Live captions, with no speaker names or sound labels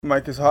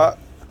Mic is hot.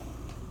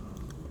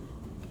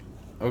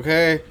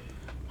 Okay.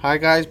 Hi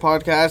guys,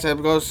 podcast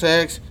episode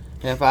 6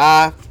 in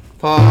 5,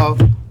 4,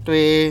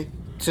 3,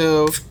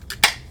 2.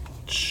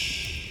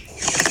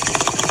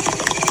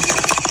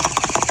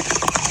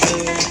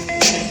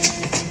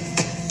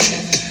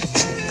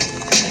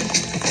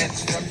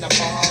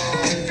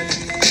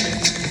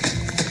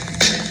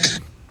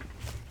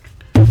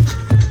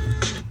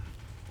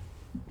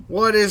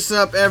 What is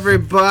up,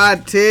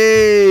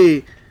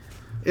 everybody?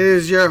 It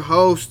is your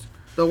host,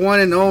 the one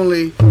and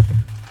only,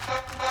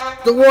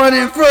 the one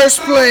in first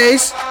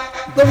place,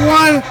 the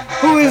one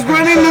who is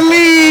running the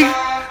league,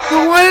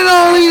 the one and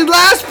only in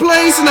last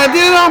place, and I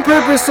did it on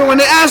purpose, so when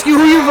they ask you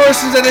who your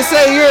versus, and they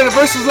say you're in the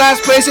versus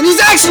last place, and he's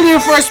actually in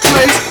first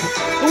place,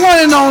 the one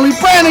and only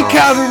Brandon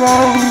Calderon.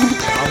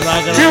 I'm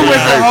not gonna Here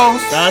with the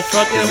host. That's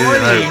fucking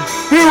horny.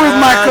 Here with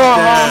my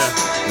co-host.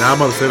 Now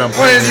I'm upset. I'm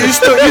What is it? You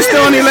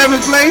still in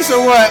 11th place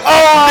or what?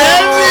 Oh,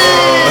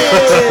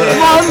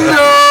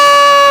 Mando!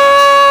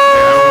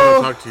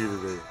 Talk to you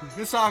today.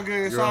 It's all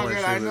good. It's You're all on my good.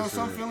 shit I know list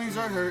some today. feelings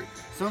are hurt.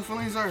 Some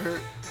feelings are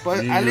hurt.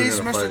 But You at knew least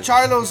you were Mr.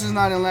 gonna Charlos is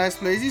not in last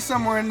place. He's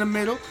somewhere in the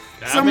middle.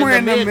 I'm Somewhere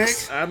in the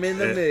mix. I'm in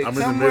the Yeah, mix. I'm in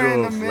the Somewhere middle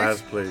in of the mix.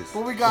 last place.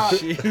 But we got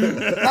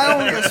not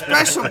only a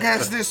special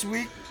guest this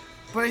week,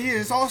 but he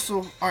is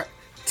also our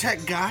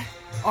tech guy,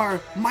 our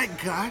mic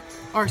guy,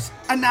 our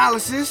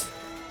analysis.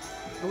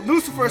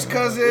 Lucifer's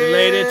cousin.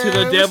 Related to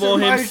the devil Mr.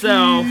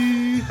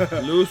 Mikey.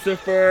 himself.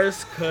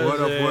 Lucifer's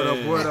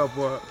cousin. What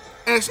up?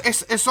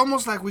 It's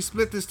almost like we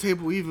split this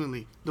table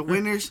evenly. The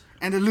winners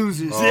and the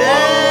losers. Oh,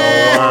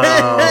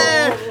 wow.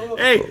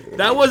 Hey,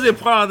 that wasn't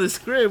part of the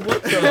script.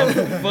 What the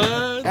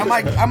fuck?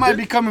 I might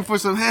be coming for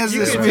some heads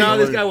You this can week. tell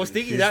this guy was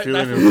thinking He's that.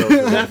 feeling himself.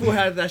 That fool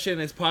had that shit in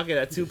his pocket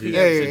at 2 p.m.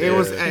 Hey, today. it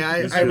was. Hey,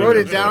 I wrote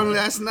it down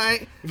last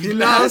night. You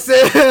know what I'm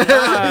saying? I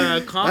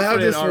have Confident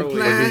this are for we?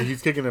 plan.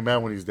 He's kicking him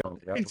out when he's down.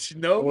 I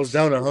No. was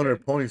down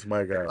 100 points,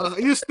 my guy.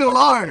 You still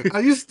are.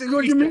 You still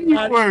what do you mean you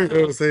were?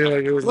 I was saying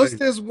like it was What's like,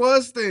 this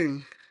was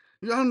thing?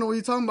 I don't know what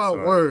you're talking about.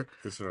 Sorry. Word.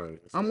 It's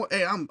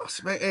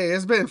alright. Hey,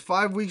 it's been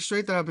 5 weeks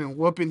straight that I've been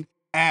whooping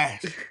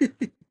ass.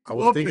 I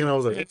was thinking, I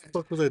was like, what the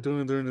fuck was I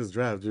doing during this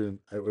draft? Dude,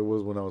 it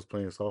was when I was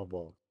playing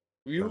softball.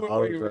 You And were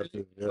auto you were-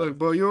 drafted, yeah. Look,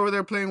 bro, you're over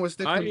there playing with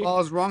sticks and I-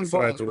 balls, wrong It's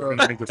alright, balls, so we're bro.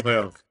 gonna make the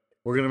playoffs.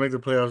 We're gonna make the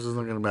playoffs. It's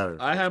not gonna matter.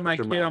 I had my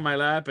Shut kid your on my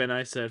lap and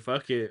I said,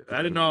 fuck it. I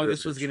didn't know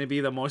this was going to be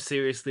the most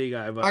serious league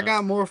I ever. I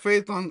got more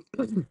faith on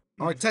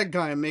our tech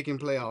guy in making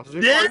playoffs.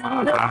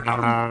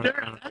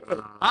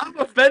 I'm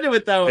offended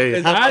with that one. Hey,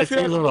 'cause half I my feel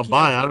team's on a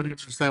bye. I don't even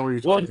understand what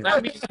you're well, talking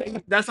about. that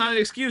means, that's not an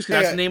excuse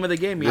because that's the name of the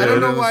game. I don't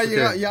know Yeah, why it's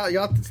okay.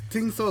 y'all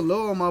think so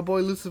low on my boy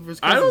Lucifer's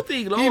I cousin. don't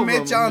think low He of made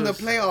him, y'all in the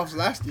just- playoffs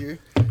last year.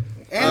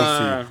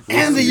 Uh,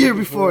 And the year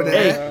before that.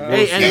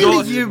 Hey, And and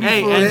the year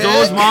before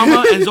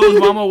that. Zoe's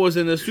mama was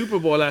in the Super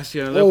Bowl last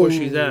year, and look where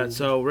she's at.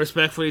 So,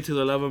 respectfully to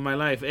the love of my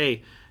life,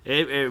 hey,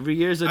 every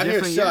year's a I hear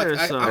different shocked. year.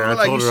 I So, feel Yeah, I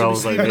like told you her, I should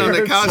was be like, sleeping on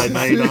the couch. like,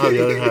 now you know how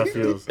the other half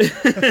feels.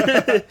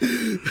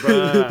 You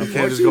bruh,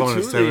 can't just go on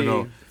a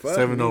 4-2-2.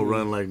 7-0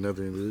 run like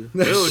nothing, dude.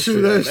 That's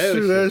true.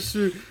 That's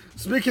true.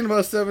 Speaking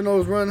about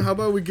 7-0's run, how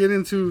about we get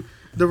into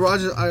the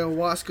Roger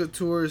Ayahuasca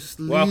Tours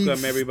league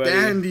Welcome, everybody.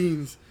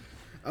 standings?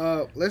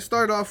 Let's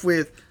start off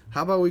with,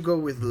 how about we go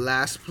with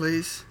last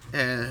place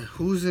and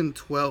who's in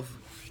 12th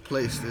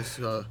place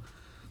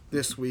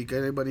this week?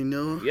 Anybody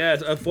know?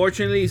 Yes,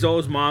 unfortunately,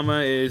 Zoe's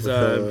mama is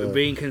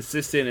being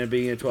consistent and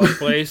being in 12th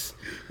place.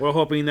 We're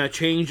hoping that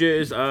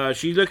changes.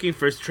 She's looking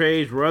for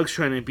trades. Rug's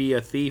trying to be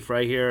a thief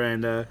right here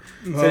and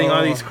sending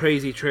all these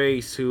crazy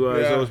trades to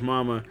Zoe's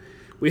mama.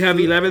 We have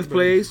 11th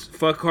place.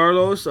 Fuck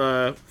Carlos.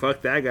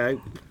 Fuck that guy.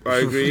 I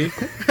agree.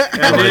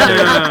 And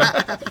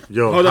then,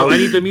 Yo, hold how- on, I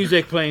need the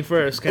music playing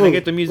first. Can I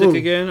get the music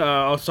again?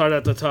 I'll start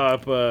at the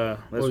top.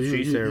 That's what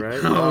she said, right?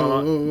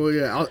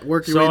 Yeah. I'll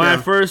work your So way at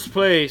down. first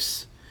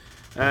place,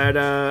 at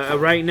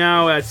right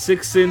now at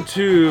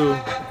 6-2.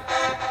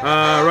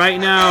 Right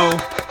now,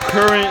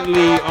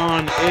 currently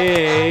on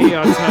A.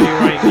 I'll tell you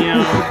right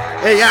now.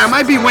 Hey, yeah, I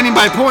might be winning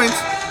by points.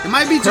 It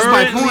might be just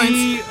by points.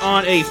 Currently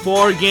on a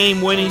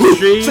 4-game winning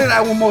streak. Say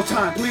that one more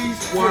time, please.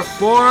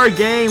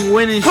 4-game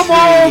winning streak. Come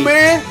on,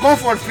 man. Go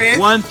for it, fifth.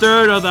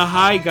 1/3 of the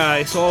high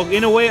guy. So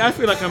in a way, I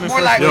feel like I'm in More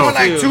first like- place more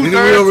like too. two-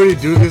 Didn't we already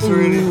do this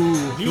already?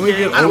 He Can we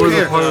gave- get I over don't the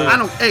care. part? I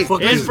don't. Hey,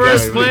 Fuck in this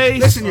first guy, man.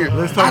 place. listen here.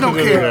 Let's talk I don't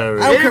to the care. guy, I right?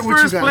 don't care In what you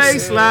first guys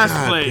place, say. last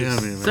God place. damn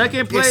it, man.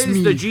 Second place,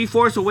 me. the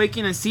G-Force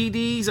Awakening and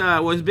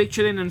CDs was big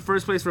chilling in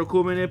first place for a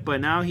cool minute, but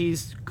now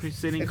he's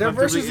sitting They're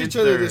comfortably versus in each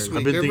other third. this week.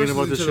 I've been They're thinking versus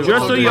about each this other. shit. Just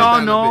We'll so talk y'all about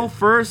that in a know, bit.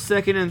 first,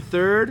 second, and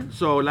third.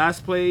 So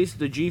last place,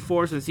 the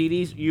G-Force and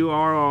CDs, you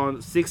are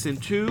on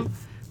 6-2.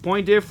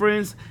 Point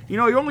difference. You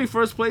know, you're only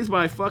first place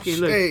by fucking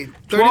look. Hey,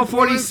 30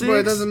 points, but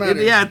it doesn't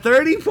matter. Yeah,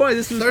 30 points.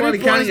 This is 30 funny.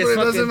 points, Counting but is it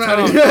doesn't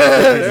fucking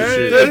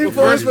matter. tough. 30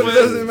 points, but it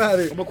doesn't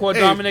matter. I'm gonna quote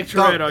Dominic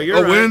Toretto. You're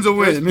a right. win's a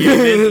win.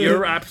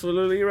 You're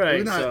absolutely right.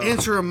 We're not so.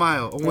 inch or a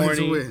mile. A win's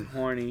a win.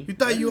 Horny. You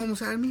thought you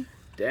almost had me?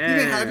 Damn. You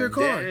didn't have your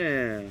card.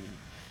 Damn.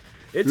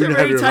 It's You a didn't have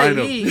very your tight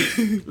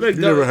lineup. league. Look,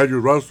 You never had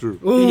your roster.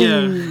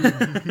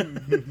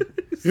 Yeah.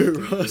 Your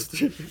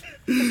roster.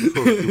 So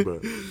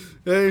stupid.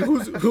 Hey,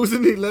 who's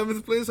in the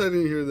 11th place? I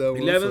didn't hear that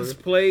one.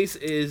 11th place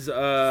is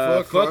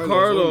Fuck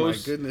Carlos. Oh my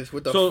goodness,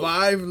 with the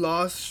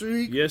 5-loss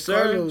streak. Yes,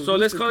 sir. Carlos, so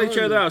let's Mr. call each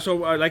other Carlos. out. So,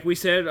 like we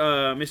said,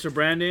 Mr.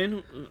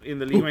 Brandon in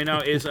the league right now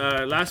is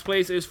last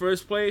place is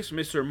first place.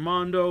 Mr.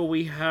 Mando,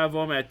 we have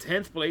him at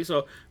 10th place,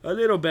 so a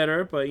little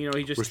better, but you know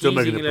he just We're still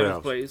teasing making the 11th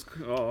playoffs. place.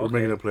 Oh, okay. We're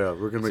making the playoffs.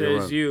 We're gonna make a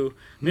Says run. you,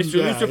 Mr.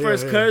 Yeah,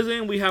 Lucifer's yeah.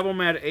 cousin. We have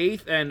him at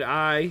 8th, and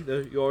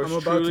yours I'm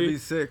about to truly, be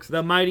 6th.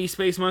 the mighty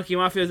Space Monkey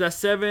Mafia is at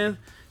 7th.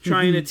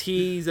 Trying to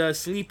tease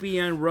Sleepy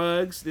and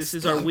Rugs. This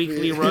is our Stop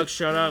weekly it. Rug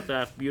shout out.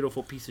 That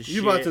beautiful piece of shit.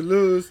 You about to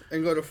lose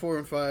and go to 4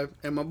 and 5,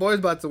 and my boy's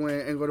about to win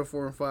and go to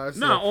 4 and 5. So.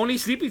 No, only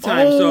Sleepy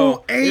time.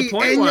 So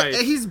point wise,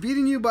 he's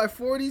beating you by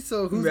 40.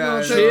 So who's Yeah, gonna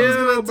I take? know. Who's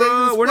gonna chill, take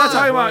bro. the We're not spot?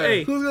 talking about. Yeah.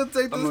 Hey, Who's gonna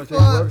take I'm the gonna take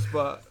Rug's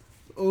spot? spot.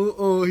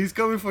 Oh, he's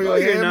coming for your No,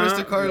 you're head, not.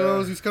 Mr.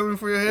 Carlos. Yeah. He's coming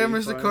for your head, You're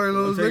Mr. fine.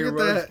 Carlos. I'm Look taking at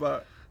Rug's that.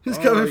 spot. He's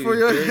Oh, coming for you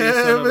your dirty head,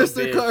 son of a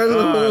Mr. bitch.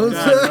 Carlos. Oh,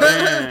 God,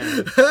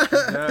 man.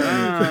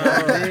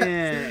 Yeah,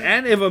 Man.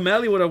 And if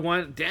Ameli would have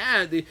won,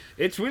 Dad,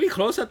 it's really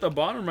close at the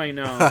bottom right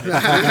now. It's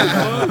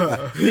really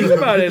close. Think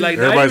about it. Like Everybody's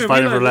not even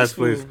fighting for realize last this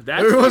fool. place.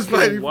 That's Everyone's fucking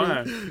fighting for-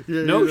 wild. Yeah,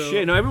 No you know.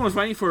 shit. No, everyone's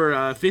fighting for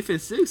 5th and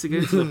 6th to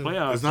get into the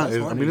playoffs. It's not.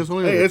 That's I funny. mean, it's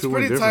only Hey, like a it's 2-win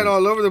pretty tight difference.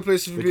 all over the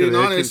place. If you're It being could-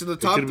 it honest, could- the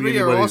it top could be 3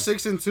 are all anybody's.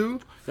 6 and 2.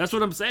 That's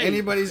what I'm saying.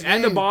 Anybody's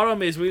and the game.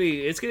 bottom is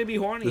really, it's going to be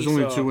horny. There's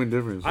only so 2-win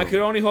difference. I so. could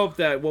only hope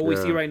that what we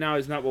Yeah. see right now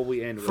is not what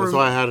we end with. That's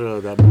why I had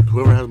that.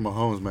 Whoever has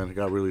Mahomes, man,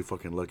 got really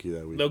fucking lucky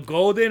that week. The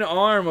golden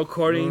arm,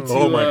 according to.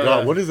 Oh my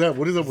god, what is that?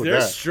 What is up with They're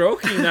that?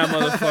 stroking that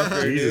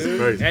motherfucker, Jesus dude.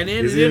 Christ. And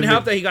it Is he didn't in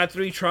help the- that he got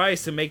 3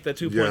 tries to make the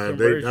 2-point Yeah,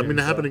 conversion. I mean,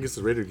 that so. happened against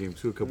the Raider game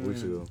too a couple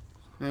weeks ago.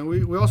 And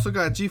we also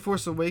got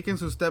GeForce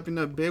Awakens who's stepping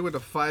up big with a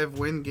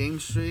 5-win game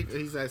streak.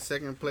 He's at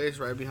 2nd place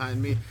right behind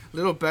me.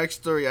 Little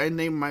backstory, I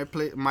named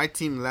my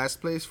team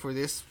last place for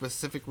this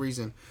specific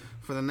reason.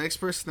 For the next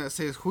person that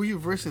says, who you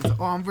versus?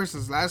 Oh, I'm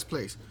versus last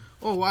place.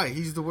 Oh, why?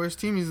 He's the worst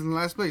team. He's in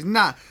last place.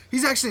 Nah,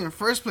 he's actually in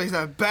first place.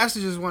 That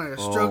bastard just wanted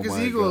to stroke his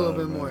my ego a little God,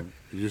 bit man. more.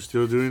 You're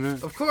still doing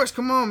that? Of course,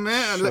 come on,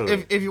 man.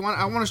 Shut If you want,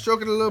 I want to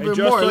stroke it a little And bit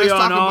just more. so Let's y'all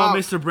talk know, about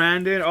Mr.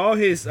 Brandon, all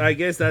his, I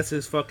guess that's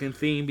his fucking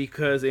theme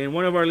because in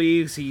one of our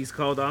leagues he's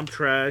called I'm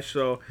Trash.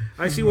 So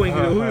I see who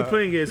you're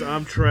playing against.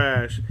 I'm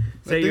Trash. I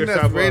Say think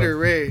yourself that's Raider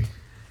up. Ray.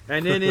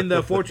 And then in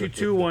the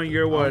 4-2-2 one,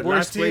 you're what?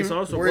 Last place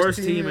also. Worst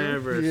team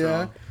ever. Yeah.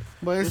 So.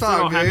 But it's This all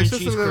little good. ham It's and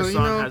just a cheese little,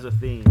 croissant has a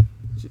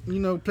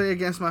theme. play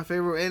against my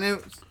favorite.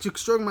 And to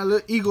stroke my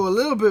ego a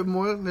little bit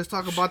more, let's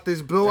talk about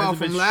this blowout Hasn't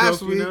from been last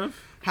stroked week. enough?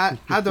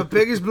 Had the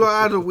biggest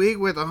blowout of the week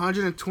with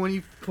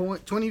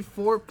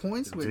 24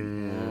 points with,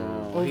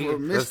 over That's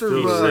Mr.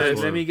 still Ruggs.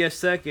 sad. Let me get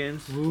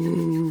seconds. That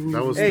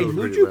was Hey, still who'd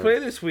pretty you bad. play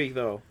this week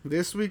though?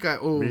 This week Me.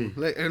 hold on.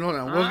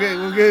 We'll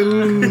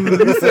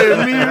get he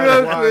said me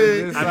real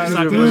quick. I'm just side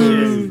talking of the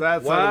shit. team. That side of the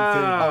team.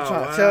 Wow. I'm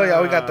trying to tell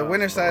y'all we got the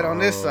winner side on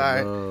this Oh,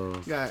 side. no.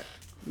 Got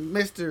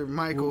Mr.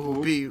 Michael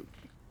who beat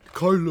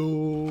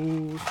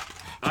Carlos.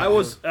 I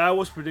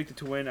was predicted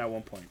to win at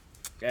one point.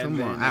 And Come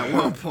then, on, at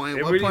one point.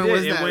 It What really point did.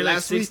 was It that? went like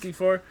Last week?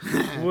 64.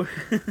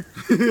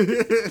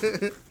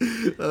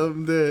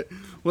 I'm dead.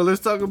 Well,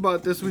 let's talk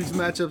about this week's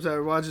matchups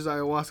at Rogers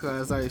Ayahuasca,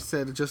 as I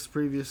said just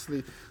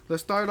previously.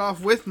 Let's start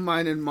off with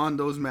mine and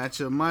Mondo's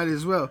matchup. Might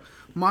as well.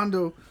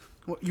 Mondo,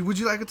 would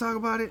you like to talk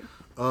about it?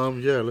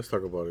 Yeah, let's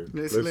talk about it.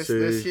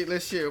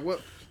 Let's hear.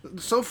 What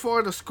so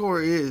far the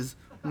score is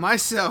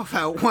myself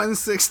at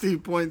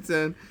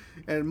 160.10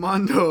 and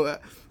Mondo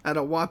at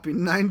a whopping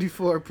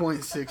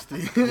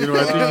 94.60. You know,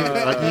 I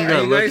think you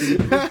got lucky.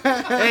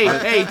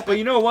 hey, but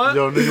you know what?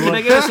 Yo, you know Can what?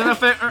 I get us an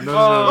effect? No, no, no.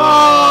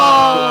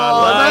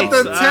 Oh, not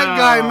the Lights tech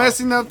guy out.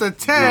 messing up the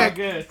tech. Not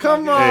good,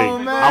 Come not on,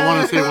 Hey, man. I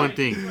want to say one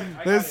thing.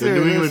 Let's The hear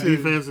New it, England let's hear it.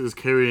 defense is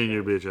carrying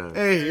your bitch ass.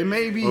 Hey, it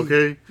may be.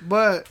 Okay?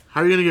 But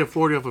How are you going to get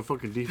 40 off a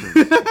fucking defense?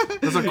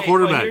 That's a but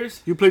quarterback.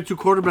 here's- You played 2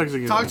 quarterbacks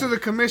against talk them. to the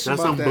commission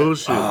That's about some that.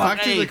 bullshit. Talk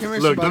to Hey, the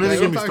commission Look, about don't that. even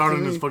get me Don't talk started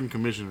to on this me. fucking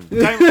commissioner.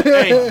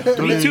 Hey, Don't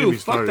me even get too. me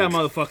Fuck started. that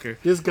motherfucker.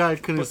 This guy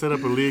couldn't set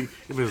up a league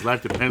if his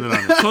life depended on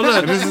it. So look,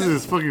 And this is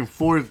his fucking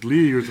 4th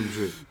league or some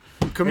shit.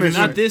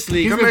 Commissioner. not this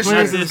league. He's been Commissioner-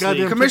 playing Not since this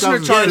goddamn league. Commissioner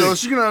 2006.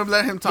 Charlos, you're going to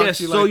let him talk Yes,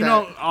 to you so like you that.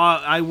 know,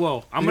 I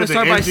will. I'm gonna He's got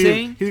start the by emptiest-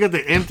 saying. he's got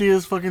the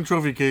emptiest fucking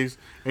trophy case,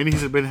 and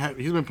he's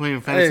been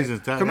playing fantasy Hey,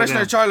 since that.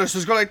 Commissioner goddamn- Charlos,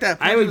 just go like that.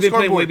 I Point was to the been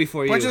playing scoreboard. way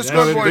before Point you. to the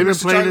They've scoreboard, They've been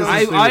Mr. playing this Charlos.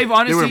 since I've they were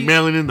honestly-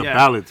 mailing in the Yeah.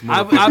 ballots.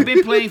 I've motherfucker.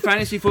 been playing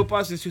fantasy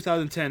football since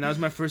 2010. That was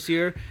my first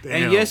year. Damn.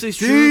 And yes, it's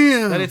true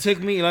Damn. that it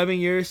took me 11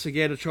 years to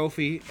get a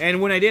trophy. And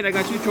when I did, I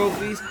got 2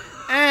 trophies.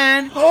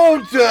 And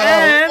Hold down.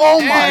 And- Oh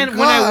my and God.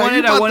 when I won You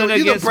it, I about won to- it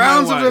you the against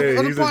Browns my of wife. the, Hey,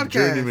 of he's the a podcast.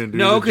 journeyman, dude.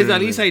 no, He's a because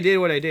at least journeyman. I did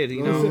what I did,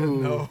 you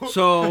know.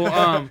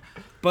 So,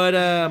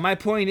 but my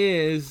point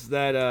is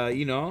that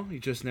you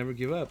just never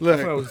give up. Look,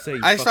 That's what I was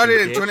saying. I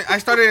started in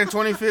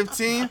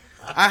 2015.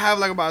 I have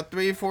like about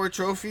 3-4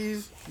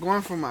 trophies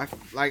going for my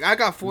I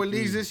got 4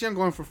 leagues this year. I'm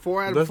going for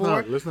 4 out of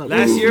 4. Let's not.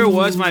 Last year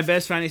was my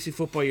best fantasy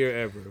football year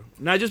ever.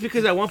 Not just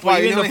because I won, Why,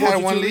 but you even the only had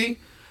 4-2 one league. league?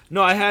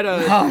 No, I had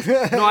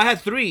I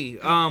had 3.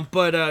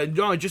 But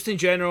no, just in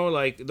general,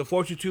 like the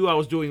 4-2, I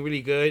was doing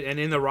really good, and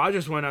in the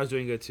Rogers one, I was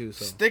doing good too.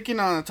 So sticking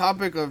on the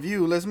topic of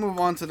you, let's move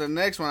on to the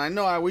next one. I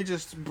know we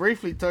just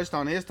briefly touched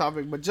on his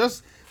topic, but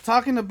just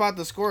talking about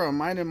the score of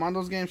mine and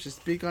Mando's game should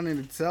speak on it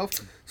itself.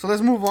 So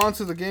let's move on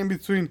to the game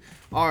between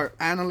our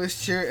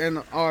analyst here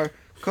and our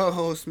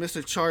co-host,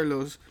 Mr.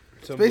 Charlos.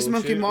 Space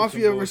Monkey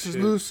Mafia versus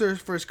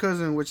Lucifer's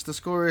cousin, which the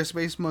score is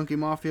Space Monkey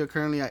Mafia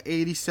currently at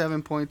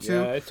 87.2.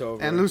 Yeah, it's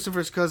over. And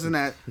Lucifer's cousin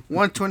at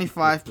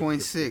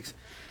 125.6.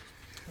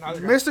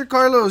 Mr.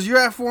 Carlos, you're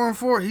at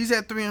 4-4. He's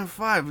at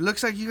 3-5.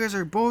 Looks like you guys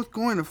are both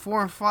going to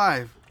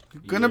 4-5.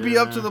 Gonna be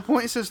up to the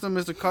point system,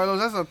 Mr. Carlos.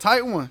 That's a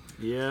tight one.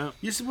 Yeah.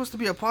 You're supposed to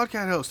be a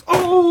podcast host.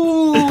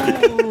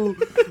 Oh!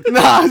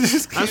 Nah,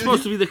 just kidding. I'm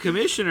supposed to be the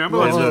commissioner. I'm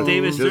about to be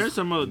David Stern.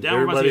 I'm about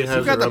to be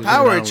you got the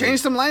power. Change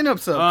some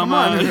lineups up. Come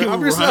on.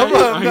 Help yourself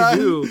right, up, I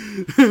do.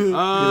 He's like, you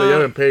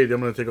haven't paid.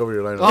 I'm going to take over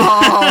your lineup.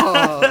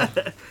 Oh!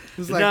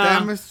 It's like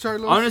that, Mr.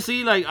 Charlos?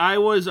 Honestly, like, I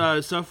was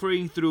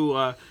suffering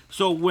through...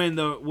 so when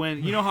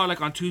you know how,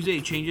 like, on Tuesday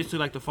it changes to,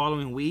 like, the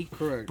following week?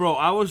 Correct. Bro,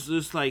 I was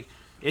just, like...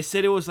 It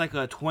said it was like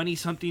a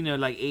 20-something to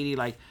like 80.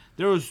 Like,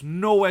 there was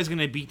no way I was going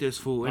to beat this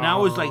fool. And I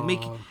was like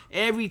making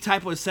every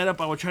type of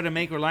setup I would try to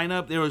make or line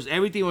up.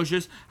 Everything was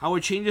just, I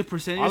would change the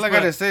percentage. All I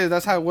got to say is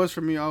that's how it was for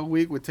me all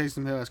week with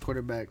Taysom Hill as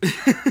quarterback.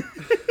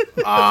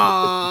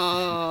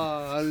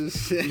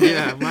 Shit.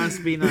 Yeah,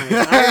 must be nice.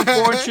 I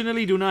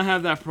unfortunately do not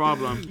have that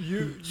problem.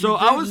 You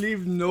I was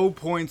leave no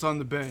points on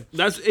the bench.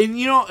 That's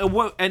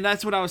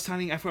what I was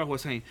telling. I forgot what I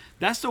was saying.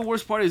 That's the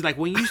worst part is like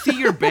when you see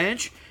your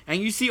bench and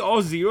you see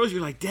all zeros,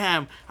 you're like,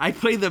 damn, I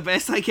played the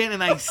best I can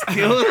and I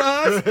still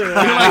lost. You're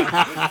like,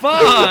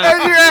 fuck.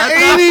 And you're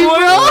at 80,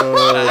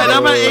 bro. And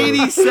I'm at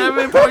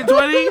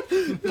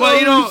 87.20.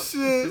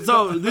 But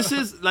so this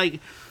is like.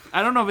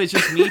 I don't know if it's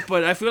just me,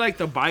 but I feel like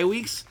the bye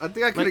weeks. I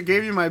think I could have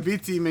gave you my B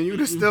team, and you'd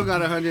have still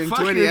got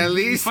 120 at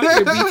least. Fuck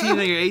your B team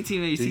and your A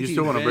team and your C team. You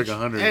still want to break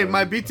 100. Hey,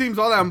 my B team's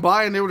all that I'm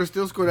buying. They would have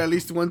still scored at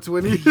least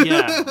 120.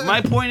 Yeah, my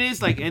point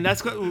is like, and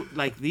that's what,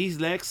 like these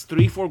next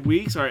 3-4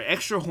 weeks are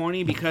extra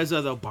horny because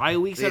of the bye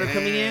weeks that are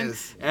coming in,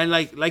 and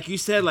like you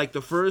said, like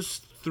the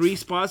first 3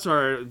 spots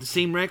are the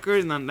same record,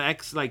 and the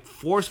next like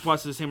 4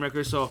 spots are the same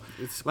record. So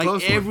it's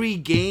like every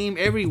game,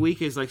 every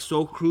week is like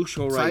so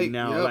crucial right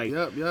now,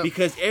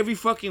 because every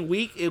fucking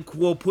week it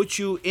will put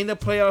you in the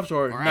playoffs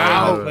or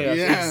not in the playoffs.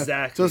 Yeah,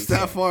 exactly. just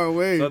that far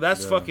away. So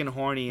that's fucking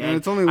horny. And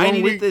it's only 1 I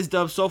needed week. this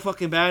dub so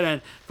fucking bad,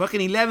 and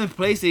fucking 11th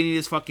place they need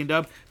this fucking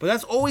dub. But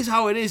that's always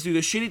how it is, dude. The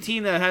shitty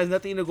team that has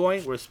nothing to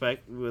going.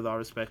 With all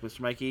respect,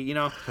 Mr. Mikey,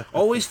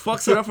 always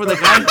fucks it up for the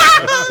guy.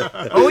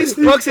 Always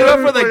fucks it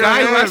up for the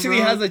guy who actually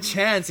has a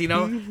chance.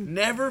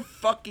 Never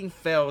fucking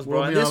fails, bro.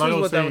 Well, and this was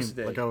what that was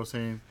today. Like I was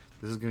saying,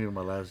 this is going to be my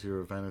last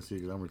year of fantasy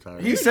because I'm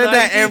retired. He said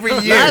that every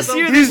year. Last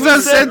year, He's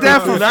done said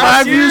that for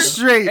 5 years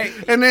straight.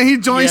 And then he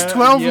joins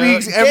 12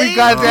 leagues every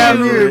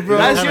goddamn year, bro.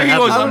 Last year he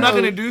goes, I'm not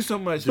going to do so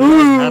much. Dude,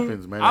 it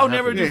happens, man. I'll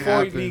never do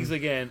 4 leagues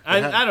again.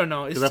 I don't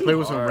know. Because I play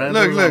with some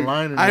randoms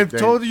online. I've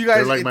told you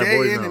guys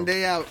day in and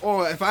day out.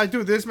 Oh, if I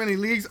do this many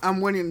leagues,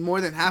 I'm winning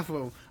more than half of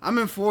them. I'm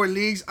in 4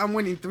 leagues. I'm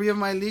winning 3 of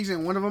my leagues,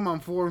 and one of them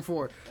I'm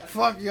 4-4.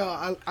 Fuck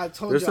y'all. I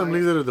told you. There's some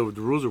leagues that the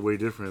rules are way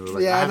different.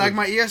 Like, like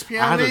my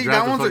ESPN league,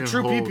 that one's a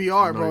true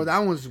PPR, bro. That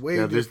one's way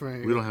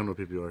different. We don't have no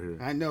PPR here.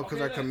 I know, because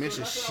our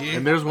commission shit.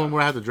 And there's one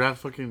where I have to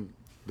draft fucking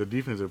the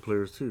defensive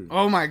players, too.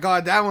 Oh, my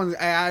God. That one,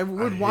 I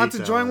would want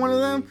to join one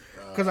of them.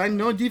 Because I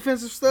know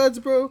defensive studs,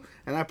 bro.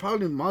 And I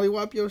probably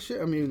mollywop your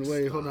shit. I mean,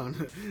 wait, hold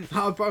on.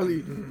 I'll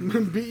probably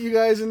beat you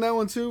guys in that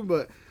one, too.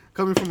 But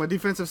coming from a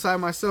defensive side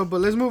myself.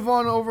 But let's move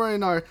on over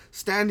in our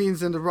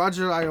standings in the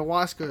Roger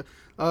Ayahuasca.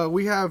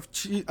 We have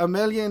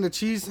Amelia and the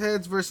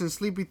Cheeseheads versus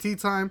Sleepy Tea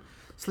Time.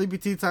 Sleepy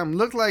Tea Time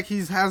looked like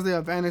he has the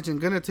advantage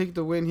and going to take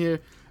the win here.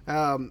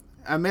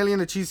 Amelia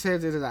and the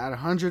Cheeseheads is at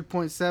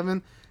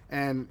 100.7.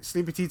 And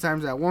Sleepy Tea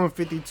Time's at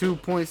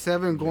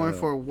 152.7, going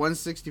for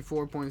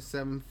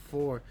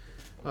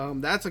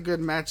 164.74. That's a good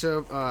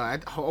matchup. I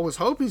was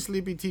hoping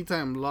Sleepy Tea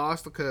Time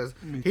lost because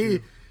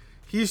he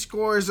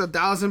scores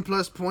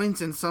 1,000+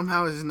 points and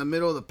somehow is in the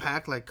middle of the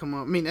pack. Like, come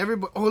on. I mean,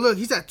 everybody. Oh, look,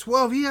 he's at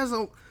 12. He has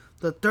the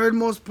 3rd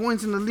most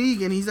points in the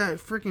league, and he's at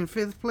freaking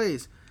 5th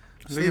place.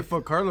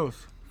 Fuck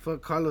Carlos.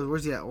 Fuck Carlos.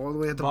 Where's he at? All the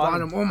way at the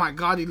bottom. Oh, my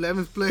God.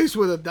 11th place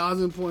with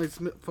 1,000 points.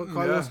 Fuck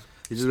Carlos. Yeah.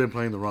 He's just been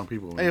playing the wrong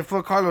people. Man. Hey,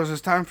 fuck Carlos.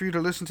 It's time for you to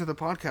listen to the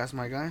podcast,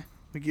 my guy.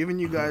 We're giving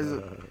you guys,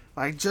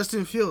 like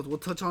Justin Fields. We'll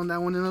touch on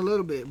that one in a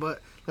little bit,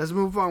 but let's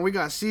move on. We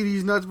got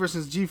CD's Nuts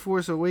versus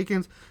G-Force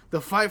Awakens. The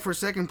fight for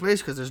 2nd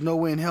place, because there's no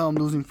way in hell I'm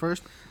losing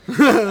first.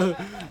 But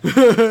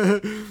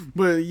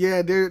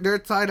yeah, they're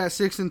tied at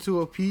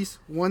 6-2 apiece.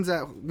 One's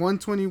at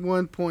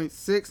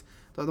 121.6.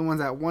 The other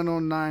one's at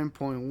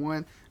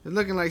 109.1. It's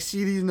looking like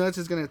CD's Nuts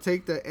is going to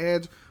take the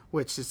edge,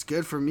 which is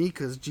good for me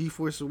because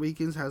G-Force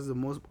Awakens has the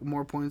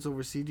more points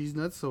over CD's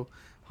Nuts, so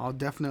I'll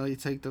definitely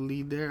take the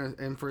lead there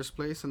in first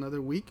place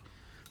another week.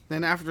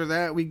 Then after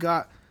that, we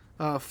got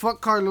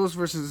Fuck Carlos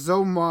versus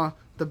Zoma,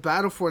 the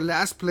battle for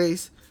last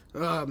place.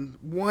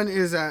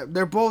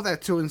 They're both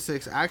at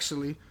 2-6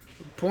 actually.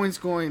 points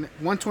going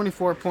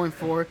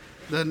 124.4,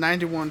 the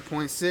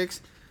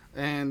 91.6.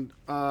 And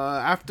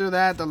after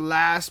that, the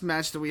last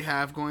match that we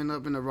have going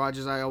up in the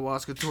Rogers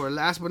Ayahuasca Tour.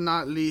 Last but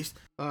not least,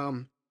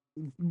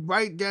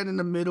 right dead in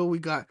the middle, we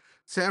got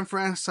San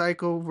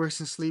Francisco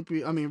versus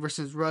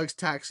versus Rugs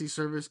Taxi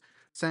Service.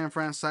 San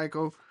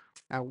Francisco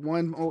at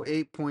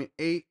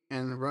 108.8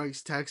 and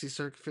Rugs Taxi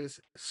Service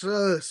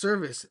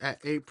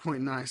at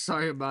 8.9.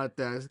 Sorry about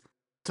that.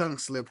 Tongue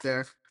slip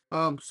there.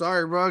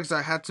 Sorry, Rugs.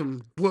 I had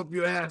to whoop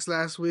your ass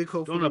last week.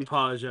 Hopefully, Don't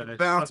apologize.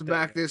 bounce Fuck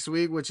back that. this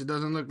week, which it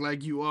doesn't look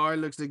like you are. It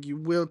looks like you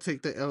will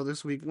take the L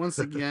this week once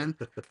again,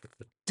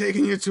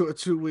 taking you to a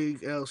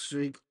 2-week L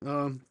streak.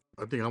 I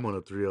think I'm on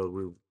a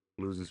 3-0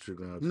 losing streak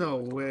now. No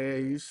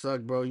way, you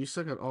suck, bro. You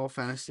suck at all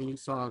fantasy. You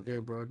suck, okay,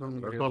 bro. Don't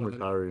That's get why I'm it.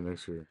 retiring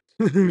next year.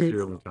 This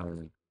year I'm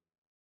retiring.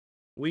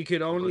 We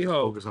could only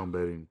hope. Focus on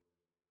betting.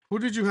 Who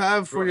did you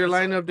have for your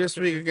lineup this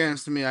week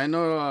against me? I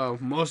know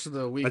most of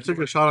the week. I took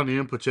a shot on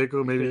Ian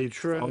Pacheco. Maybe he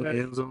Try- on the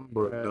end zone,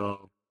 but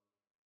no.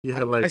 He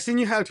had like. I seen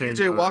you have 10 PJ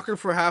yards. Walker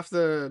for half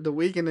the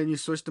week, and then you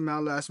switched him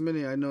out last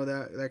minute. I know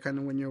that kind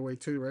of went your way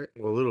too, right?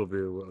 A little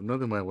bit. Well,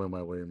 nothing might went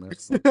my way, man.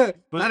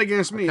 Not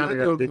against me. I kind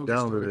Not of got the dicked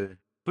down story. today.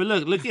 But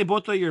look at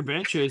both of your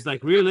benches.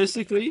 Like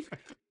realistically,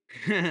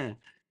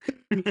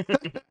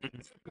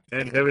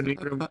 And Evan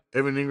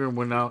Ingram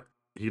went out.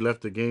 He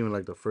left the game in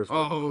like the first.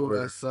 Oh,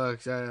 quarter. that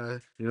sucks. Yeah.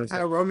 You know what I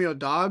I'm had Romeo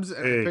Dobbs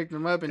and Hey, picked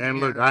him up. And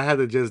look, I had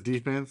the Jets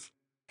defense.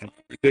 And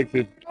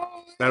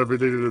I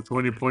predicted the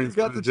 20 points.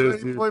 got for the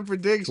Jets 20-point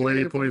prediction.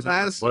 20 points.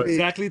 last But- week.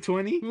 exactly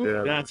 20.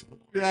 Yeah. That's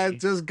Yeah,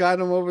 just got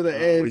him over the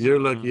But edge. your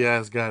lucky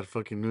ass got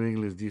fucking New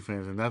England's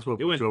defense, and that's what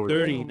it went put you over.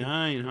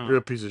 39, huh? You're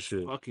a piece of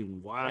shit. Fucking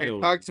Hey,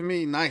 wild. talk to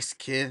me, nice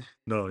kid.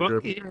 No, you're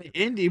a Fucking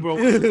Indy, bro.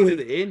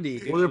 The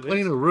Indy. Well, they're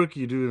playing a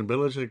rookie, dude, and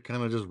Belichick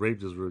kind of just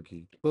raped his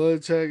rookie.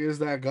 Belichick is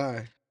that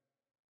guy.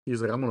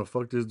 He's like, I'm gonna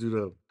fuck this dude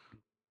up.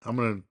 I'm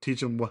gonna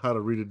teach him how to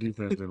read a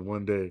defense in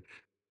one day.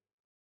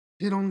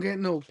 He don't get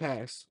no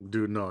pass.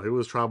 Dude, no, it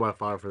was trial by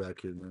fire for that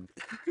kid, man.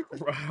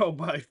 Trial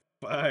by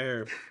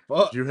fire.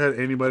 Fuck. If you had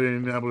anybody in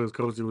Indianapolis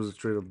coach, it was a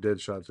straight up dead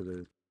shot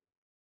today.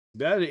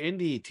 That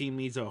Indy team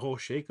needs a whole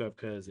shakeup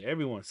because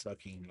everyone's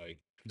sucking. Like,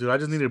 Dude, I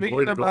just needed Speaking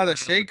Boyd to go. about a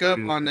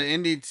shakeup on the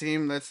Indy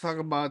team, let's talk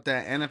about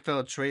that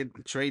NFL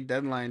trade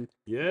deadline.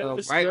 yeah,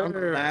 Right on the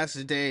last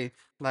day,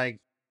 like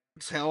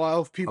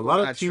 12 people A lot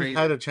got of teams traded.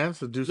 had a chance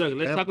to do Look, something.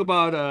 let's talk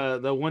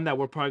about the one that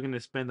we're probably going to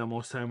spend the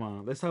most time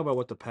on. Let's talk about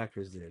what the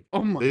Packers did.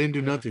 Oh They my! didn't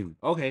do nothing.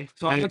 Okay,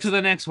 so on Thanks. to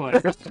the next one.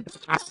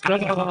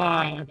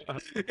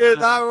 You're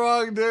not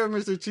wrong there,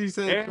 Mr.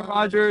 Cheesehead. Aaron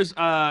Rodgers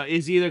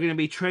is either going to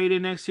be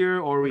traded next year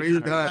or He's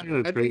retired.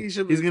 done. I think he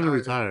should He's gonna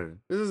retire. retire.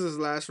 This is his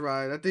last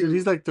ride. I think Dude,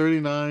 he's like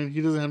 39.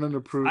 He doesn't have nothing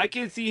to prove. I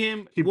can see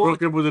him. He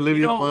broke up with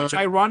Olivia Munn.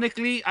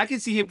 Ironically, I can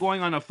see him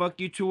going on a fuck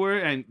you tour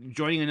and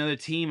joining another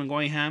team and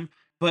going ham.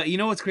 But you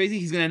know what's crazy?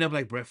 He's gonna end up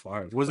like Brett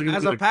Favre. Was it gonna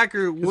as be a like,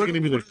 Packer, what gonna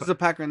be the- does the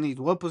Packer need?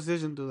 What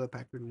position do the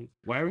Packer need?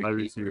 Why Wide are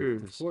receiver.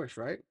 Of course,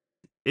 right?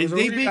 They've Because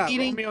we been got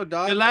eating Romeo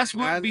Dobbs the last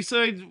one and-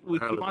 besides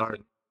with Tyler Hart.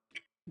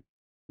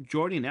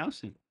 Jordy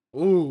Nelson.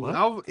 Ooh,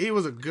 What? he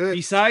was a good.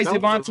 Besides That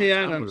was a long Devontae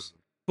time Adams. ago.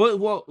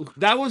 But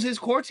that was his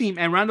core team.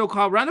 And Randall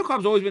Cobb. Randall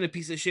Cobb's always been a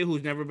piece of shit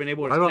who's never been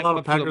able to Why do a step lot of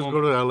up to the Packers go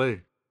moment. to LA?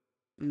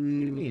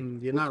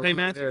 You're not Clay wrong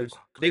Matthews. there.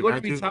 They go to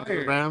Matthews went to the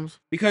retire Rams.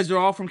 because they're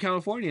all from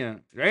California.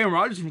 Aaron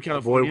Rodgers is from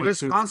California. went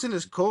to- Wisconsin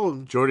is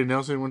cold. Jordy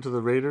Nelson went to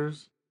the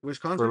Raiders.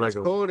 Wisconsin For like is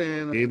a cold,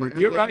 and game.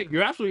 You're right.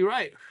 You're absolutely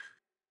right.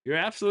 You're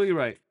absolutely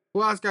right.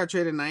 Who else got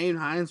traded? Naeem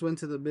Hines went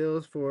to the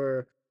Bills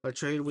for a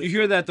trade with You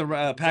hear that the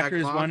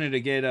Packers Moss? wanted to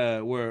get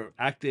were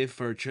active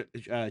for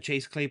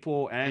Chase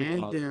Claypool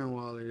and Waller. Darren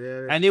Waller.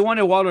 Yeah. And they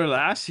wanted Waller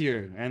last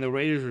year, and the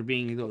Raiders were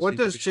being those. What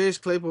does Chase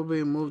Claypool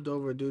being moved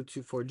over do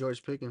to for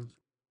George Pickens?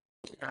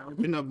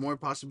 Open up more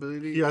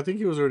possibilities Yeah, I think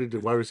he was already the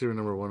wide receiver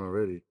number 1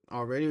 already.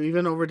 already,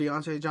 even over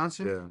Deontay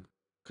Johnson. Yeah.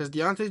 Because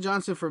Deontay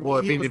Johnson for Well,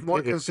 I me mean, he was more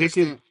if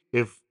consistent.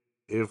 if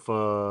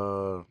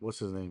what's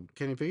his name?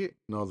 Kenny Pickett.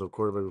 No, the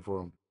quarterback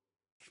before him.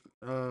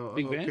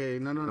 Big Ben? Okay,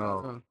 no.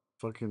 No.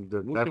 Fucking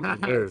the Who guy from from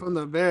the Bears. From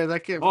the Bears, I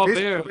can't. Oh, Trubisky.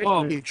 Bears.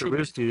 Oh,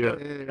 Trubisky,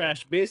 yeah.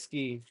 Trash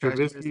Bisky.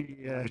 Trubisky.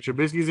 Yeah. If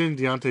Trubisky's in,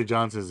 Deontay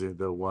Johnson's in,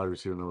 the wide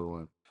receiver number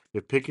 1.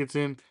 If Pickett's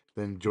in,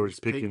 then George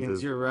Pickens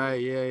is. You're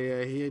right.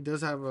 Yeah. He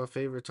does have a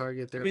favorite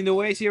target I there. mean, the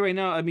way it's here right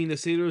now, I mean, the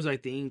Steelers, I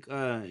think,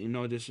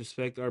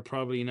 disrespect, are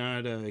probably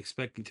not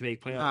expecting to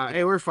make playoffs.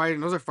 Hey, we're fighting.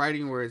 Those are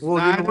fighting words. Well,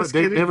 Nah, you know I'm what? just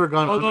They've kidding. never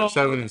gone Oh, no. under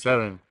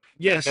 7-7.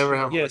 Yes, Never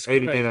have yes,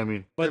 8-8. correct. I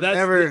mean, But They've that's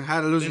never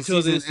had a losing until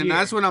season, this and year.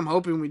 that's what I'm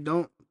hoping we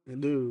don't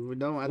do. We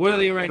don't. What are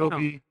they right it'll now?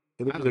 be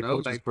I the don't know,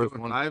 coach's like first 2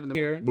 or one. 5 in the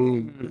Here.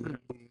 Boom.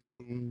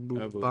 Boom,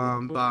 boom.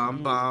 Bum bum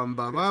bum bum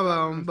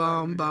bum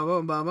bum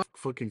bum bum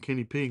Fucking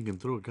Kenny Payne can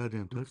throw a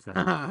goddamn touchdown.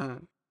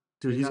 bum.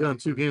 Dude, he's gone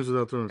 2 games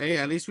without throwing. Hey,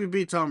 at least we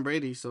beat Tom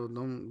Brady, so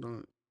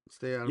don't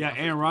stay out. Yeah, of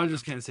Aaron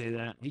Rodgers can't say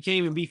that. He can't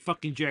even beat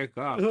fucking Jared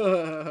Goff.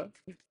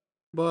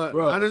 But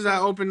Bro. how does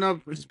that open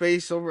up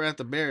space over at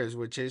the Bears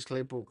with Chase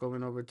Claypool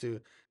coming over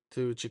to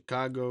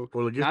Chicago?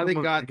 Well, I guess Now they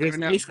someone- got I guess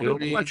Darnell Chase it Claypool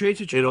Mooney. got traded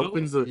to It Chicago?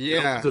 opens the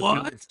Yeah. it opens the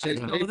What? field. Chase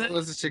know Claypool that.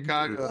 was in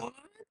Chicago. What?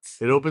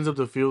 It opens up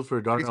the field for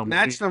They Darnell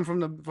snatched Mooney them from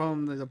the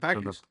from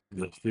Packers.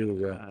 the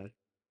Steelers. Yeah.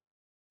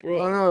 Bro,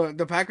 Oh no,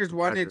 the Packers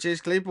wanted Packers.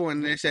 Chase Claypool,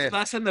 and they said,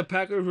 last time the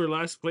Packers were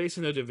last place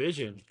in the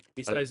division,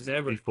 besides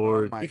never.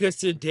 Before, my- Because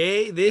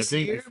today, I this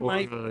think year, before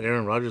Mike.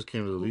 Aaron Rodgers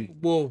came to the league.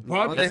 Well,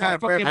 No, they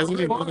had fucking Hasn't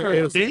he won the far.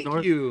 AFC Thank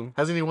North? you.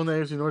 Hasn't he won the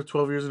AFC North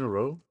 12 years in a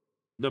row?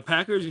 The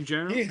Packers in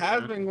general. he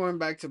has been going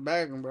back to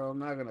back, bro. I'm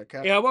not gonna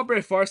cap. Yeah, how about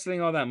Brett Favre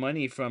stealing all that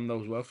money from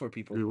those welfare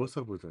people? Dude, what's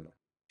up with that?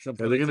 Some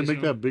Are they gonna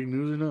make politician? that big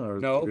news or not? Or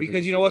No, they're because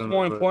gonna you know what's sit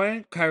more on it?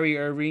 important? Kyrie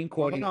Irving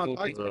Well, quoting. no,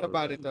 talk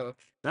about it though.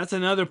 That's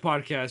another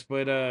podcast.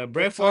 But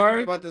Brett Talk Favre,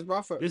 about this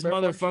Brett this Favre.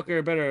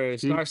 motherfucker better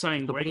See, start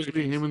signing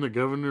supposedly him waivers and the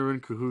governor are in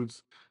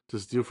cahoots to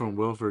steal from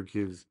welfare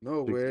kids.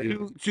 No Big way.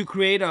 deal. to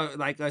create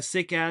a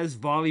sick ass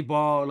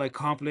volleyball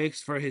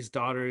complex for his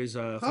daughter's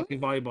fucking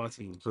volleyball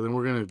team. So then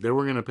they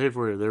were gonna pay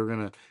for it. They were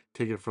gonna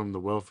take it from the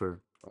welfare.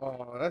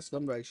 Oh, that's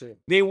scumbag shit.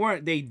 They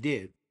weren't. They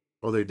did.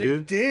 Oh, they They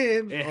did?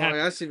 did. It Oh, happened.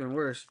 that's even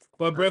worse.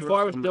 But Brett That's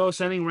Favre rough. was still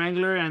sending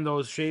Wrangler and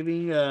those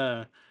shaving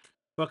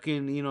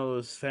fucking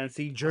those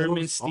fancy German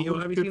those- all steel.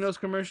 those Have you seen shits- those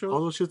commercials?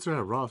 All those shits are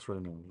at Ross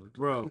right now.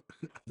 Bro,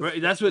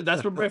 right, that's what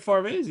Brett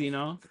Favre is, you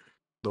know.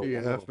 The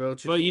Yeah, wall. I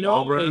felt you. But you know,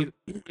 All brand?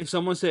 if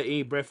someone said,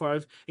 "Hey, Brett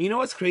Favre," you know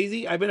what's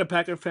crazy? I've been a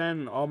Packer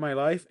fan all my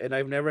life, and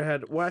I've never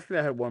had. Well, actually,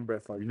 I had one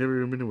Brett Favre. You never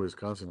even been to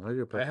Wisconsin. How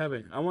you I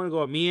haven't. I want to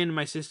go. Me and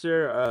my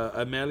sister,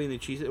 Amelie and the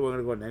Cheese. We're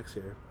gonna go next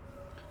year.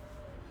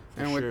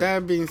 For And with sure.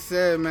 that being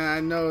said, man,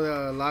 I know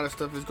that a lot of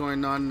stuff is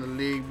going on in the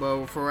league,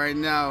 but for right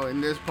now,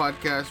 in this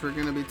podcast, we're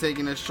going to be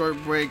taking a short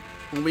break.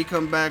 When we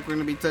come back, we're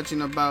going to be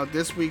touching about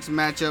this week's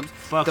matchups.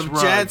 Bucks The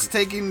rug. Jets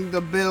taking the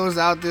Bills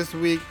out this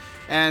week,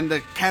 and the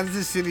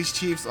Kansas City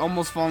Chiefs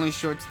almost falling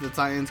short to the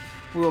Titans.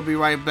 We will be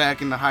right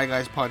back in the Hi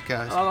Guys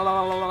podcast.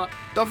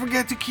 Don't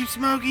forget to keep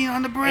smoking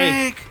on the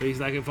Hey, break. please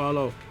like and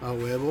follow. A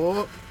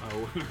huevo.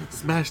 Oh,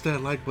 Smash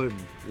that like button.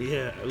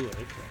 yeah. Ooh, I like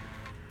that.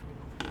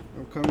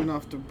 I'm coming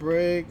off the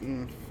break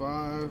in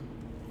 5,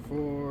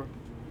 4,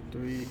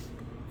 3,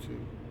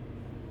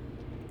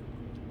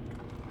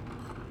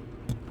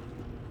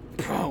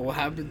 2. Bro, what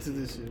happened to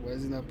this shit? Why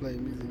is he not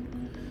playing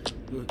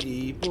music? Good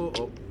people.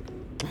 Oh.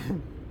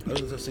 I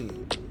was just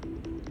singing.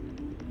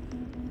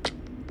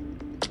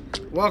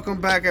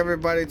 Welcome back,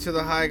 everybody, to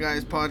the Hi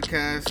Guys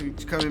podcast.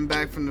 We're coming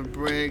back from the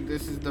break.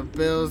 This is the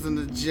Bills and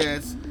the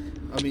Jets.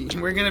 I mean,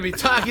 we're gonna be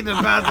talking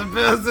about the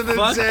Bills and the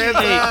Fuck Jets. it.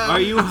 Hey, are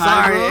you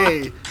high, Sorry, bro?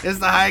 hey, it's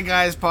the Hi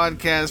Guys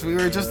podcast. We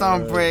were just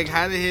on break,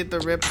 had to hit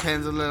the rip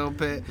pens a little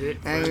bit,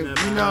 and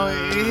you know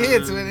it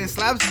hits when it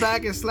slaps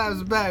back. It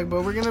slaps back.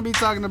 But we're gonna be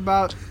talking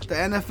about the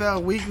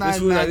NFL Week 9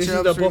 matchups. This is the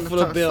We're gonna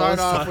Buffalo Bills start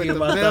off with talking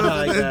the about the Bills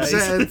Hi and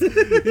Guys. the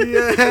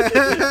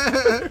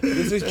Jets. Yeah.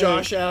 This is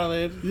Josh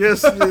Allen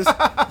Yes,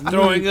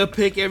 throwing a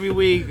pick every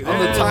week. on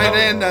the tight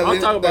end I'll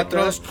talk that about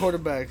throws that.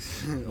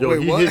 quarterbacks. Yo,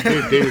 Wait, he what?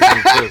 hit Gabe Davis in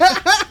the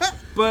chest.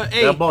 But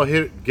hey, That ball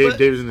hit Gabe but-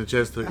 Davis in the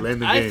chest to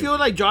land the I game. feel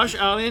like Josh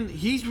Allen,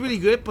 he's really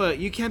good, but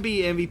you can't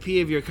be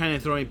MVP if you're kind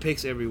of throwing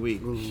picks every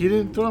week. He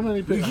didn't throw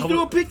many picks. He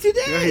threw a pick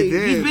today. Yeah, he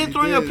did. He's been He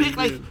throwing did. a pick He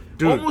like did.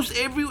 Dude, almost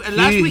every.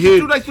 Last He week he hit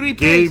threw like 3 picks.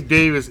 Gabe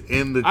Davis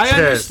in the I chest.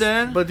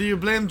 understand. But do you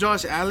blame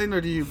Josh Allen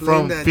or do you blame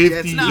From that 50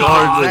 Jets?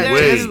 yards that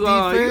away. Jets You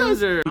guys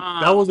defense?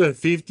 are, That was a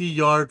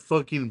 50-yard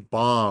fucking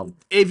bomb.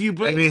 if you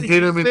blame And it the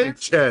hit him in the defense,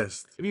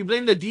 chest. if you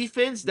blame the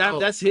defense,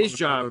 that's his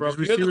job, bro.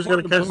 These You're the receivers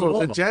gotta catch the quarterback. ball.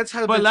 The Jets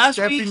have But been last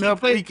week stepping he up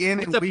played week in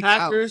with and the week out.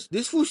 Packers.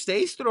 This fool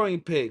stays throwing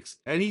picks,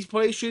 and he's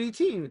playing shitty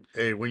team.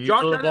 Hey, when you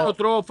Josh throw the Allen will ball,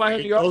 throw a when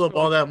 500 you throw the yards.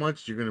 ball that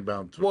much, you're gonna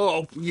bounce.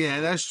 Whoa!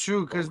 Yeah, that's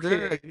true because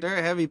Okay. they're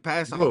a heavy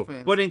pass Bro,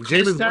 offense. But in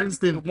Jameis Chris time,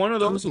 Winston one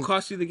of those threw- will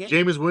cost you the game.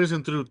 Jameis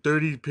Winston threw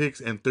 30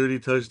 picks and 30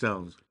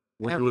 touchdowns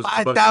when he and was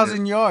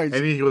 5,000 yards.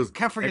 And he was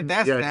Can't forget and,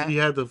 that Yeah, stat. he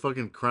had the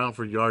fucking crown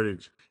for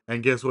yardage.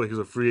 And guess what? He's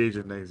a free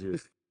agent next year.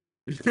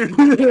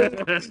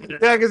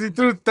 Yeah, because he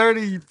threw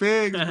 30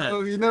 picks.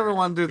 Bro. You never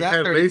want to do He that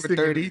had 30 for basically-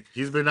 30.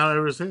 He's been out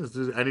ever since.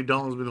 Andy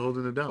Dalton's been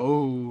holding it down.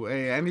 Oh,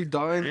 hey, Andy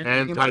Dalton.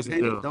 And speaking of Tyson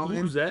Andy Hill. Dalton,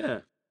 Who's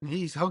that?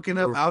 he's hooking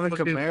up The Alvin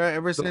fucking- Kamara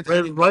ever The since red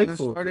Andy Dalton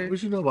rifle. started.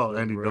 What you know about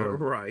Andy Dalton?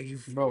 Right.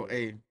 Bro,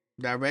 hey,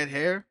 that red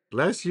hair.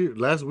 Last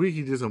week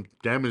he did some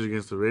damage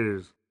against the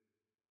Raiders.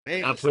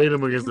 Hey, I played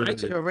him against the back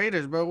to Raiders. the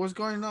Raiders, bro. What's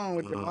going on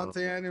with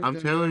Devontae Adams? I'm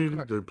and telling you,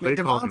 Derek the Carr? play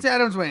calling, Devontae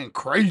Adams went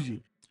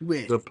crazy. He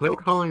went the play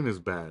calling is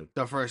bad.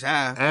 the first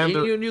half. And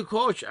And your new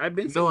coach. I've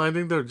been no, I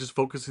think they're just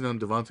focusing on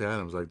Devontae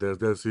Adams. Like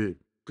that's it.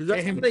 because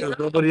that's Hey, what they Because got.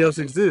 nobody else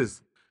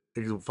exists.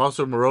 Like,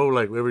 Foster Moreau,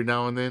 like every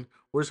now and then.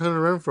 Where's Hunter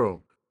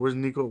Renfro? Where's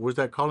Nico? Where's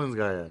that Collins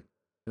guy at? You know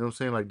what I'm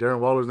saying? Like Darren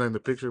Waller's not in the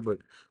picture, but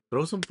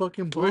throw some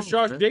fucking balls. Where's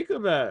Josh man.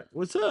 Jacob at?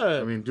 What's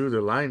up? I mean, dude,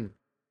 that line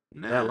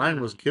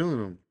was killing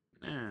them.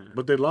 Nah.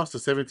 But they lost a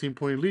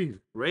 17-point lead.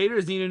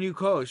 Raiders need a new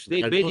coach.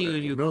 They I bid know need a that.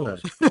 new I know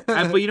coach.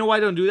 that. But you know why I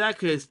don't do that?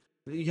 Because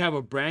you have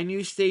a brand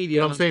new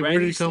stadium, I'm saying, brand where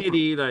did new he come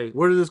city. Like,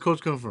 Where did this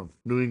coach come from?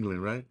 New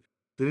England, right?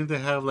 Didn't they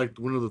have like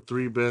one of the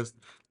 3 best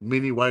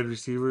mini wide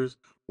receivers?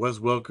 Wes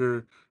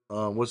Welker,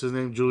 what's his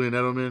name? Julian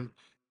Edelman,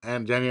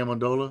 and Danny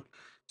Amendola.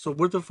 So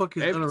where the fuck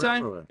is Hunter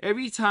Renfrow at?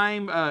 Every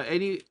time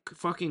any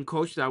fucking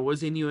coach that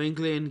was in New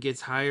England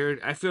gets hired,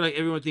 I feel like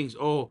everyone thinks,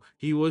 oh,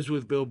 he was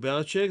with Bill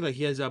Belichick, like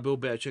he has that Bill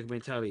Belichick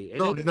mentality. And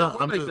No, it no, doesn't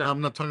work like that.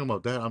 I'm not talking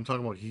about that. I'm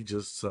talking about he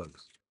just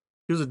sucks.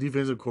 He was a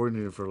defensive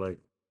coordinator for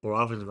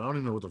offensive. I don't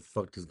even know what the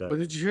fuck this guy. But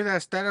did you hear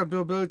that stat of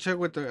Bill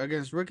Belichick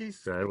against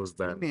rookies? Yeah, it was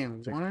that.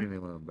 Man,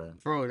 one?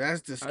 Bad. Bro,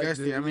 that's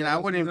disgusting. I mean, yeah, I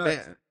wouldn't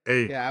bet.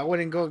 Hey, Yeah, I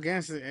wouldn't go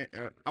against it.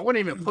 I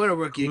wouldn't even put a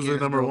rookie who's the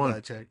against number Bill one?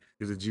 Belichick.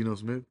 Is it Geno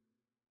Smith?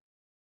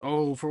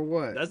 Oh, for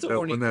what? That's a That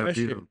horny one that beat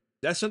question. him.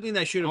 That's something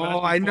that should have.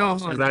 Oh, I know.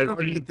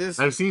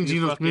 I've seen It's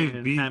Geno fucking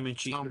Smith beat ham and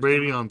cheese Tom or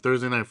Brady something. on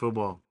Thursday Night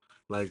Football,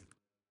 like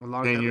A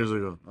long 10 time years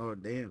ago. ago. Oh,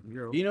 damn.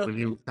 You know,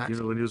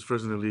 When he was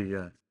first in the league,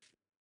 yeah.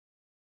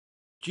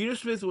 Geno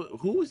Smith.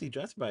 Who was he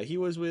drafted by? He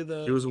was with.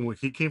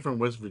 He came from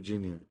West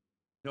Virginia.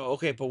 No,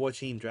 okay, but what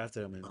team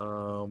drafted him in?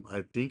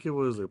 I think it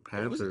was the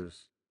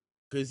Panthers.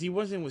 Because he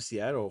wasn't with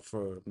Seattle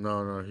for.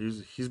 No,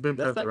 he's been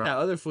That's passed like around. that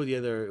other fool the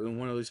other in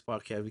one of these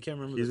podcasts. We can't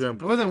remember. He's the been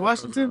team. Was it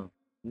Washington?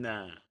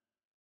 Nah.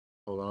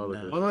 Hold on, I'll look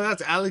Nah. it up. Oh, no,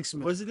 that's Alex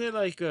Smith. Wasn't it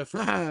like I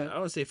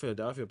don't say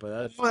Philadelphia, but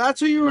that's Well, that's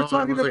who you were No, it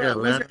talking was like about.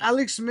 Was it Atlanta.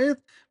 Alex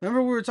Smith?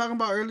 Remember we were talking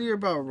about earlier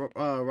about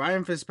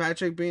Ryan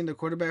Fitzpatrick being the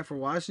quarterback for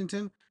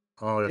Washington?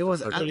 Oh, yeah, It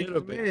was fuck. Alex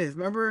little bit. Smith.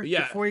 Remember?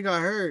 Yeah. Before he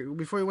got hurt.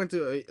 Before he went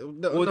to.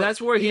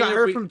 that's where he he got ended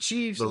hurt up from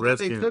Chiefs. the So they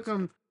Redskins. took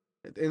him.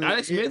 And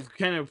Alex Smith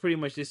kind of pretty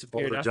much Oh,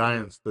 disappeared. the after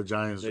Giants. The that.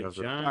 Giants. The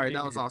drafted him. Giants. All right,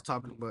 that was off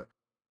topic, but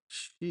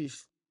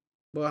sheesh.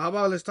 But how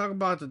about let's talk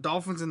about the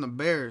Dolphins and the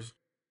Bears?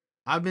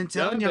 I've been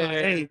telling you, Bears.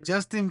 hey,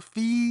 Justin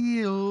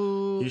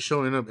Fields. He's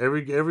showing up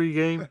every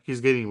game. He's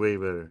getting way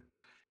better,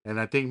 and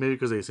I think maybe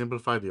because they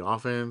simplified the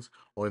offense,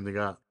 or they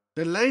got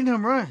They're letting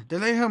him run. They're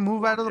letting him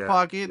move out of the Yeah,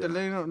 pocket. They're yeah.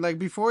 letting him, like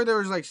before there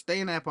was like stay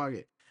in that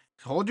pocket.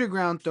 Hold your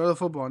ground, throw the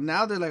football.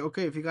 Now they're like,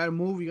 okay, if you gotta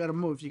move, you gotta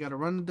move. If you gotta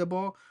run the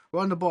ball,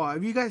 run the ball.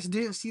 If you guys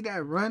didn't see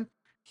that run,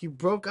 he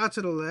broke out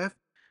to the left,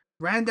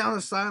 ran down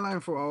the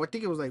sideline for I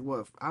think it was like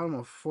what, I don't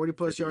know, 40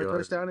 plus 50 yard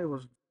yards. touchdown. It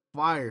was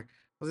fire.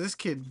 Well, this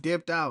kid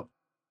dipped out.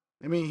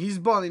 I mean, he's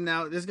balling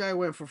now. This guy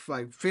went for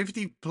like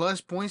 50 plus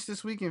points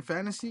this week in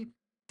fantasy.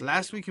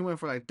 Last week he went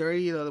for like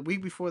 30. The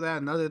week before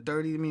that, another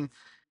 30. I mean,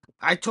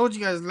 I told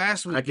you guys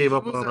last week. I gave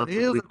up he was on he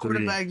was week a 3.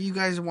 quarterback you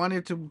guys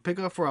wanted to pick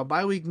up for a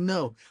bye week.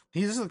 No,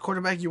 he's just a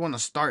quarterback you want to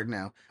start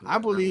now. I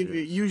believe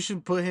Yeah. you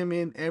should put him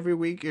in every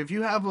week. If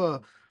you have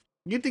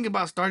you think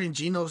about starting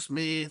Geno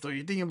Smith or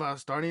you're thinking about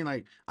starting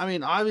I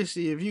mean,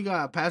 obviously if you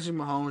got Patrick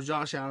Mahomes,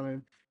 Josh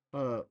Allen,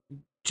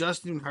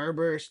 Justin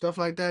Herbert, stuff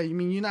like that. You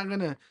mean you're not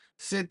gonna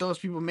sit those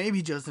people?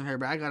 Maybe Justin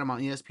Herbert. I got him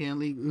on ESPN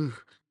League. Ugh,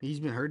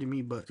 he's been hurting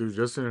me, but Dude,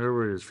 Justin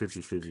Herbert is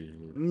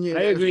 50-50. yeah,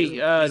 I agree. He's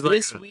like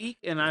This week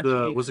and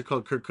actually, What's it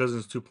called? Kirk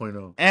Cousins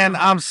 2.0. And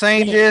I'm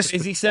saying this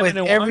is he with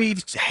 7-1? every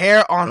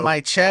hair on No.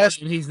 my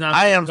chest. And he's not.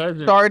 I am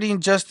Cousins.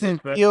 starting Justin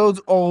Fields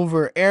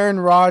over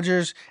Aaron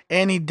Rodgers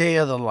any day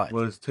of the life.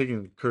 Well, it's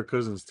taking Kirk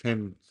Cousins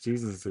 10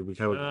 seasons to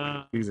become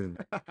a season.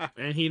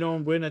 And he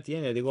don't win at the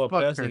end. They go up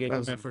Fuck past and Kirk get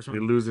Cousins. for They're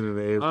something. losing in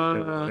the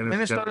AFC.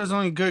 Minnesota's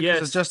only good because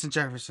Yes. of Justin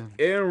Jefferson.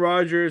 Aaron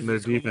Rodgers, Their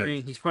is scoring.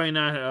 defense. He's probably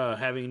not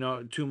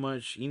having too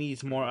much. He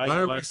needs more Why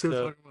are we ice still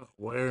talking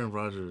about Aaron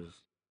Rodgers?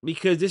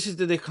 because this is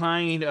the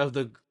decline of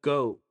the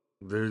GOAT.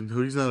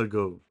 He's not a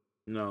GOAT.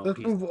 No, Let's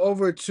he's- move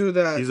over to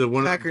that He's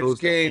one of Packers those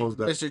game, fools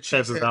that Mr.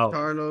 passes Chief out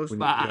Carlos when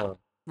Bah.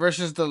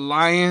 versus the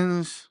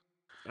Lions.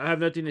 I have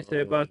nothing to say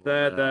about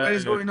that. What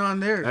is going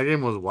on there? That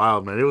game was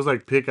wild, man. It was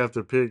like pick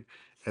after pick,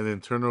 and then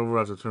turnover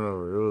after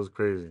turnover. It was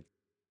crazy.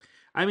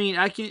 I mean,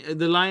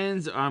 the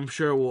Lions. I'm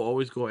sure will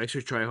always go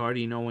extra try hard.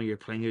 You know when you're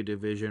playing your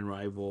division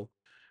rival,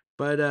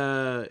 but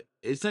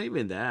it's not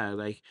even that.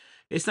 Like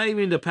it's not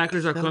even the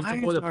Packers are The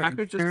comfortable. Lions The are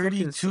Packers just fucking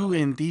 32 suck.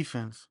 in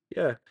defense.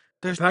 Yeah,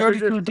 There's Packers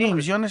 32 just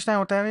teams. suck. You understand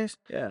what that is?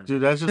 yeah.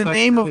 Dude, that's just The like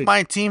name of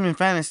my team in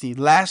fantasy.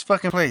 Last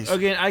fucking place.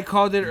 Again, I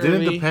called it Didn't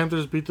early. the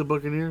Panthers beat the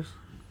Buccaneers?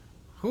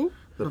 Who?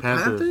 The The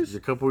Panthers? Panthers? A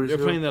couple weeks They're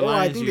ago. playing the Oh, I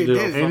Lions. think you they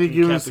little did. Any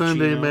fucking given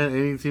Sunday, cappuccino. man,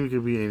 any team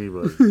could beat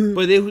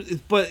anybody.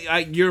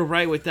 But you're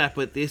right with that.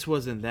 But this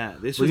wasn't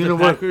that. This But was you know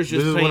the what? Packers This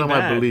just is playing one of my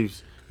bad.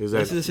 beliefs. Is that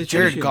This is the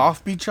situation. Jared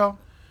Goff beat y'all?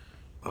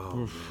 oh,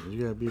 man,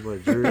 you gotta beat by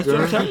Jared That's what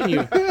I'm Goff? telling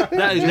you.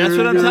 That's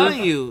what I'm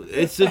telling you.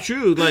 It's the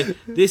truth. Like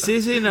this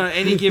isn't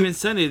any given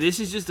Sunday. This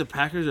is just the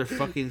Packers are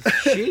fucking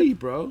shitty,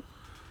 bro.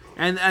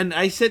 And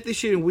I said this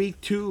shit in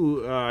week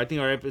 2. I think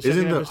our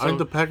episode. Aren't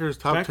the Packers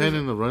top Packers- 10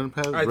 in the run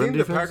pass? I run think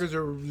defense? the Packers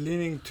are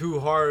leaning too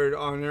hard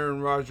on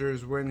Aaron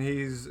Rodgers when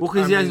he's. Well,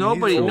 because I he has mean,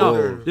 nobody. he's No,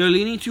 older. they're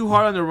leaning too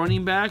hard on the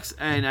running backs,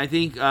 and I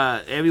think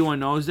everyone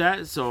knows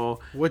that. So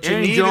What you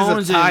Aaron need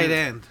Jones is a tight and-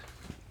 end.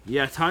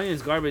 Yeah, tight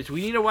end's garbage.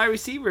 We need a wide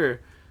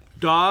receiver.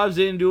 Dobbs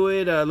didn't do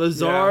it.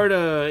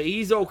 Lazard,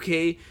 he's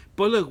okay.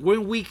 But look, we're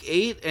in week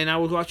 8, and I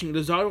was watching.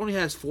 Lazard only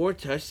has 4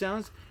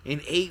 touchdowns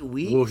in 8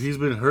 weeks. Well, he's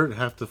been hurt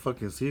half the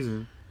fucking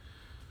season.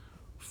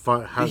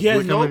 He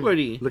has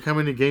nobody. Look how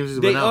many games he's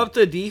They been out. upped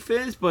the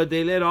defense, but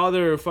they let all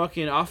their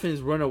fucking offense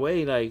run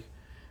away. Like,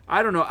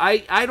 I don't know.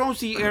 I don't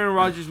see Aaron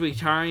Rodgers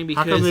retiring How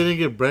come they because didn't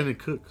get Brandon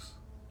Cooks?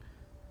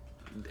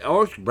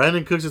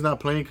 Brandon Cooks is not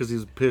playing because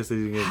he's pissed that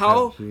he didn't get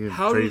how he didn't get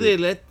how do traded. they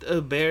let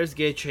the Bears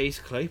get Chase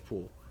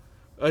Claypool?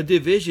 a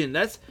division.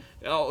 That's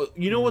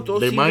you know what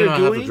those They teams might are not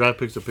have doing. the draft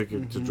picks to pick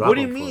it to drop. What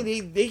do you them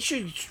mean? for. They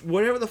should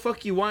whatever the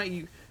fuck you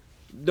want.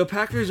 The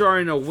Packers are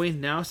in a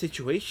win now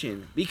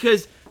situation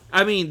because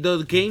I mean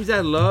the games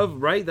that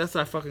Love right. That's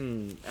that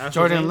fucking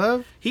Jordan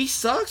Love. He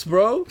sucks,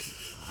 bro.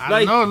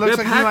 I don't know. It looks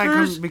like he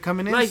might be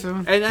coming in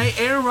soon. And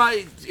Aaron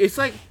Rodgers, it's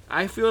like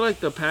I feel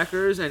like the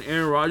Packers and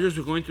Aaron Rodgers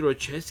were going through a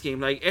chess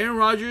game. Like Aaron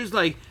Rodgers,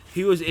 like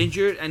he was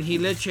injured and he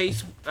let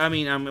Chase. I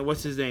mean,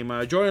 what's his name?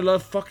 Jordan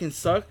Love fucking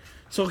suck.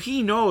 So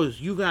he knows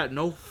you got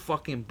no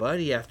fucking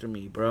buddy after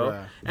me, bro.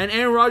 Right. And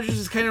Aaron Rodgers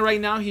is kind of right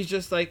now. He's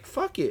just like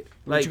fuck it.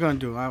 What Like you gonna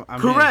do? I'm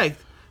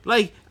correct.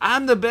 Like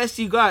I'm the best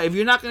you got. If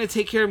you're not gonna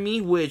take care of me,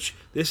 which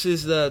this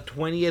is the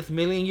 20th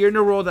million year in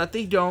a row that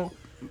they don't.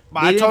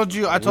 But I told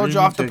you off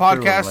the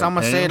podcast. I'm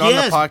gonna say it on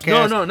the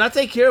podcast. No, not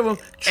take care of him.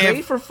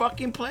 Trade for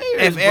fucking players.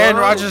 If Aaron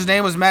Rodgers'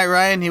 name was Matt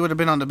Ryan, he would have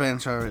been on the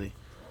bench already.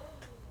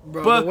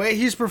 Bro, But- the way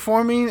he's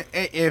performing,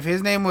 if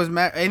his name was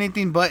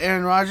anything but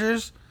Aaron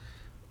Rodgers,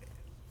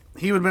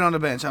 he would have been on the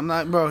bench. I'm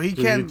not, bro. He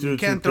can't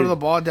throw the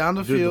ball down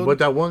the field. But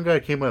that one guy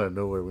came out of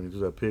nowhere when he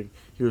threw that pick.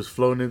 He was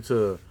flown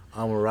into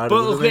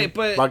Amorado.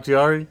 But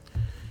Bakhtiari.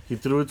 He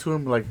threw it to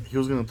him like he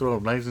was gonna throw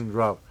a nice and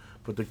drop,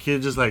 but the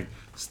kid just like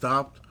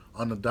stopped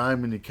on the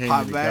dime and he came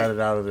and he got it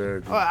out of there.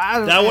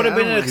 That would have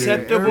been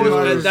acceptable.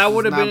 That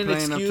would have been an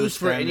playing up to excuse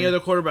for any standard. other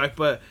quarterback.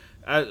 But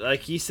like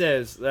he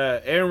says,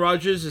 Aaron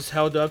Rodgers is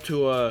held up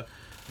to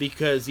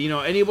because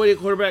anybody at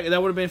quarterback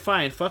that would have been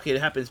fine. Fuck it,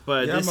 it happens.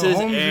 But Yeah, this Mahomes is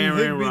and Aaron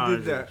Higbee Rodgers.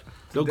 did that.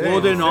 The Today,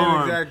 golden same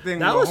arm. exact thing.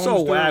 That was Mahomes so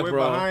threw it whack, way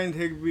bro. Behind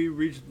Higbee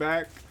reached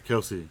back.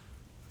 Kelsey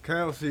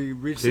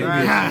Reached Higbee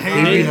back.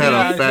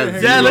 had a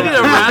fat. Yeah, look at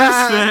the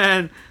Rams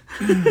fan.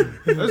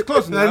 That's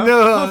close enough. I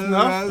know. Close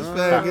enough. Rams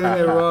fan,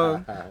 getting it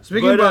wrong.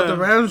 Speaking But, about the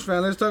Rams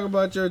fan, let's talk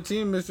about your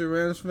team, Mr.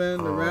 Rams fan.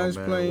 The Oh, Rams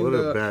man, playing what a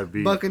the bad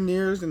beat.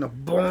 Buccaneers in a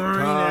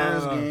boring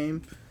ass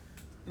game.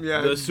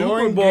 Yeah, The Super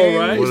boring Bowl, game,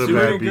 right? Was What a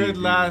really bad beat, good dude.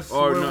 last.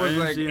 Or What no, was I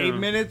like didn't see 8 him.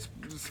 minutes?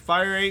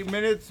 Fire 8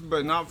 minutes,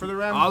 but not for the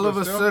Rams. All of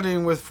but a still.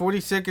 sudden, with 40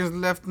 seconds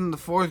left in the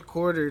fourth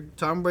quarter,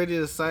 Tom Brady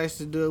decides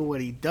to do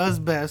what he does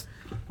best,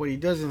 what he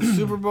does in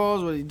Super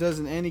Bowls, what he does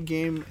in any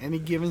game, any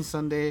given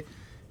Sunday.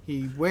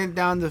 He went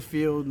down the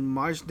field,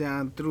 marched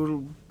down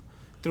through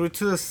to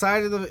the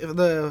side of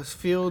the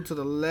field to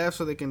the left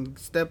so they can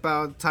step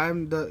out.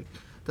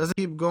 Doesn't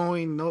keep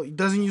going. No, he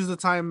doesn't use the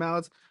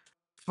timeouts.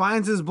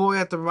 Finds his boy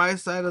at the right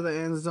side of the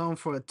end zone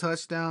for a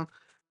touchdown,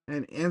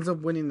 and ends up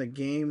winning the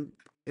game.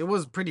 It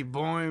was pretty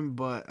boring,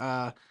 but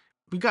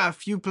we got a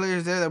few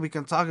players there that we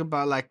can talk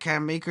about. Like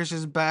Cam Akers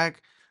is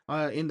back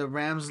in the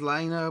Rams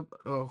lineup.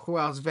 Who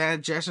else?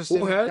 Van Jefferson.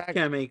 Who is has back.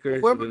 Cam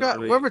Akers?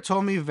 Whoever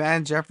told me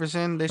Van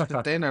Jefferson they should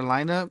stay in their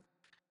lineup.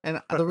 And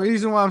the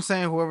reason why I'm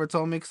saying whoever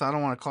told me, because I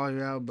don't want to call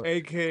you out, but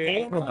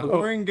AKA a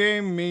boring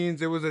game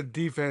means it was a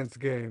defense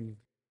game.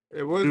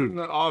 It wasn't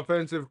an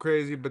offensive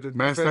crazy, but the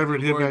Matt defense Stafford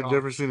was hit going Matt off.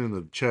 Jefferson in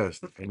the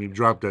chest and he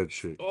dropped that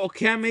shit. Oh,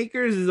 Cam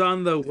Akers is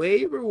on the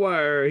waiver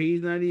wire.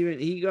 He's not even.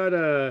 He got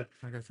a.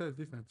 Like I said,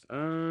 defense.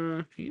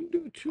 He can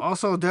do two.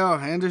 also Daryl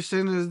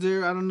Henderson is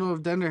there. I don't know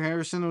if Denver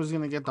Harrison was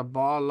gonna get the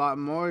ball a lot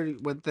more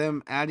with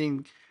them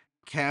adding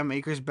Cam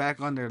Akers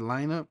back on their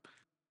lineup.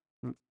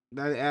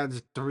 That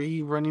adds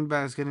 3 running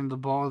backs getting the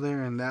ball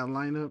there in that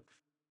lineup.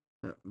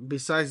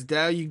 Besides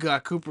that, you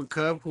got Cooper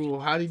Kupp. Who?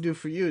 How do you do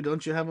for you?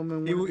 Don't you have him in?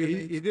 one of your He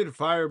leagues? did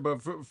fire,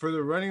 but for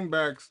the running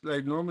backs,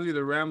 like normally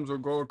the Rams will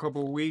go a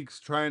couple weeks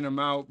trying them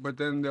out, but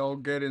then they'll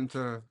get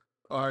into,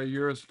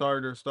 you're a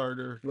starter.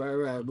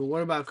 Right. But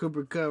what about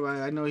Cooper Kupp?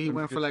 I know he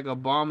went for like a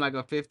bomb, like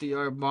a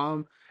 50-yard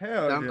bomb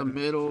Hell down yeah. the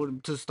middle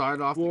to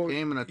start off Well, the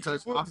game and he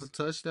off a was-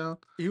 touchdown.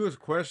 He was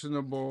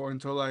questionable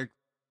until like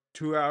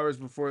 2 hours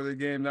before the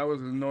game. That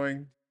was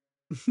annoying.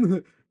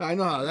 I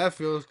know how that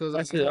feels because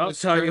I said, I'll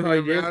tell you how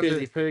he did because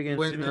he played against.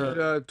 when, He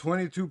did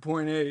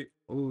 22.8.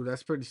 Ooh,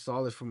 that's pretty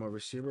solid from a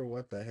receiver.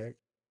 What the heck?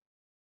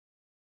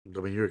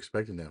 I mean, you're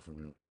expecting that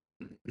from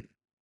him.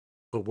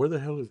 But where the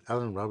hell is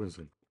Allen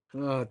Robinson?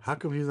 How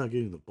come he's not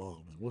getting the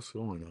ball, man? What's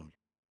going on?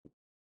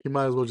 He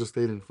might as well just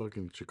stayed in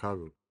fucking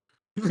Chicago.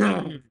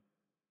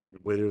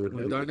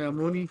 Waited. Darnell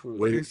Mooney.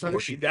 Wait, That's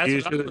what he I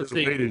should've was just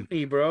waited.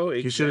 saying, bro.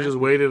 He should have just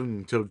waited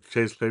until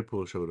Chase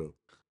Claypool showed up.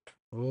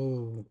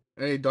 Oh,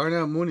 hey,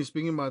 Darnell Mooney.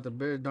 Speaking about the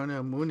Bears,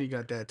 Darnell Mooney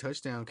got that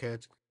touchdown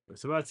catch.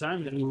 It's about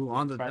time. Ooh,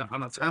 on the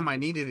time I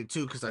needed it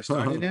too because I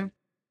started him.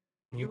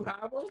 You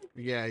have him?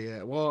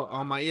 Yeah. Well,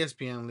 on my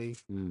ESPN league.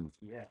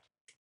 Yeah.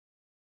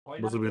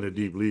 Must have been a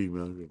deep league,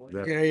 man.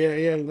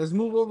 Yeah. Let's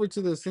move over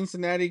to the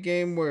Cincinnati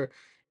game where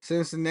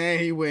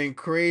Cincinnati went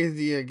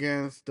crazy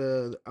against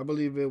I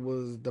believe it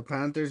was the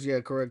Panthers.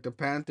 Yeah, correct. The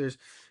Panthers.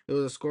 It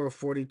was a score of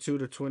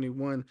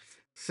 42-21.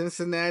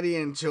 Cincinnati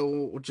and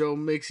Joe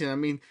Mixon. I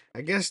mean,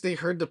 I guess they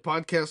heard the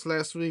podcast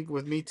last week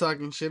with me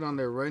talking shit on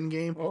their run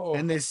game,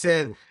 and they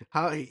said,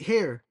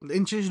 here,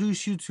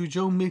 introduce you to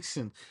Joe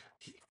Mixon.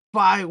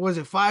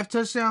 5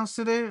 touchdowns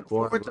today?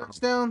 4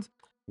 touchdowns?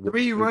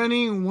 3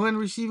 running, 1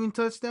 receiving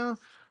touchdown.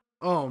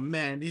 Oh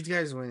man, these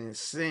guys went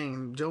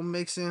insane. Joe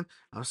Mixon,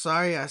 I'm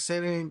sorry I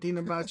said anything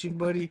about you,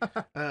 buddy.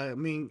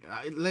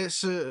 Let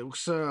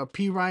Sir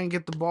P Ryan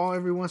get the ball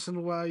every once in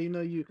a while.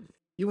 You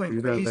went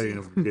You're not crazy.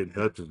 letting him get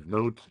nothing.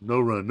 No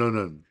run, no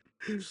nothing.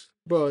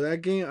 Bro,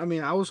 that game,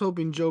 I was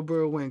hoping Joe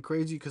Burrow went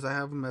crazy because I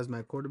have him as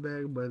my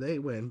quarterback, but they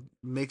went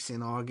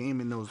mixing all game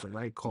and it was the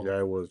right call. Yeah,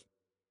 it was.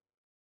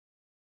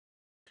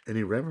 And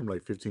he ran from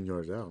like 15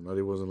 yards out. Not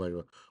it wasn't like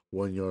a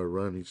 1 yard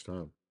run each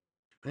time.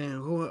 And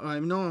who I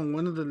know in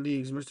one of the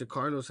leagues, Mr.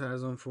 Carlos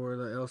has him for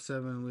the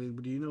L7 league,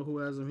 but do you know who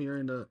has him here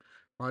in the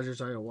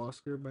Rogers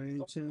Ayahuasca by any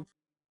chance?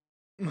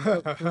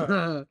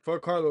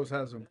 Fuck Carlos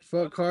has him.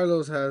 Fuck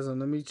Carlos has him.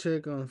 Let me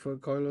check on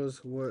Fuck Carlos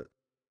what.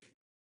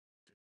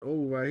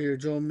 Oh, right here,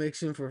 Joe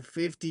Mixon for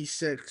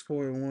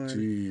 56.1.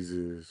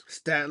 Jesus.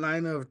 Stat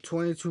line of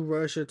 22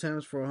 rush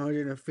attempts for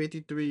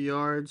 153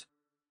 yards.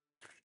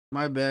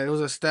 My bad. It was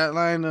a stat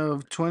line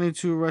of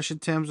 22 rush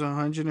attempts,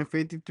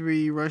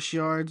 153 rush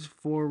yards,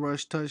 4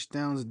 rush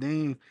touchdowns.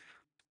 Dang.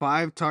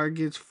 5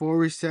 targets, 4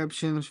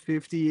 receptions,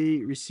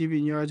 58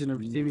 receiving yards, and a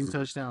receiving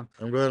touchdown.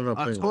 I'm glad I'm not A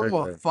playing with that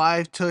total guy. of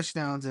 5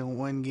 touchdowns in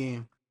one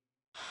game.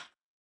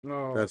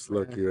 Oh, That's man.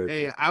 lucky right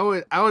Hey,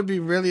 there. I would be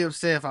really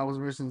upset if I was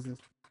versus this.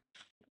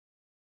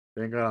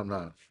 Thank God I'm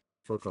not.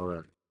 Fuck all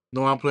that.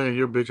 No, I'm playing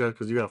your bitch ass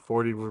because you got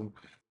 40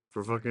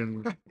 for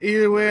fucking.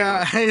 Either way,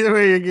 either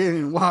way you're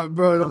getting whopped,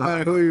 bro. No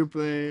matter who you're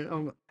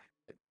playing.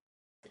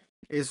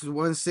 It's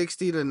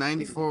 160 to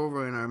 94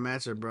 over in our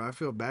matchup, bro. I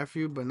feel bad for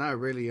you, but not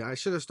really. I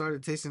should have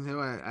started Taysom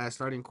Hill at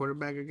starting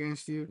quarterback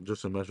against you.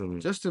 Just to mess with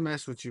me. Just to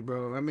mess with you,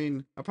 bro.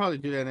 I'll probably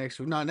do that next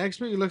week. No, next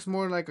week it looks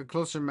more like a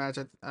closer match.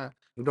 It don't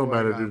who I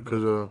matter, got, dude, bro.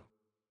 because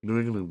New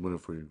England win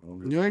it for you.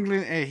 New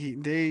England, hey,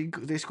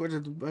 they scored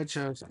a bunch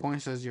of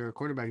points as your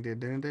quarterback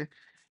did, didn't they?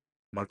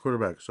 My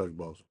quarterback sucked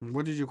balls.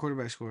 What did your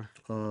quarterback score?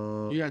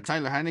 Uh, You got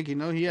Tyler Heineke.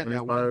 No, he had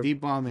that one 25,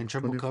 deep bomb in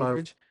triple 25.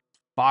 coverage.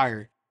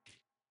 Fire.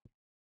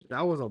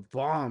 That was a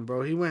bomb,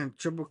 bro. He went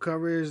triple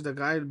coverage. The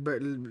guy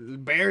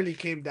barely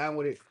came down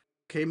with it.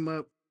 Came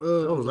up. That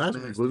was last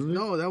week, wasn't it?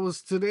 No, that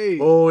was today.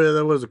 Oh, yeah,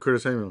 that was a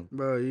Curtis Samuel.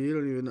 Bro, you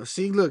don't even know.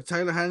 See, look,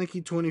 Tyler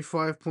Heineke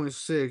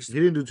 25.6. He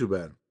didn't do too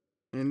bad.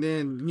 And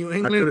then New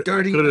England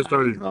 30. I could have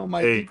started. Oh,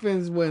 my Hey,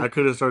 defense went. I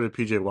could have started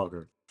PJ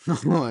Walker. And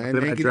Then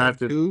they get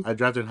two. I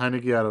drafted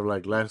Heineke out of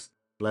like last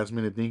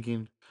minute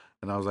thinking,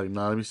 and I was like,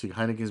 nah, let me see.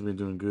 Heineke's been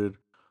doing good,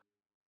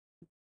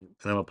 and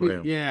I'm gonna play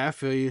him. Yeah, I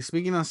feel you.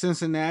 Speaking of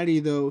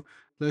Cincinnati, though,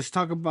 let's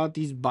talk about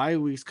these bye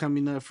weeks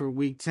coming up for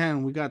Week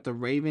 10. We got the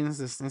Ravens,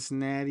 the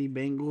Cincinnati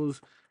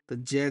Bengals, the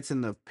Jets,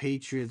 and the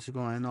Patriots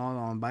going all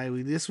on bye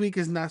week. This week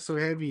is not so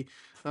heavy,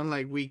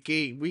 unlike Week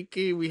 8. Week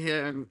 8 we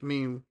had,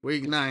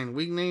 Week 9.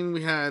 Week 9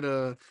 we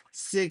had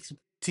 6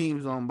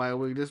 teams on bye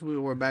week. This week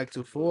we're back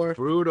to 4.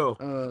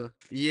 Brutal.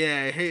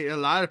 Yeah, hey, a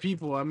lot of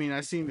people. I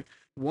seen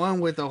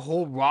one with a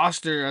whole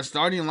roster, a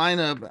starting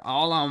lineup,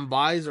 all on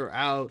buys or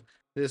out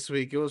this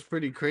week. It was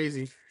pretty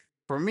crazy.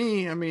 For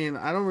me, I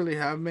don't really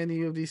have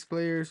many of these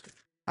players.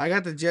 I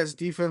got the Jets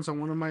defense on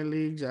one of my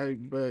leagues,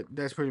 but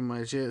that's pretty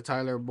much it.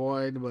 Tyler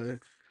Boyd, but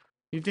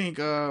you think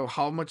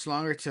how much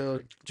longer till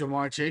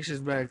Jamar Chase is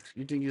back?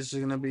 You think it's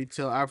gonna be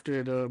till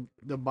after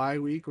the bye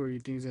week, or you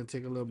think it's gonna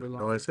take a little bit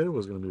longer? No, I said it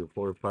was gonna be a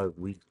 4 or 5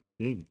 week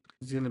thing,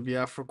 It's gonna be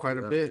out for quite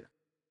a Yeah. bit.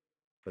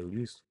 at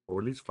least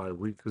 5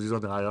 weeks, because he's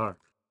on the IR.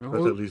 And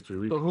That's who- at least 3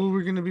 weeks. So who are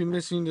we gonna be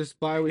missing this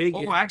bye week?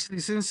 Higgins. Oh, actually,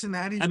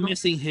 Cincinnati's. I'm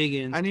missing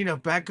Higgins. I need a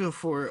backup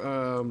for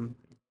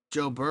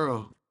Joe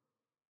Burrow.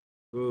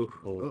 Ooh.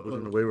 Oh, who's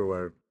on the waiver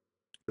wire?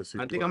 Let's see.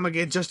 I think I'm gonna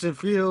get Justin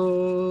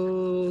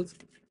Fields.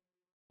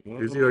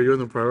 Is he? Are you on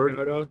the priority?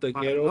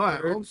 I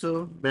hope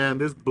so. Man,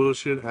 this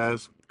bullshit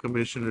ass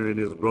commissioner and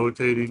his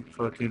rotating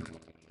fucking.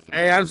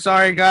 Hey, I'm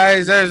sorry,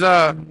 guys.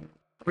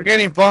 We're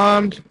getting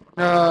bombed.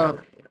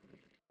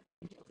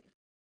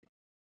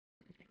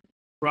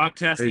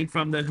 Broadcasting Hey,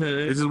 from the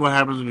hood. This is what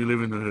happens when you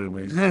live in the hood,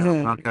 man.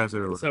 Podcast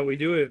everywhere. That's how we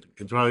do it.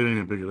 It probably didn't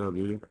even pick it up,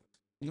 did it?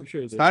 I'm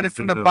sure it's Started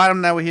from the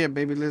bottom, now we're here,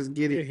 baby. Let's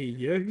get it.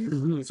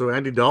 Yeah. So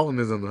Andy Dalton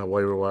is on the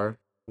waiver wire.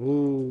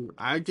 Ooh,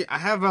 I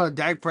have a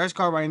Dak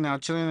Prescott right now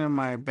chilling in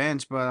my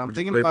bench, but I'm Would you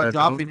thinking play about Matt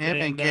dropping Jones?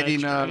 him and getting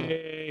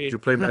Did you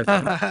play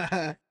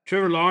Matt?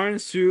 Trevor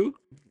Lawrence too.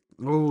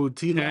 Ooh,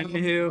 T.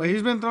 Tannehill. But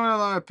he's been throwing a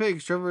lot of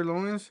picks. Trevor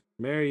Lawrence.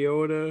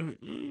 Mariota.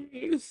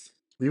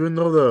 Even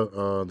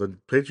though the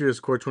Patriots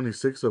scored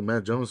 26, so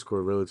Matt Jones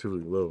scored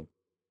relatively low.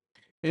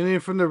 And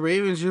then from the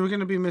Ravens, you're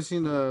gonna be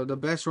missing the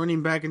best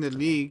running back in the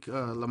league,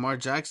 Lamar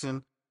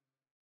Jackson.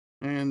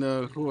 And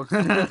cool.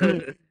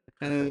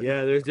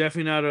 Yeah, there's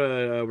definitely not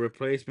a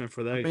replacement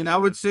for that. I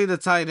would say the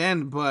tight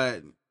end,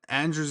 but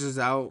Andrews is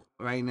out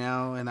right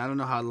now, and I don't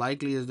know how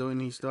likely he's doing.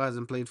 He still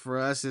hasn't played for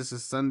us. This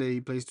is Sunday.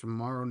 He plays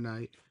tomorrow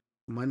night,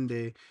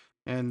 Monday.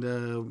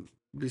 And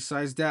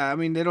besides that,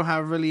 they don't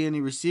have really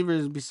any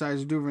receivers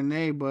besides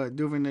Duvernay, but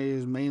Duvernay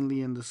is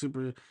mainly in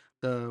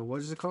what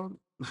is it called?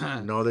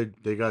 No,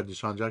 they got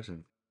Deshaun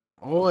Jackson.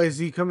 Oh, is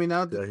he coming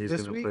out Yeah, he's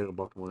this gonna week? play with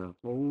Baltimore.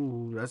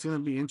 Oh, that's gonna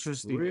be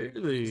interesting.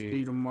 Really?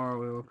 See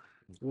tomorrow.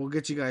 We'll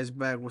get you guys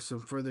back with some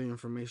further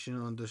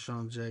information on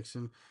Deshaun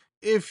Jackson,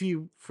 if he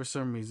for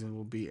some reason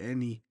will be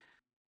any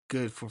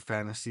good for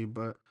fantasy.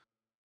 But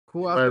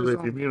who Might as else?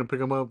 well, if you're gonna pick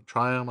him up,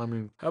 try him. I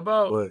mean, How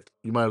about but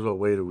you might as well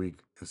wait a week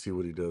and see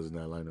what he does in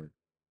that lineup.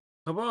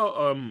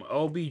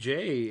 OBJ?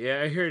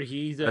 Yeah, I heard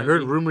he's. I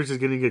heard rumors he's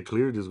gonna get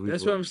cleared this week.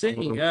 That's what I'm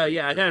saying. Yeah,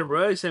 I had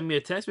Rug send me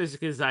a text message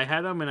because I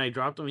had him and I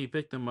dropped him. He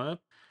picked him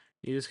up.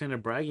 He was kind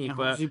of bragging, And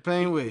but who's he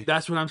playing with?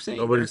 that's what I'm saying.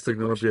 Nobody's That's the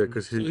picking him up yet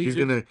because question. So he's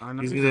gonna get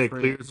free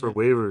cleared for agent.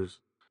 waivers.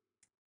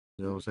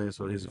 You know what I'm saying?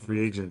 So he's a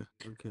free agent.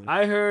 Okay.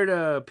 I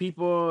heard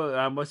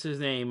people. What's his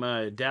name?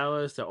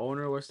 Dallas, the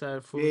owner. What's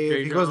that? Fool? Yeah,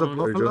 Jerry if he goes to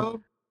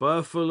Jones?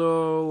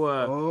 Buffalo.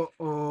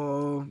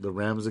 Buffalo. The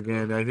Rams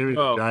again. I think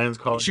Oh. the Giants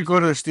He call. should go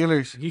to the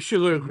Steelers. He should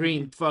go to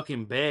Green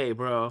fucking Bay,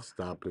 bro.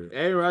 Stop it.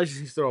 Aaron Rodgers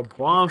needs to throw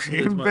bombs. to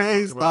this Green Bay,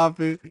 motherfucker, bro. stop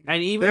it.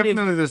 And even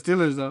Definitely the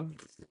Steelers, though.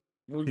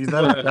 He's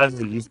not as fast as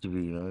he used to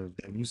be. You know,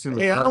 you seen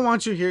the. Hey, I don't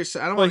want you here.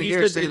 I don't want to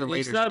hear say the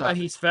Raiders. It's not Stop. about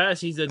he's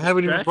fast. He's a I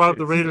haven't even brought up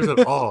the Raiders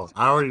at all.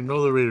 I already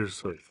know the Raiders.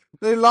 So.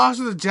 They lost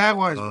to the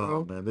Jaguars,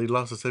 Oh bro. man, they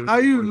lost a 17. How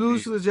you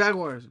lose to the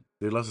Jaguars?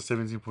 They lost a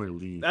 17-point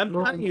lead. I'm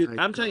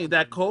telling you,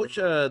 that coach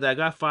that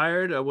got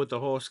fired with the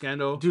whole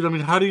scandal. Dude, I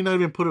mean, how do you not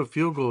even put up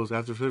field goals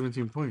after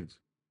 17 points?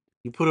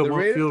 You put up The one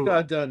Raiders field goal.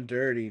 got done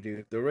dirty,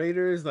 dude. The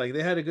Raiders, like,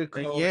 they had a good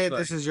coach. And yeah, like,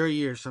 this is your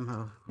year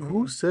somehow.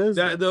 Who says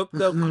the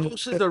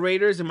closest the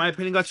Raiders, in my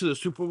opinion, got to the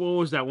Super Bowl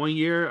was that one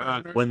year.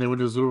 when they went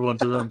to the Super Bowl in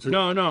 2002?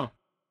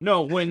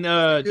 No. When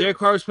Derek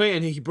Carr was playing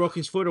and he broke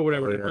his foot or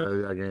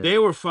whatever, Yeah. they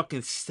were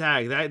fucking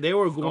stacked. They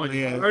were going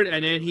yeah. hard,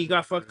 and then he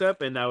got fucked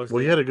up, and that was.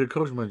 Well, he had a good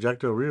coach, man.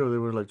 Jack Del Rio. They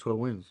were like 12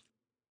 wins.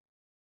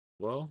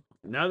 Well,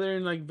 now they're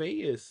in like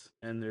Vegas,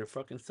 and they're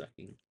fucking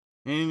sucking.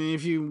 And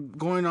if you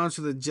going on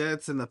to the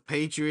Jets and the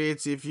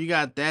Patriots, if you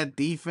got that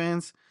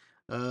defense,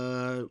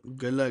 good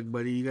luck,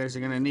 buddy. You guys are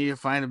gonna need to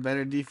find a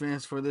better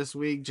defense for this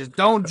week. Just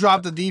don't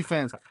drop the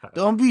defense.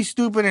 Don't be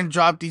stupid and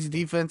drop these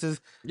defenses.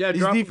 Yeah,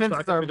 These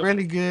defenses are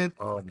really good.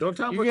 Don't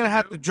tell me You're gonna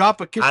have to drop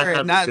a kicker have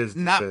and not the Jets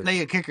defense. play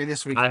a kicker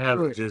this week. I have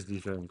Do it. just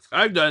defense.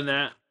 I've done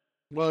that.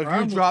 Well,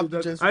 if you drop,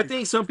 I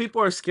think some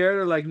people are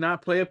scared to like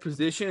not play a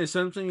position. It's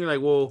something you're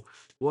like, well,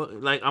 what?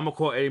 Like I'm gonna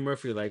quote Eddie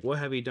Murphy, like, what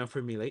have you done for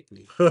me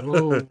lately?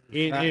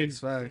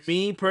 facts.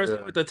 Me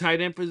personally, with the tight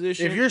end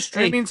position, If you're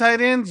streaming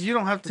tight ends, you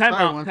don't have to time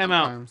start out, one time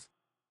out. sometimes.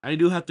 I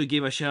do have to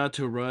give a shout out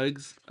to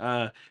Ruggs,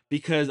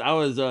 because I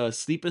was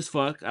asleep as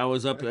fuck. I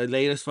was up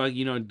late as fuck,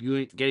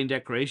 getting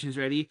decorations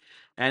ready,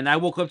 and I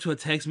woke up to a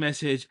text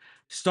message: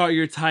 "Start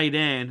your tight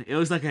end." It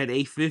was like at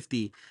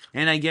 8:50,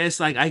 and I guess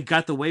like I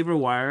got the waiver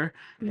wire,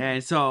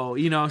 and so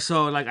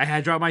like I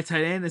had dropped my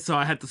tight end, and so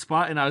I had the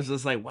spot, and I was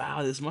just like,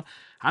 "Wow,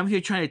 I'm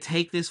here trying to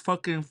take this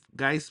fucking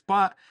guy's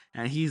spot,"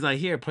 and he's like,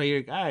 "Here, play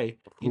your guy,"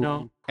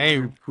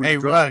 Hey,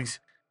 Ruggs.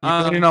 You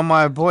putting on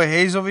my boy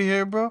Hayes over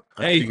here, bro?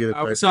 Hey,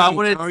 So I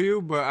wanted to tell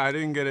you, but I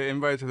didn't get an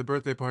invite to the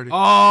birthday party.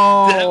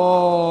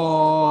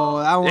 Oh,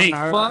 that one Hey,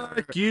 hurt.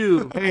 fuck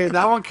you. Hey,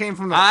 that one came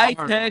from the I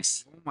heart.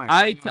 text. Oh my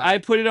I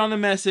God. put it on the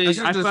message.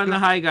 I just found the go-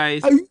 hi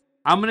guys.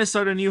 I'm gonna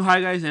start a new hi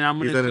guys, and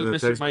I'm Is gonna that do in the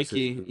Mr. text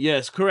Mikey. message?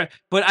 Yes, correct.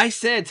 But I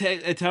said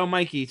tell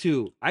Mikey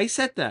too. I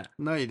said that.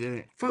 No, you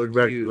didn't. Fuck Look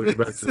back. you. Look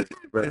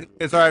back.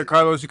 It's all right,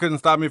 Carlos. You couldn't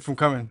stop me from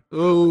coming.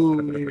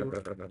 Ooh.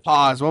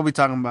 Pause. What we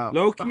talking about?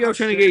 Low key, I was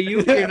trying to get you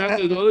here, not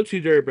those other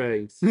two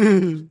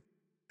dirtbags.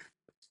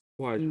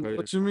 Watch,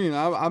 What you mean?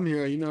 I'm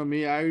here. You know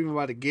me. I even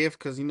bought a gift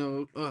because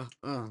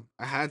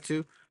I had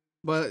to.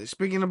 But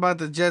speaking about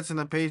the Jets and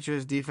the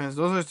Patriots defense,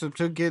 those are some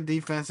two good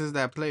defenses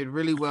that played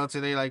really well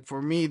today. Like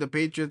for me, the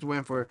Patriots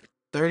went for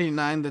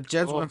 39. The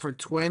Jets went for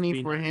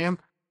 20 for him.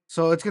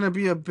 So it's gonna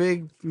be a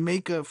big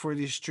makeup for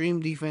the stream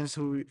defense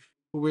who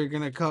we're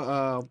gonna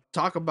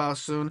talk about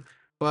soon.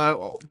 But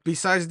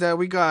besides that,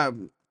 we got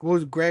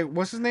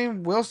what's his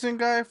name? Wilson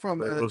guy from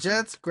the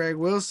Jets, Greg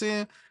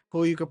Wilson,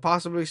 who you could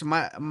possibly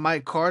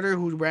Mike Carter,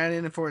 who ran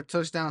in for a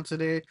touchdown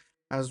today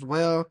as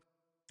well.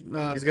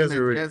 These guys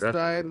are really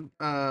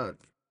side.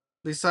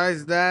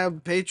 Besides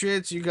that,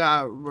 Patriots, you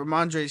got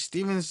Ramondre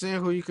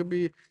Stevenson, who you could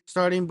be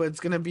starting, but it's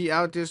gonna be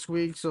out this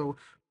week. So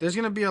there's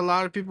gonna be a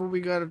lot of people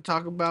we gotta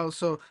talk about.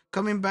 So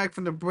coming back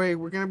from the break,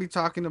 we're gonna be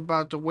talking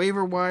about the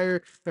waiver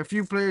wire, a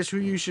few players who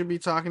you should be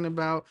talking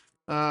about,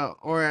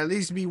 or at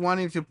least be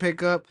wanting to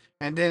pick up,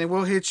 and then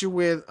we'll hit you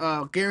with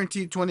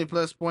guaranteed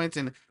 20+ points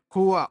and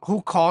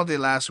who called it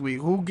last week,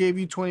 who gave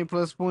you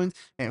 20+ points,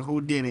 and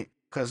who didn't.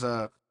 Cause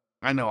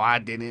I know I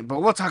didn't, but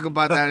we'll talk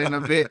about that in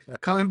a bit.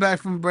 Coming back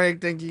from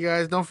break, thank you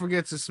guys. Don't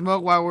forget to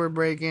smoke while we're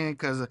breaking,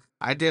 because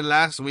I did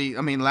last break,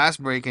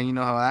 and you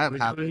know how that We're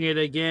happened. doing it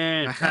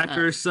again.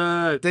 Packers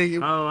suck. Thank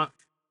you. Oh,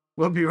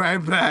 We'll be right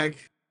back.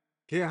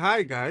 Yeah,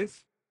 hi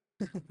guys.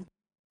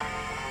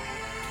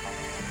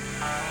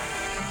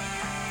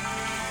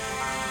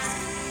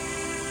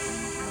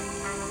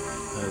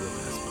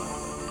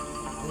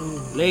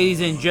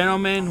 ladies and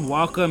gentlemen,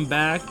 welcome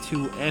back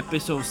to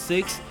episode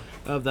 6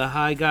 of the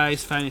Hi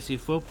Guys Fantasy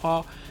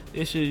Football.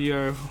 This is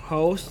your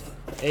host,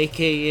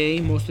 aka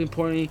most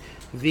importantly,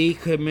 the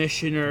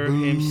commissioner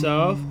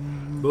himself.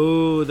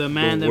 Boo, the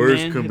man, the the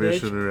worst man,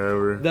 commissioner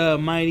ever. the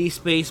mighty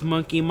space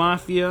monkey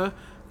mafia,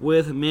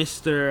 with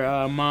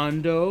Mr.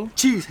 Mando.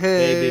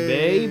 Cheesehead.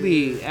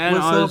 Baby. And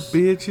What's up,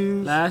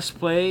 bitches? last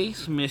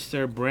place,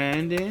 Mr.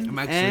 Brandon. I'm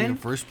actually in and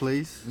first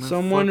place.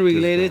 someone fuck this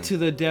related guy. to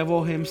the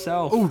devil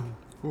himself.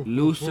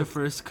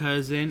 Lucifer's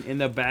cousin in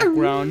the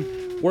background,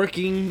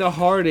 working the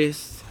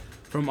hardest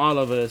from all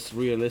of us,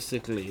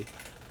 realistically,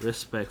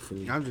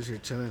 respectfully. I'm just here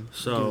chilling.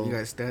 So- you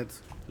guys stats.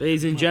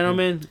 Ladies and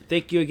gentlemen,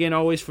 thank you again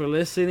always for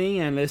listening,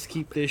 and let's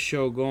keep this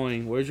show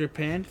going. Where's your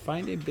pen?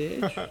 Find it, bitch.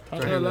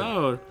 Talk out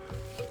loud.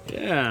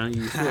 Yeah,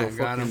 you little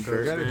Got him, fucking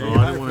dirt, Gotta man. be Oh,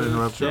 I didn't want to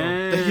interrupt you.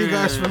 Thank you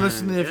guys for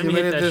listening. If Let you me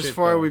made hit it that this shit,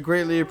 far, though. we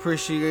greatly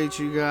appreciate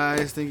you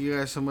guys. Thank you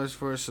guys so much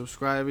for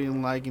subscribing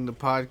and liking the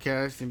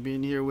podcast and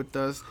being here with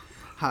us.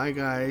 Hi,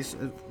 guys.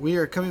 We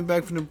are coming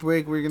back from the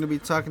break. We're going to be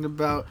talking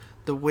about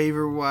the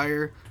waiver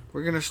wire.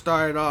 We're going to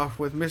start it off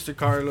with Mr.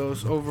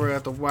 Carlos over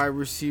at the wide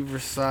receiver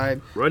side.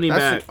 Running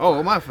back.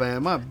 Oh, my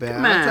bad. My bad.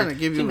 Come I'm on. trying to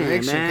give you Come an on,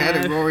 extra man.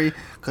 category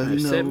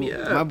because, Set me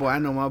up. my boy, I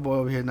know my boy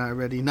over here not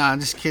ready. Nah,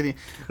 I'm just kidding.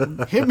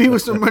 Hit me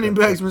with some running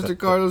backs, Mr.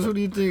 Carlos. Who do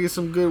you think is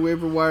some good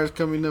waiver wires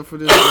coming up for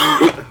this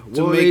week to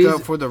Well, make ladies-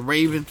 up for the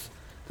Ravens,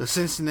 the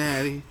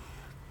Cincinnati,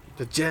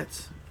 the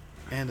Jets,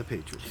 and the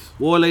Patriots?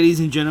 Well,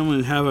 ladies and gentlemen,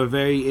 we have a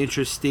very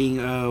interesting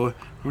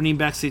running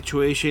back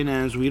situation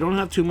as we don't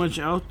have too much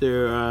out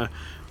there.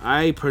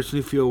 I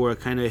personally feel we're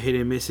kind of hit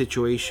and miss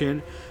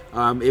situation.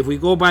 If we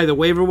go by the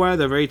waiver wire,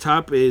 the very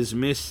top is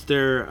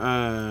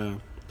Mr.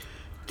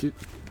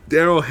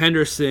 Daryl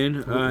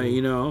Henderson.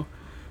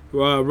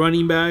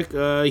 Running back.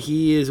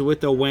 He is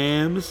with the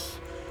Whams,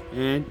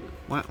 and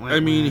I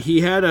mean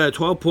he had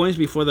 12 points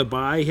before the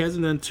bye. He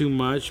hasn't done too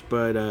much,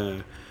 but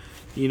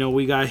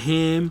we got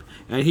him,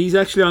 and he's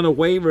actually on the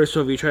waiver.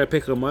 So if you try to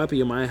pick him up,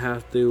 you might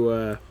have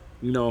to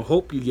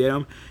hope you get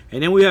him.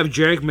 And then we have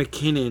Jerick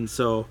McKinnon.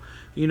 So.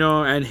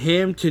 And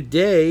him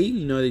today,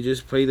 they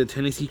just played the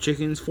Tennessee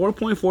Chickens,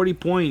 4.40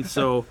 points.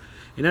 So,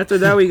 and after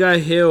that, we got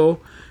Hill,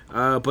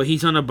 but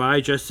he's on a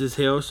bye, Justice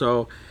Hill.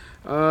 So,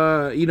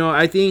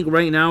 I think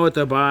right now with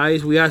the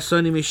buys, we got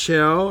Sonny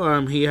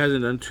Michel. He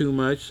hasn't done too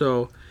much.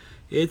 So,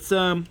 it's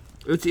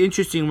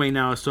interesting right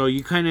now. So,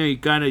 you kind of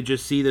gotta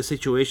just see the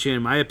situation.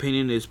 In my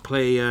opinion, is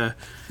play, the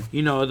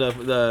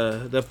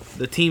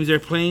teams they're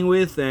playing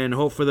with and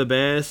hope for the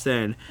best.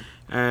 And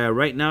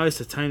right now it's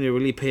the time to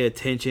really pay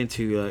attention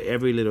to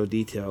every little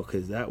detail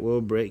because that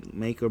will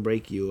make or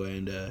break you.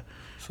 And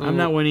I'm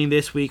not winning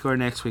this week or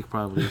next week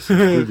probably. So.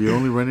 Dude, the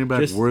only running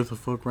back Just- worth a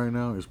fuck right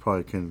now is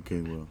probably Ken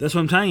Gainwell. That's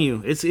what I'm telling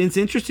you. It's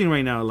interesting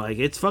right now. Like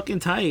it's fucking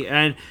tight.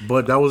 And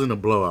But that wasn't a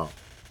blowout.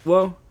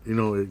 well,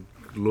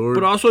 Lord.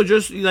 but also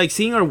just like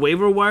seeing our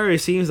waiver wire, it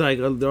seems like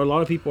there are a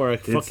lot of people are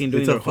fucking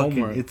doing their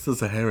homework. It's the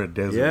Sahara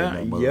Desert. Yeah,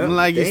 right now, yeah. motherfucker.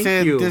 Like you Thank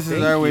said, you. this is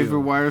Thank our you. waiver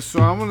wire. So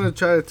I'm going to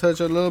try to touch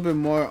a little bit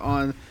more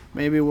on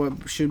maybe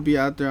what should be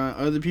out there on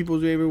other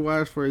people's waiver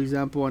wires. For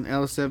example, on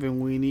L7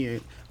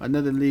 Weenie,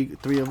 another league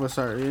 3 of us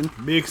are in.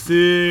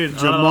 Mixing.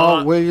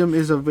 Jamal Williams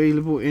is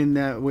available in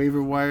that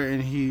waiver wire,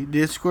 and he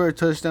did score a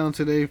touchdown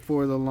today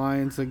for the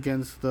Lions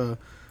against the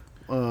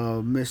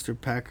Mr.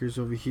 Packers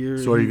over here.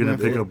 So are you He going to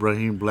went pick for- up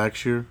Raheem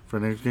Blackshear for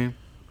next game?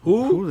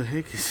 Who the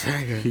heck is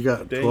that guy? He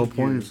got Thank 12 you.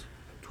 points,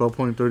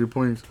 30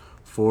 points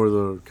for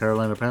the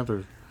Carolina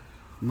Panthers.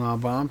 No,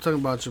 but I'm talking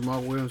about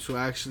Jamal Williams, who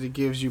actually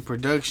gives you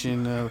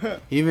production.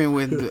 Even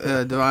with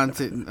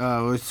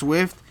Devontae, with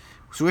Swift.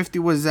 Swifty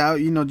was out.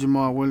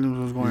 Jamal Williams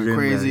was going He's in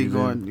crazy.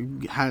 there,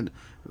 he's Had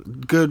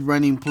good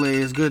running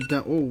plays. Good.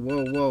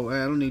 Whoa. Hey,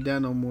 I don't need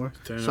that no more.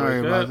 Turn it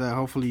Sorry back about up. that.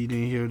 Hopefully you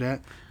didn't hear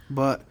that.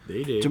 But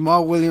They did.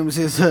 Jamal Williams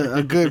is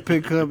a good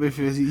pickup if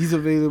he's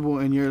available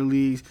in your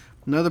leagues.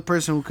 Another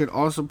person who could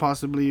also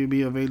possibly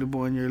be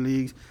available in your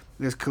leagues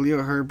is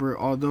Khalil Herbert.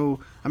 Although,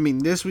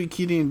 this week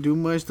he didn't do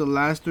much. The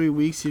last 3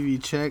 weeks, if you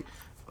check,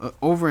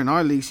 over in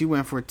our leagues, he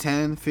went for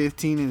 10,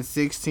 15, and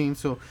 16.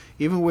 So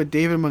even with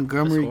David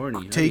Montgomery horny.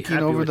 I'd be taking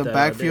happy over with the that all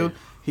backfield, day.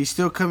 he's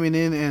still coming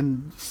in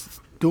and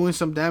doing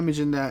some damage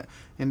in that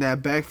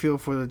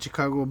backfield for the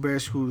Chicago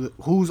Bears,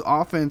 whose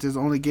offense is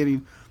only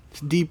getting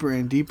deeper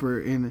and deeper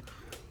in.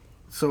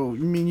 So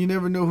you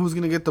never know who's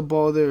gonna get the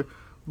ball there.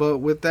 But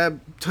with that,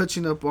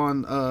 touching up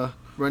on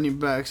running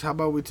backs, how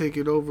about we take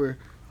it over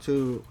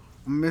to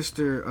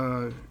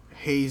Mr.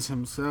 Hayes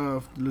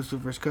himself,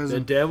 Lucifer's cousin,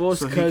 The devil's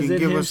so he cousin can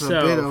give himself.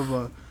 us a bit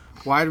of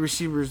wide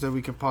receivers that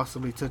we can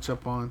possibly touch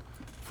up on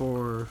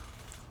for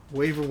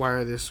waiver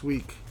wire this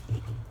week.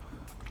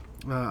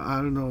 I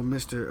don't know,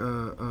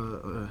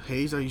 Mr.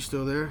 Hayes, are you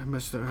still there?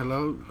 Mr.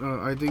 Hello?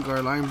 I think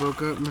our line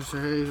broke up.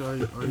 Mr. Hayes, are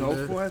you No,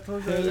 there? fool, I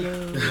told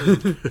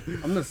you.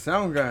 I'm the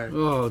sound guy.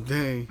 Oh,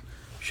 dang.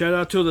 Shout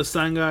out to the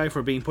sound guy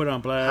for being put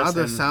on blast. How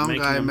the and sound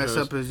making guy him mess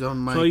post. up his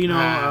own mic? So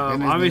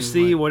and his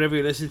obviously, name is whatever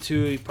you listen to,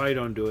 you probably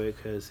don't do it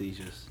because he's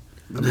just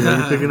Are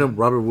you picking up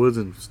Robert Woods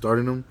and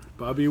starting him?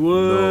 Bobby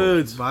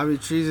Woods. Bobby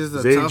Trees is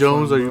the Zay tough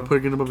Jones, one, are you bro.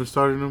 picking him up and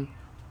starting him?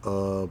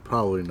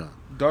 Probably not.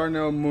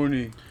 Darnell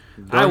Mooney.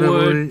 I Darnell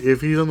would. Mooney,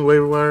 if he's on the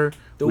waiver wire,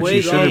 The which way he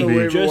it's shouldn't on be. the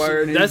waiver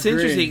wire and that's he's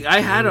green. interesting.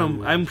 I had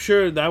him. I'm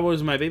sure that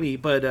was my baby,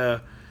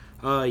 but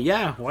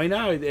yeah, why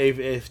not?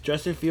 If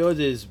Justin Fields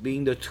is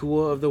being the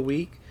tool of the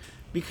week,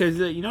 Because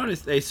you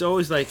notice it's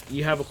always like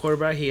you have a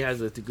quarterback, he has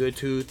a good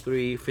 2,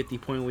 3,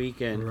 50-point week,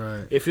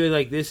 and it feels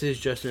like this is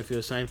Justin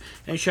Fields' time.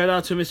 And shout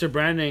out to Mr.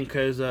 Brandon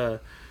because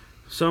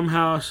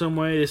somehow, some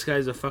way, this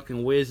guy's a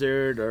fucking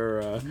wizard.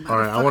 Or all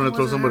right, I want to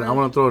throw somebody. I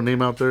want to throw a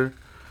name out there.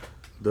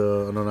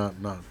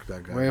 Not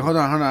that guy. Wait, hold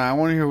on. I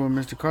want to hear what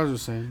Mr. Carlos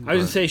was saying. I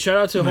was just say shout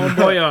out to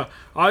homeboy.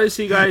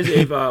 Obviously, guys,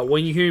 if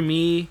when you hear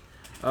me,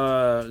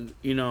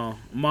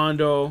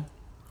 Mando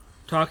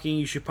talking,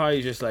 you should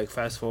probably just like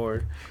fast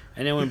forward.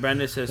 And then when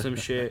Brandon says some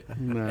shit,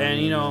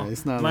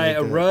 it's not my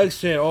like Ruggs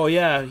said, "Oh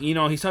yeah,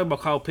 he's talking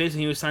about Kyle Pitts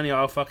and he was sounding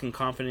all fucking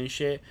confident and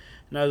shit."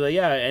 And I was like,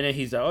 "Yeah," and then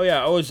he's like, "Oh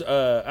yeah, I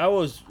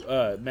was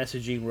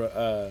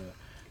messaging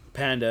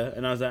Panda,"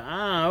 and I was like,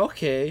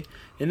 "Okay."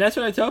 And that's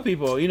what I tell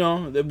people,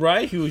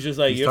 right? He was just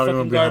like, "You're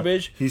fucking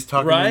garbage." He's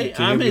talking right.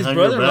 I'm his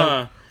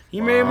brother-in-law. He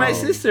married my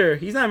sister.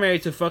 He's not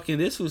married to fucking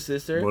this fool's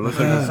sister. Well, looks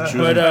like he's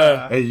choosing.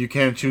 Hey, you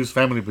can't choose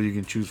family, but you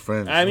can choose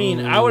friends. I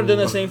mean, I would have done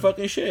the same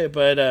fucking shit,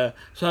 but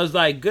so I was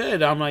like,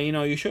 good. I'm like,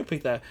 you should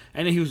pick that.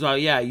 And then he was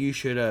like, yeah, you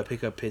should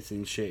pick up Pitts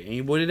and shit.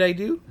 And what did I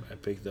do? I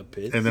picked up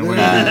Pitts. And then what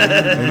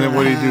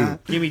did he do?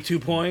 Give me 2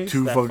 points.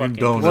 Two fucking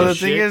donuts. Well, the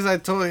thing is, I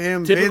told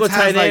him Typical Pitts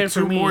has like 2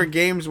 for more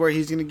games where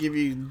he's gonna give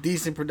you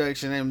decent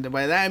production, and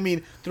by that I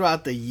mean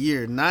throughout the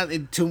year, not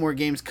in 2 more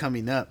games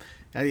coming up.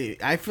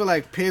 I feel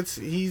like Pitts,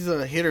 he's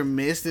a hit or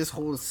miss this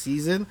whole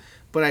season,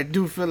 but I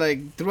do feel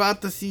like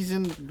throughout the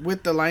season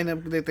with the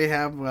lineup that they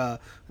have,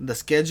 the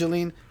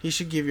scheduling, he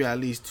should give you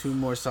at least 2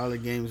 more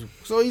solid games.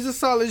 So he's a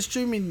solid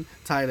streaming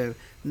tight end.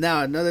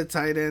 Now another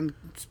tight end.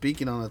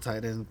 Speaking on the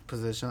tight end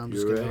position, I'm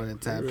just gonna go ahead and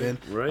tap in.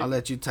 Right. I'll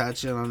let you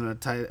touch in on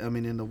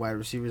in the wide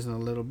receivers in a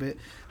little bit.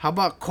 How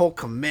about Cole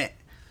Kmet?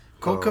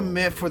 Cole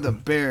Kmet for the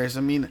Bears.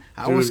 I mean,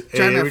 I was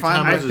trying to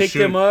find. I picked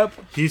him up.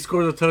 He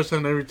scores a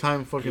touchdown every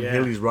time fucking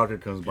Haley's rocket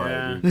comes by.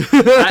 Yeah.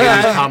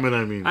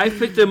 I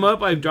picked him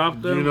up. I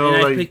dropped him,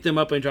 and I picked him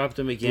up and dropped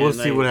him again. We'll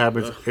see what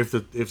happens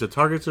if the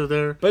targets are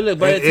there. But look,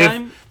 by the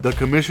time the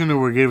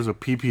commissioner gave us a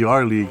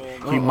PPR league,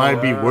 he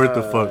might be worth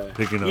the fuck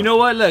picking up. You know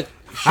what? Look.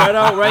 Shout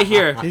out right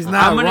here. He's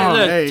not wrong.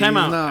 Look, time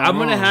out. I'm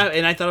gonna have,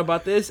 and I thought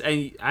about this,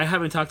 and I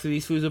haven't talked to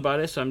these fools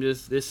about it, so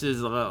this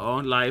is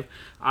on live.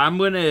 I'm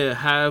gonna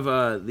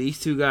have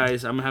these 2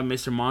 guys. I'm gonna have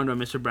Mr. Mando and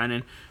Mr.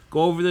 Brandon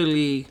go over the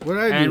league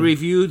and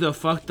review the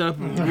fucked up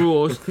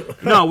rules.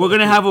 No, we're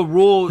gonna have a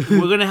rule.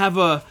 We're gonna have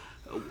a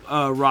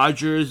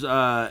Rogers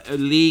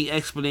league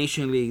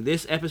explanation league.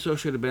 This episode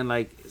should have been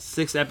like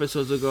 6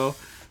 episodes ago.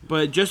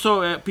 But just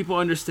so people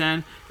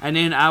understand, and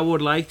then I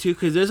would like to,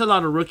 because there's a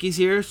lot of rookies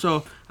here,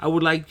 so I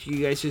would like you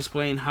guys to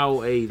explain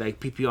how a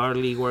PPR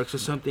league works or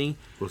something.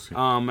 We'll see.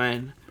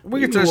 And we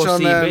can touch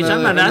on that.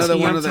 I'm not asking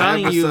you, I'm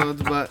telling you.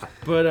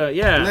 But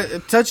yeah.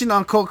 Touching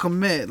on Cole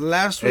Kmet,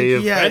 last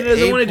week he had 8 points. I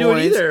doesn't want to do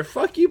it either.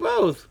 Fuck you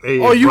both. Hey,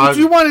 you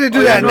wanted to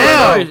do that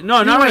now?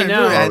 No, not right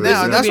now.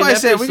 That's why I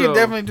said we could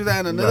definitely do that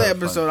in another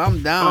episode.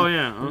 I'm down. Oh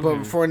yeah. Okay.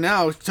 But for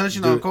now,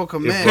 touching on Cole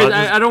Kmet,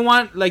 I don't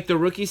want the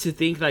rookies to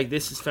think like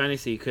this is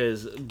fantasy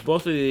because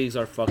both of these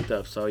are fucked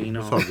up. So you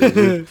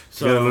gotta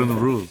learn the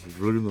rules.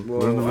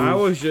 I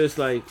was just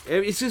like,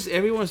 it's just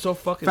everyone's so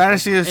fucking.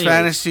 Fantasy is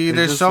fantasy.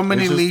 There's so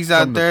many leagues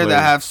out there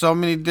that have so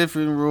many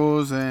different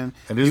rules, and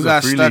you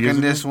got stuck in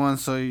this one,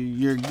 so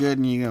you're good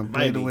and you're gonna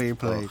play the way you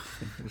play.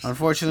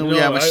 Unfortunately, we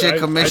have a shit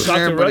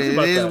commissioner, but it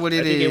is what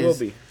it is. It will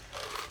be.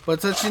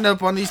 But touching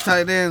up on these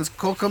tight ends,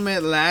 Cole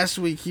Kmet last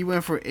week he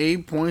went for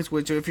 8 points,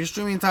 which if you're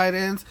streaming tight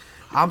ends,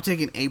 I'm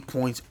taking 8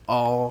 points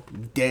all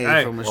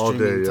day from a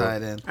streaming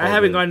tight end. I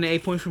haven't gotten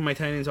 8 points from my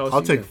tight ends all season.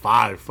 I'll take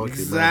 5. Fuck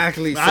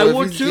exactly. It, so I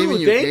would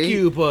too. Thank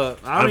you, but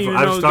I don't even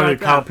know. I've started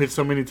Kyle Pitts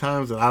so many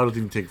times that I don't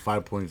even take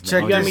 5 points.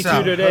 Check me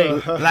too today.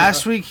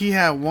 Last week he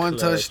had 1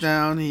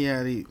 touchdown. He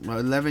had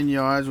 11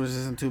 yards, which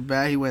isn't too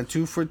bad. He went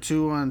 2 for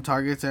 2 on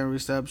targets and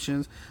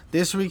receptions.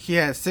 This week he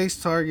had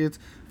 6 targets,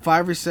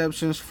 5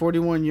 receptions,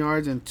 41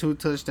 yards, and 2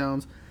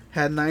 touchdowns.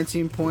 Had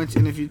 19 points,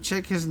 and if you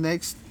check his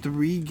next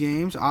 3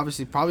 games,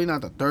 obviously probably not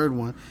the third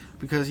one,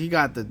 because he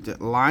got the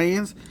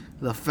Lions,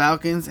 the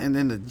Falcons, and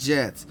then the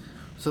Jets.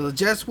 So the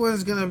Jets one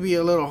is going to be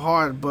a little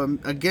hard, but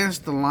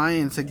against the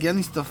Lions,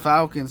 against the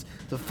Falcons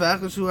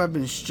who have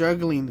been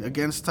struggling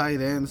against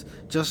tight ends,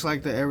 just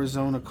like the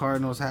Arizona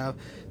Cardinals have.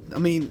 I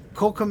mean,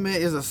 Cole Kmet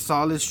is a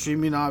solid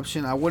streaming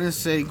option. I wouldn't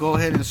say go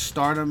ahead and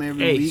start him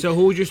every week. So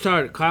who would you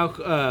start,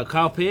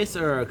 Kyle Pitts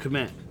or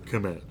Kmet?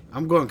 Kmet.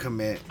 I'm going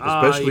Kmet.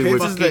 Especially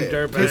with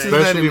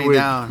especially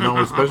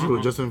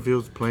with Justin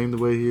Fields playing the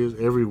way he is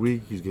every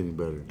week, he's getting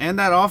better. And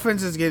that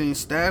offense is getting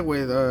stacked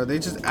with. They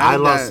just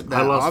added that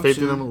I lost option.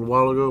 faith in him a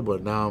while ago,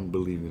 but now I'm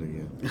believing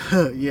again.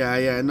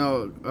 yeah.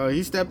 No,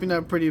 he's stepping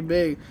up pretty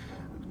big.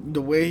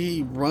 The way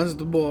he runs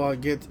the ball,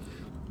 gets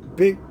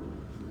big.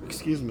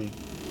 Excuse me.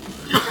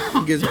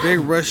 He gets big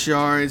rush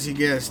yards. He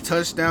gets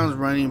touchdowns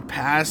running,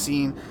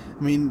 passing.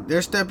 I mean,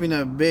 they're stepping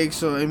up big.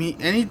 So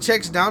he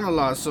checks down a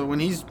lot. So when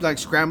he's like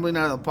scrambling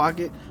out of the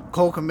pocket,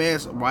 Cole Kmet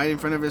is right in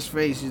front of his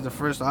face. He's the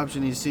first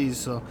option he sees.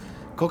 So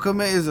Cole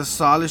Kmet is a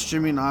solid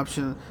streaming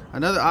option.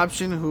 Another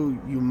option who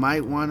you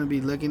might want to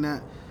be looking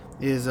at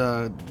is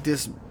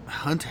this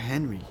Hunter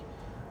Henry.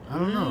 I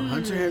don't know.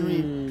 Hunter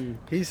Henry,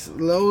 he's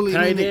slowly.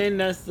 Tight end,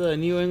 that's the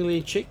New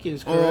England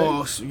Chickens, correct?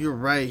 Oh, so you're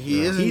right.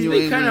 He is in He's New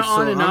been England, kind of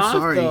on so and I'm off,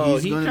 sorry. though.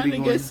 He's He going to kind be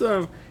of going. gets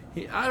some.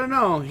 I don't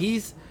know.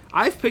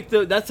 I've picked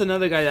up. That's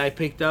another guy that I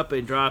picked up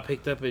and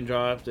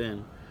dropped,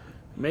 and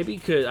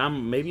maybe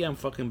I'm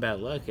fucking bad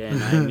luck,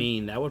 and I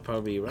mean that would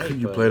probably be right.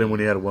 You played him when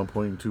he had 1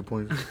 point and 2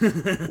 points.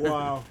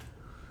 Wow.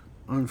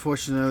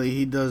 Unfortunately,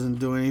 he doesn't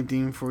do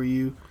anything for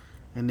you,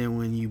 and then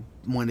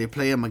when they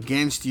play him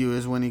against you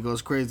is when he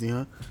goes crazy,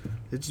 huh?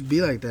 It just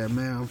be like that,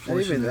 man. Not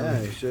Unfortunately, even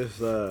that. It's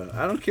just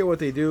I don't care what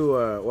they do.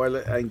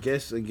 Or I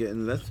guess again,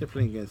 unless they're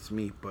playing against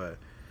me, but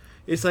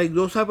It's like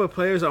those type of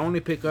players I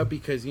only pick up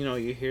because you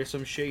hear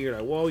some shit. You're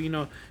like,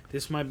 well,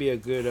 this might be a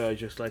good,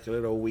 just like a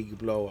little weak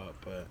blow up,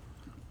 but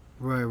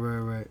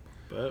Right.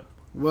 but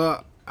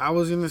Well, I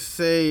was gonna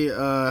say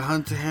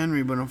Hunter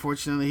Henry, but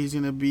unfortunately he's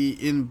gonna be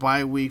in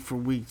bye week for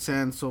week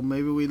 10. So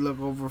maybe we look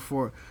over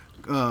for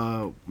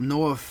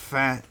Noah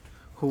Fat,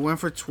 who went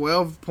for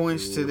 12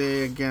 points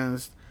today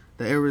against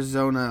the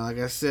Arizona. Like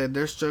I said,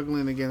 they're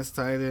struggling against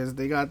tight ends.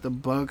 They got the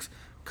Bucks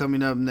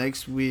coming up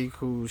next week,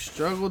 who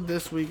struggled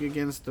this week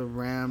against the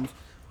Rams.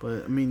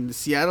 But I mean,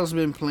 Seattle's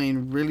been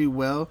playing really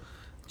well.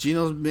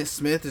 Geno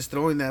Smith is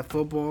throwing that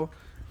football.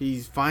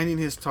 He's finding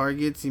his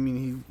targets. I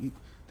mean,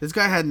 this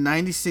guy had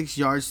 96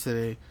 yards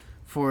today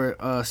for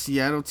a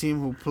Seattle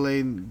team who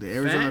played the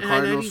Arizona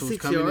Cardinals. Who's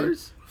coming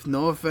yards? in.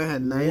 Noah Fett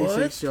had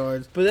 96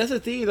 yards. But that's the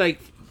thing. Like,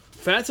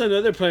 Fat's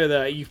another player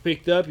that you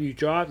picked up, you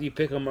dropped, you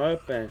pick him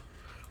up, and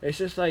it's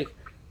just like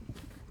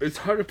it's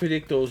hard to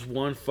predict those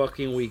one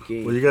fucking week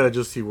games. Well, you gotta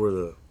just see where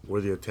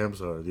the attempts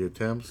are. The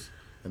attempts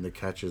and the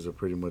catches are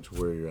pretty much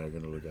where you're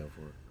gonna look out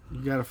for.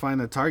 You got to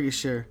find a target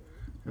share.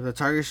 If the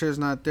target share is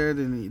not there,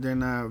 then they're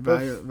not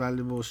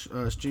valuable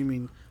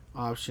streaming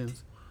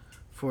options.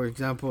 For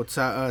example,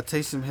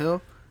 Taysom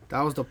Hill,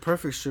 that was the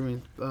perfect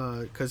streaming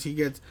because he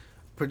gets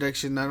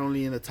protection not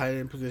only in the tight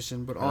end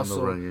position but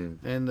also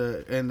in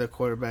the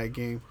quarterback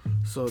game.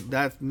 So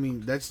that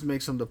just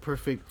makes him the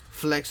perfect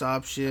flex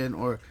option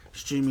or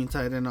streaming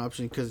tight end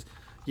option because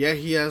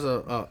he has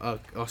a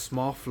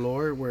small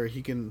floor where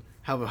he can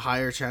have a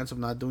higher chance of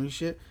not doing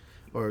shit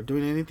or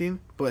doing anything,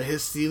 but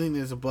his ceiling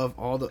is above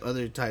all the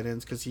other tight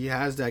ends because he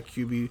has that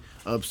QB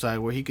upside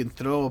where he can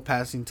throw a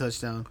passing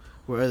touchdown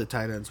where other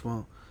tight ends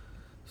won't.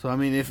 So, I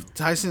mean, if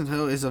Tyson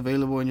Hill is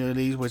available in your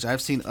leagues, which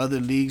I've seen other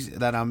leagues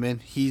that I'm in,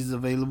 he's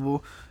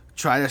available,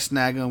 try to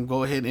snag him.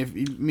 Go ahead. If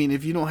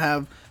you don't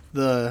have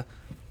the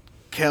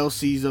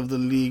Kelseys of the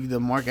league, the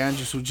Mark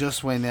Andrews who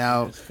just went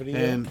out,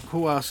 and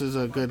who else is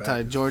a good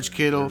tight? George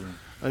Kittle.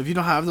 If you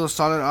don't have those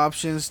solid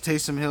options,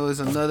 Taysom Hill is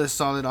another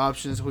solid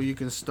option who you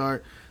can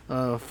start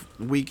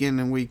week in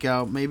and week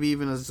out. Maybe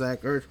even a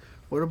Zach Ertz.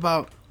 What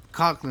about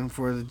Conklin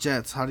for the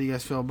Jets? How do you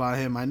guys feel about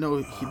him? I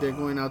know they're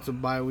going out to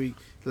bye week.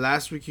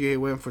 Last week he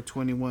went for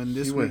 21.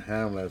 This he week went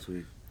ham last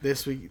week.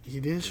 This week he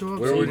didn't show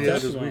up. Where was he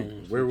this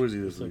week? Where was he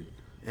this week?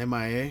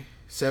 MIA.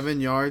 7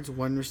 yards,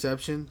 1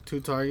 reception, 2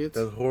 targets.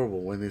 That's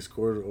horrible when they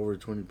scored over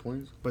 20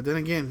 points. But then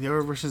again, they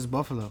were versus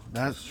Buffalo.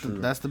 That's the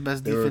best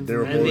defense. They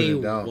were and they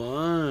down.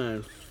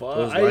 won.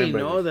 Fuck, I didn't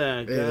know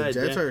that. Yeah, the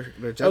Jets are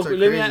let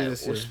crazy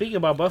this year. Speaking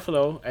about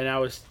Buffalo, and I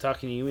was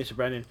talking to you, Mr.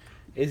 Brandon,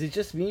 is it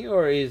just me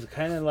or is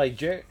kind of like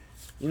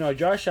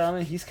Josh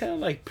Allen? He's kind of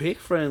like pig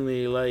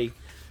friendly, like.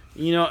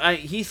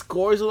 He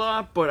scores a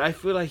lot, but I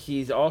feel like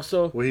he's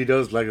also. Well, he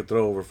does like a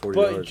throw over 40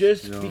 yards. But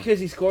just because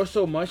he scores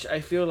so much, I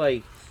feel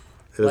like.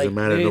 It doesn't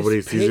matter.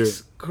 Nobody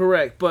sees it.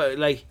 Correct, but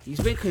like he's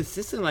been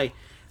consistent. Like,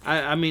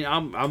 I mean,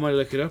 I'm gonna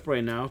look it up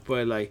right now,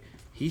 but like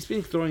he's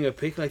been throwing a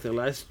pick like the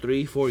last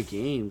 3-4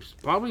 games,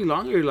 probably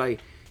longer. Like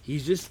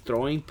he's just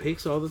throwing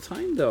picks all the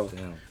time, though.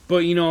 Damn.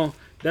 But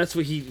that's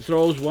what he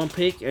throws one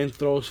pick and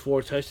throws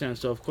 4 touchdowns.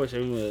 So of course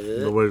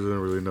everyone. Nobody's gonna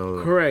really know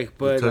that. Correct,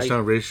 but the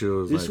touchdown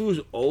ratio is this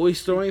was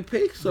always throwing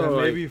picks. So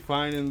maybe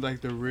fine in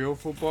like the real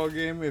football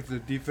game if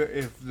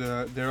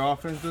their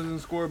offense doesn't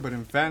score, but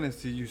in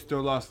fantasy you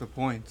still lost the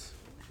points.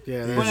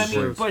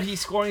 Yeah, but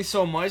he's scoring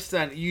so much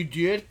that you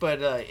did,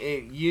 but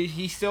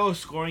he's still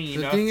scoring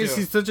enough. The thing is,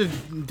 he's such a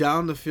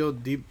down the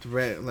field deep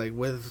threat. Like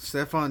with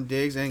Stephon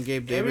Diggs and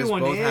Gabe Davis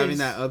both having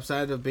that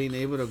upside of being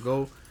able to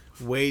go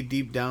way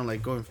deep down,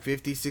 like going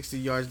 50, 60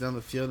 yards down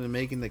the field and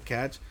making the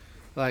catch.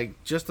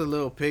 Like just a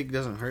little pick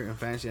doesn't hurt in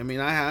fantasy. I mean,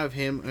 I have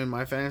him in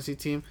my fantasy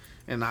team.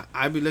 And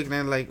I'd be looking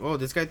at it like, oh,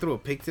 this guy threw a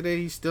pick today.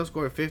 He still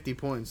scored 50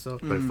 points. So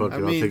like, fuck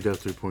it, I'll take that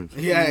 3 points.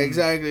 Yeah,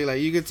 exactly.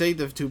 Like, you could take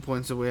the 2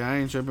 points away. I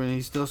ain't tripping.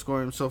 He's still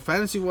scoring. So,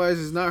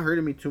 fantasy-wise, it's not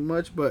hurting me too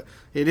much, but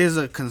it is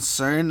a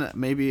concern,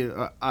 maybe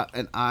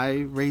an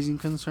eye-raising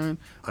concern.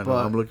 I know.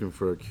 I'm looking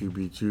for a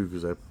QB, too,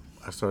 because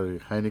I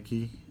started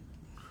Heineke,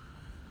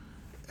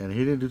 and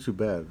he didn't do too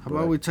bad. How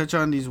about we touch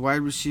on these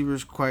wide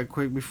receivers quite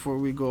quick before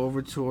we go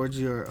over towards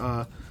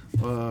your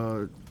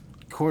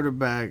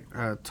quarterback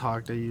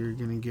talk that you're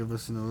going to give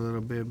us in a little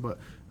bit. But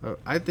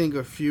I think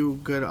a few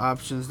good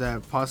options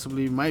that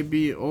possibly might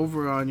be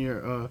over on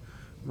your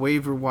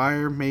waiver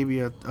wire.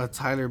 Maybe a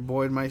Tyler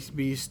Boyd might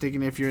be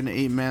sticking if you're in an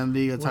 8-man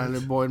league.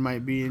 Tyler Boyd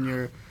might be in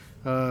your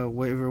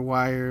waiver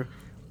wire.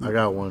 I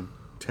got one.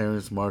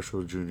 Terrence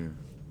Marshall Jr.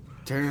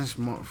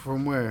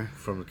 From where?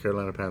 from the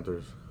Carolina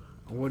Panthers.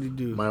 What'd he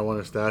do? Might want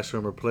to stash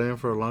him or play him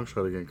for a long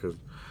shot again because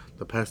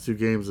the past 2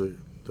 games the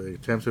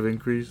attempts have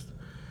increased,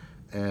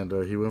 and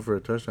he went for a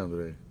touchdown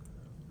today.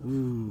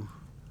 Ooh.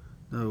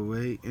 No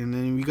way. And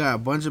then we got a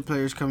bunch of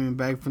players coming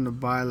back from the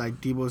bye, like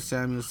Debo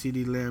Samuel,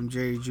 CeeDee Lamb,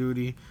 Jerry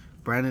Jeudy,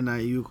 Brandon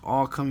Ayuk,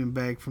 all coming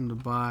back from the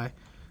bye.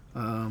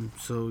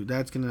 So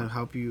that's going to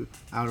help you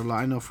out a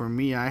lot. I know for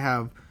me, I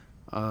have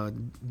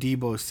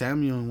Debo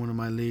Samuel in one of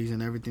my leagues,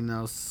 and everything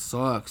else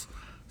sucks.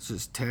 It's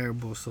just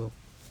terrible. So,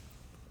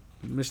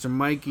 Mr.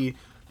 Mikey,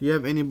 do you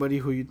have anybody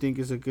who you think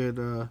is a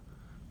good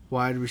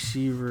wide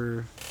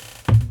receiver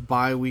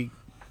bye week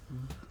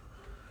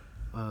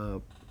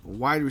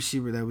wide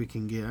receiver that we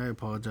can get? I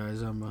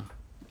apologize. I'm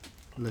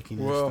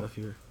looking at stuff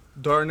here.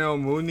 Darnell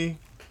Mooney.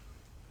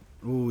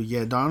 Ooh,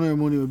 yeah. Darnell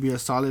Mooney would be a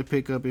solid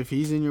pickup if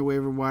he's in your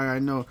waiver wire. I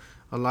know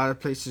a lot of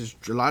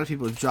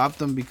people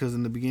dropped him because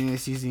in the beginning of the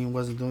season he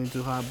wasn't doing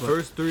too hot. But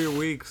First 3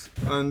 weeks,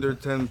 under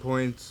 10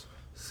 points.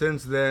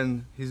 Since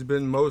then, he's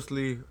been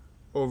mostly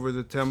over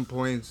the 10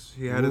 points.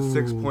 He had a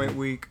 6-point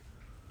week,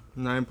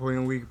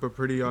 9-point week, but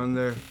pretty on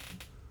there.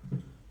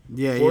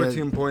 Yeah,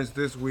 14 points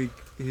this week.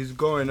 He's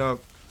going up.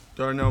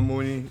 Darnell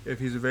Mooney, if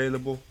he's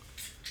available.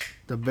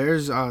 The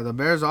Bears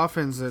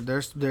offense,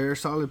 they're a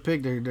solid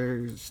pick.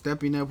 They're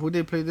stepping up. Who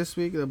they play this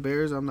week? The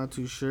Bears. I'm not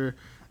too sure.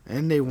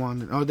 And they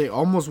won. Oh, they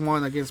almost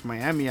won against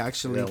Miami.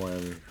 Actually, Yeah,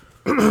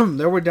 Miami.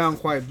 they were down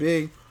quite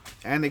big,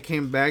 and they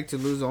came back to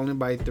lose only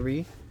by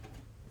 3.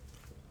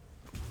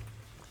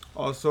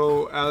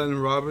 Also, Allen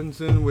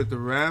Robinson with the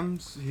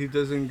Rams. He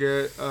doesn't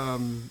get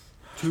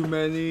too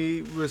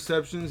many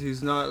receptions.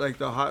 He's not like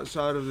the hot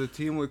shot of the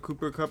team with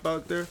Cooper Kupp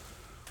out there.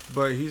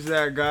 But he's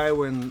that guy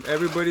when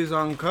everybody's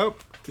on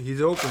Kupp,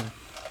 he's open.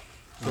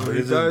 So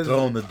he does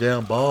throwing the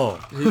damn ball.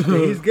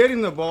 He's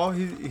getting the ball.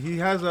 He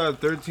has a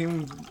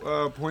 13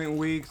 point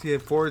weeks. He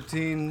had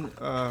 14,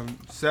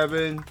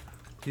 7.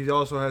 He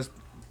also has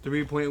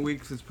 3-point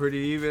weeks. It's pretty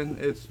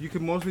even. You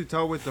can mostly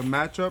tell with the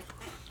matchup.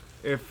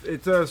 If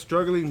it's a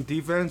struggling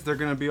defense, they're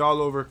gonna be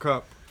all over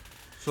Kupp.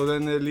 So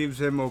then it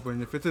leaves him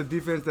open. If it's a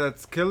defense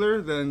that's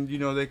killer, then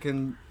they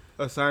can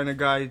assign a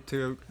guy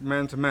to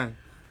man.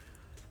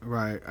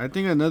 Right. I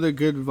think another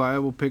good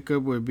viable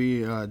pickup would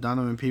be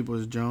Donovan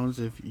Peoples-Jones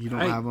if you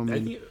don't have him.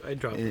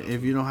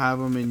 If you don't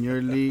have him in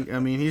your league, I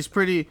mean he's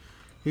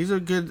a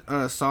good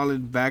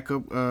solid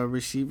backup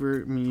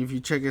receiver. I mean if you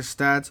check his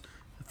stats,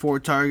 4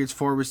 targets,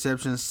 4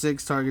 receptions,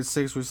 6 targets,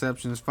 6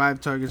 receptions,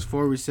 5 targets,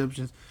 4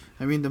 receptions.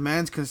 I mean the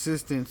man's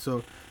consistent.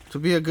 So to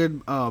be a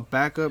good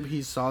backup,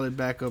 he's a solid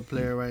backup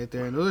player right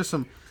there. And those are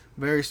some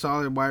very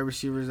solid wide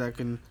receivers that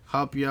can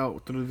help you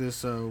out through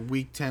this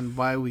week 10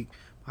 bye week.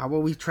 How about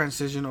we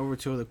transition over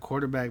to the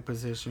quarterback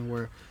position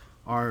where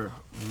our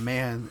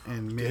man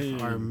and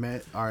myth,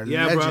 our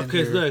yeah, legend bro.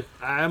 Because here. look,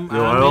 I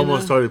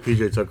almost started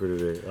PJ Tucker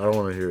today. I don't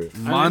want to hear it.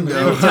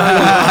 Mando.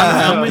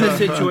 I'm in a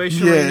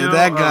situation right now.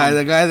 that guy,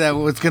 the guy that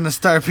was gonna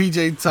start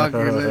PJ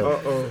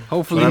Tucker.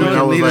 Hopefully, he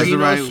can lead us the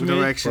right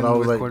direction. But I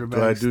was with like, quarterbacks.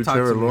 do I do Talk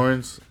Trevor to me.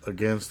 Lawrence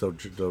against the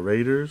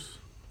Raiders?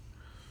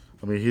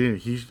 I mean, he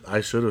didn't.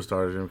 I should have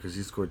started him because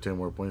he scored 10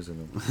 more points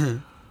than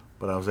him.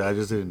 But I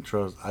just didn't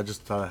trust. I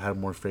just thought I had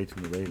more faith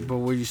in the Raiders. But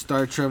will you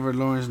start Trevor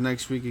Lawrence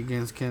next week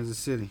against Kansas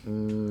City?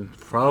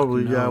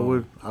 Probably, yeah, I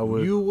would.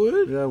 You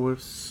would? Yeah, I would.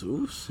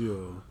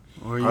 Sucio.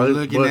 Or are you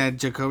looking at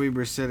Jacoby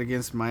Brissett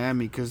against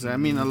Miami? Because, I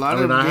mean, a lot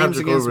of games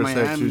against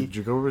Miami.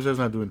 Jacoby Brissett's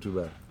not doing too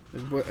bad.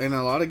 And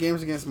a lot of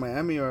games against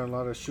Miami are a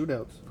lot of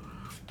shootouts.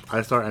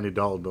 I start Andy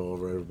Dalton, though,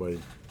 over everybody.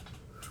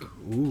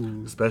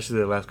 Ooh. Especially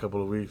the last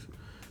couple of weeks.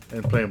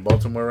 And playing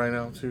Baltimore right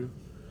now, too.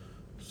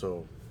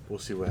 So, we'll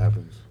see what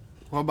happens.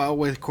 What about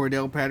with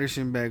Cordell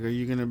Patterson back? Are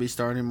you going to be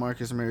starting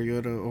Marcus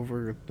Mariota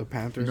over the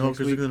Panthers No, next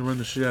because week? they're going to run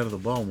the shit out of the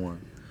ball more.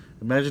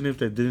 Imagine if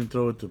they didn't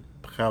throw it to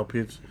Kyle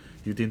Pitts.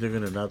 You think they're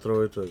going to not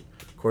throw it to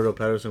Cordell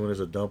Patterson when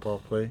it's a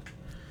dump-off play?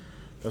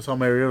 That's all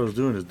Mariota's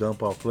doing is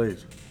dump-off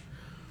plays.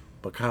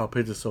 But Kyle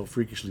Pitts is so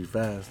freakishly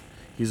fast.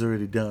 He's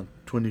already down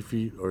 20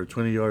 feet or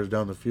 20 yards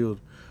down the field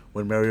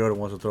when Mariota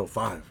wants to throw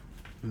 5.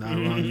 Not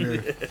wrong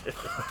there.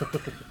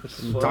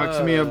 Talk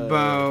to me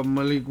about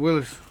Malik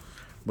Willis.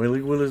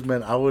 Malik Willis,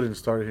 man, I wouldn't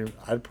start him.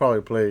 I'd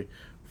probably play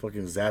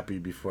fucking Zappy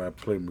before I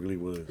play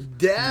Malik Willis.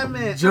 Damn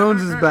it.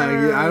 Jones is back.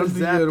 I don't think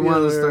you'd Zappy want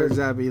to alert.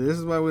 start Zappy. This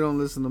is why we don't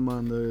listen to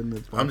Mando in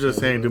the I'm just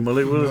saying, dude,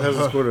 Malik Willis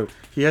hasn't scored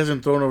he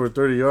hasn't thrown over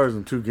 30 yards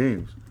in 2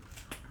 games.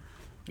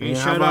 And Yeah,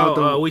 shout how about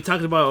out, we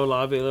talked about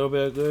Olave a little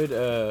bit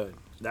good.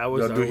 That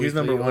was Yo, dude, he's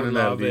number 1 in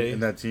that Olave. league, in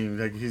that team.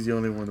 Like, he's the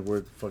only one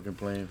worth fucking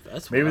playing.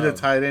 That's Maybe wild. the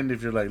tight end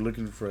if you're like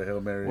looking for a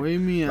Hail Mary. What do you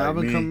mean? Like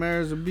Alvin me.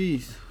 Kamara's a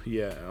beast.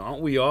 Yeah,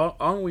 aren't we all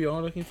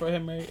looking for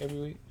him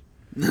every week?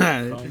 You're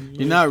not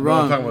No, I'm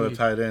wrong. talking about the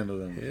tight end of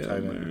them. Yeah, tight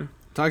end. man.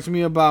 Talk to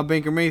me about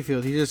Baker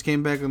Mayfield. He just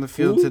came back on the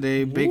field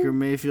today. Baker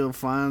Mayfield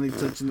finally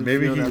touching the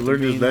Maybe field. he after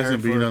learned his being lesson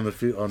hurt being for on the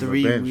field on the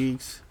 3 bench.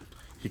 weeks.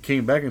 He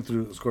came back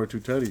and scored 2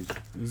 tutties.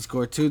 He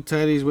scored 2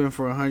 tutties, went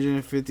for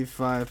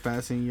 155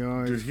 passing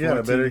yards. Dude, he had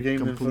a better 14 game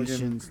than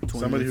completions, fucking 20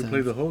 somebody who attempts.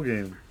 played the whole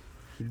game.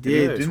 He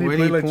did. Didn't he 20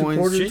 play like 2 points,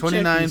 quarters?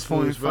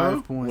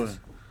 29.5 points.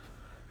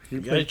 He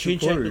You gotta played 2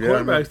 change check the quarters,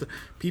 quarterbacks. man.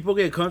 People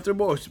get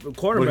comfortable. But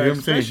Quarterbacks,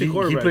 I'm saying, especially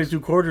quarterbacks. he played 2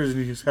 quarters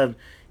and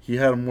he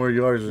had more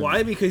yards.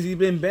 Why? Because he's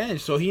been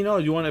benched, so he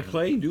knows you want to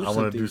play, do something.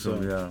 I want to do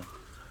something. so.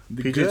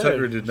 Yeah. PJ Good.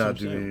 Tucker did not That's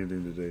do what I'm saying.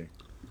 anything today.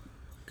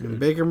 And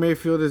Baker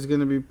Mayfield is going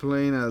to be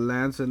playing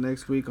Atlanta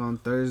next week on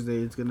Thursday.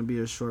 It's going to be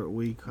a short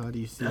week. How do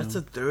you see That's a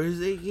him?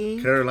 Thursday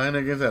game. Carolina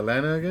against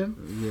Atlanta again?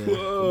 Yeah.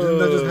 Didn't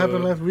that just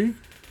happen last week?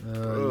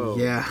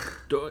 Yeah.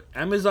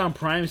 Amazon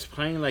Prime's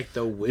playing like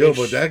the Wish. Yo,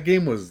 but that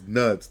game was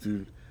nuts,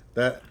 dude.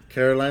 That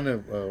Carolina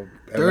Atlanta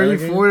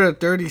 34 game, to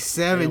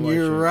 37. Yeah,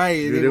 You're right.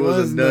 dude, it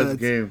was a nuts nuts.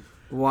 game.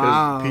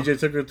 Wow. PJ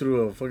Tucker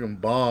threw a fucking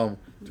bomb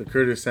to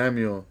Curtis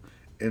Samuel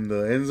in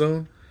the end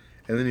zone,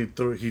 and then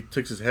he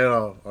took his head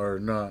off, or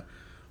not.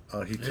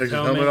 He took his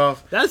helmet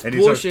off, That's and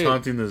bullshit. he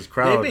starts taunting this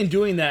crowd. They've been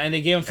doing that, and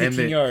they gave him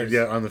 15 yards.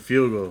 Yeah, on the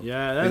field goal.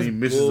 Yeah, that's and he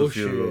misses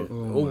bullshit. the field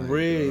goal. Oh,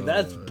 really?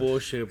 That's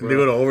bullshit, bro. And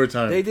they go to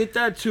overtime. They did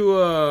that to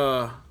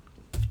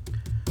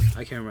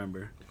I can't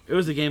remember. It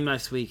was a game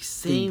last week.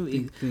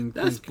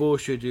 That's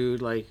bullshit,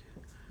 dude. Like,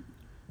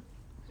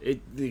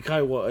 the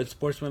kind of what,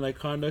 sportsmanlike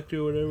conduct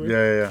or whatever.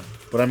 Yeah.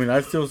 But I mean,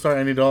 I still start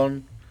Andy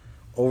Dalton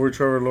over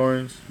Trevor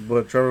Lawrence,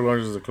 but Trevor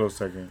Lawrence is a close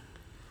second.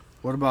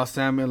 What about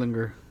Sam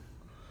Ellinger?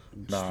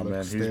 Nah, man,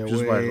 he's stay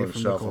just might away go to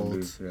from the shelf him, dude.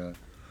 Colts. Yeah.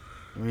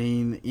 I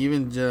mean,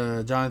 even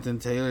Jonathan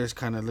Taylor is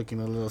kind of looking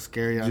a little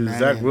scary on Dude, that.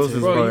 Zach end, Wilson's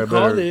too. Bro, probably you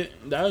called better.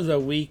 it. That was a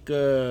week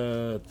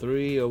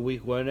 3 or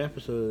week 1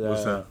 episode of that.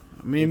 What's that?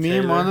 Me and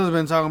Taylor. Mando's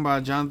been talking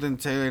about Jonathan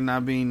Taylor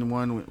not being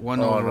one Oh,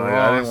 no, overall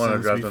yeah, I didn't wanna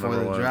since draft him before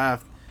number the one.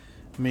 draft.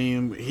 I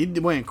mean, he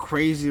went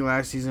crazy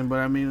last season, but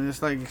I mean,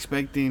 it's like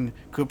expecting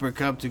Cooper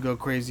Kupp to go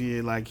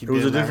crazy like he It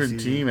was did a last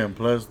different season. team, and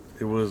plus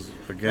it was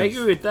against. I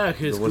agree with that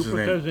because what's his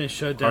Cooper name? Kupp's been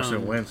shut down.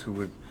 Carson Wentz, who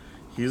would,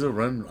 he's a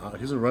run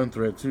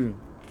threat too.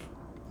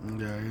 Yeah,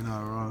 you're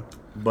not wrong.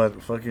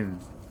 But fucking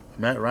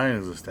Matt Ryan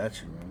is a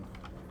statue,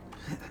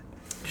 man.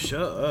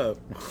 Shut up.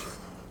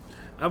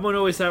 I'm gonna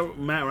always have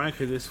Matt Ryan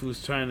because this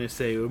was trying to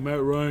say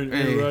Matt Ryan,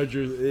 Aaron Hey.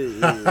 Rodgers.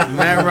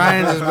 Matt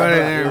Ryan is better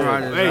than Aaron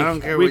Rodgers. Hey, I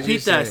don't care what you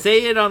repeat that. say.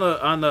 Say it on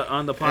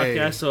the podcast.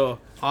 Hey. So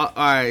All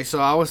right, so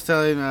I was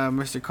telling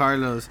Mr.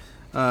 Carlos,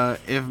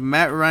 if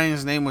Matt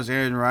Ryan's name was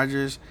Aaron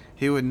Rodgers,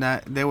 they would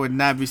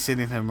not be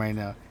sitting him right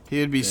now. He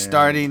would be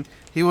starting.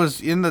 He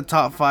was in the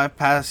top 5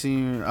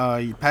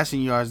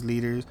 passing yards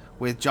leaders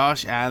with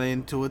Josh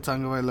Allen, Tua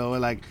Tagovailoa.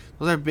 Like,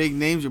 those are big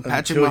names. With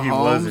Patrick Until he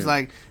Mahomes, wasn't.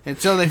 like,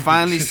 until they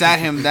finally sat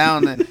him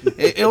down.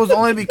 It was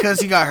only because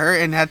he got hurt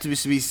and had to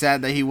be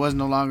sad that he was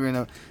no longer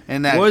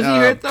in that was he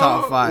hurt though?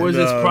 top 5. Was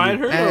his pride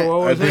hurt And- or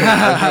what I was think, it?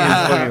 I think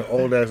his fucking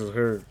old ass is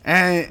hurt.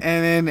 And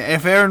then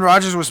if Aaron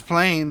Rodgers was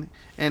playing,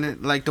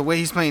 and like the way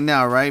he's playing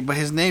now, right? But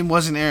his name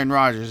wasn't Aaron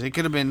Rodgers. It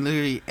could have been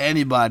literally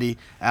anybody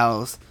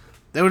else.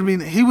 He would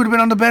have been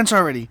on the bench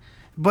already.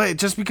 But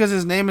just because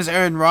his name is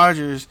Aaron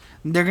Rodgers,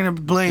 they're gonna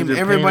blame They're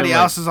paying everybody him,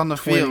 else like, is on the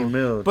 20 field.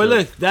 mil But to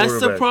look, that's the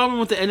quarterback. problem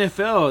with the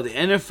NFL. The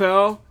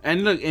NFL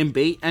and look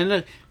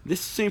this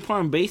is the same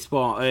problem in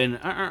baseball and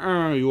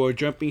you're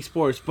jumping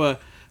sports. But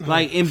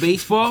like in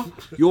baseball,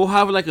 you'll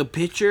have like a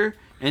pitcher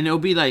and it'll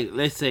be like,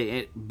 let's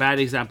say, bad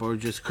example, or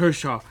just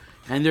Kershaw,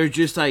 and they're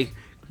just like,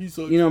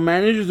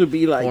 managers would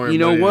be like, Pouring you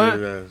know money what?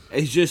 into his ass.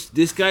 It's just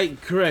this guy,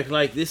 correct?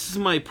 Like this is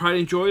my pride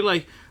and joy.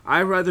 Like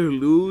I'd rather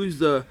lose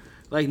the.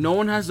 Like, no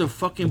one has the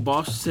fucking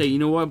balls to say, you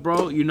know what,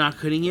 bro? You're not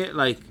cutting it.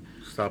 Like,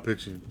 Stop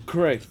pitching.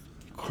 correct.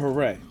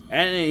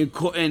 And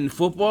in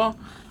football,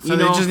 So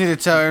they just need to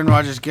tell Aaron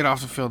Rodgers get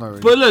off the field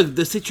already. But look,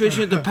 the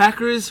situation with the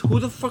Packers, who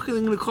the fuck are they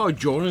going to call?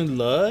 Jordan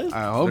Love?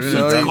 I hope They're so.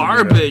 gonna He's take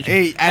garbage.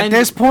 Hey, at And-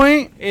 this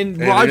point, And Hey,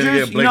 they're gonna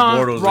Rodgers, get Blake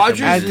Bortles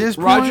Rodgers, At this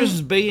point-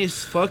 Rodgers'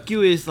 biggest fuck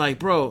you is like,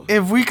 bro,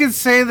 if we could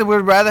say that we'd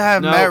rather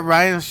have No. Matt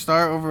Ryan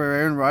start over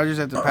Aaron Rodgers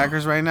at the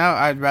Packers right now,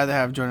 I'd rather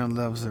have Jordan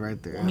Love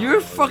right there. you're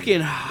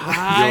fucking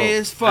high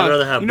as fuck. I'd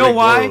rather have You know Blake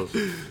why?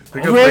 Bortles.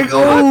 Pick up Blake- Blake Bortles.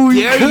 oh,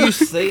 How dare you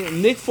say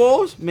Nick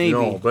Foles? Maybe.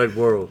 No, Blake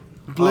Bortles.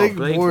 Blake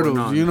Blake Bortles.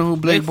 Bortles. You know who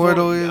Blake Blake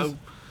Bortles is? Bortles.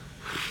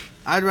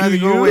 I'd rather Do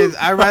go you? with.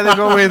 I'd rather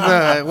go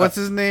with. What's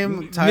his name?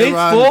 Nick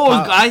Tyrod Foles.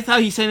 Pop- I thought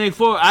he said Nick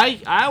Foles.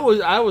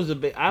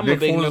 I'm Nick a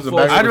big Foles Nick is the Foles.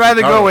 best. I'd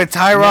rather go with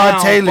Tyrod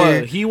No, Taylor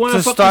but he won a to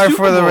fucking start Super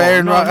for the Bowl.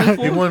 Aaron No, Rodgers. Nick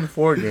He Foles. won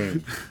 4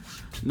 games.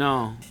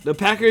 No, the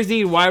Packers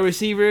need wide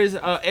receivers.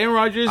 Aaron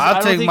Rodgers. I I'll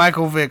don't take think,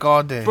 Michael Vick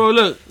all day. Bro,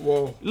 look.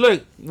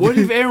 What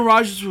if Aaron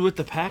Rodgers was with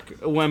the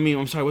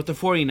with the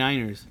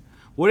 49ers?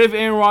 What if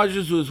Aaron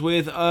Rodgers was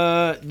with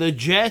the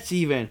Jets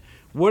even?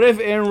 What if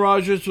Aaron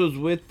Rodgers was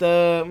with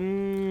the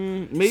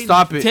maybe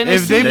Stop it! Tennessee?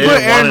 If they They put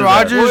didn't Aaron want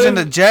Rodgers that. in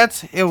the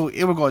Jets, it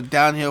will go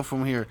downhill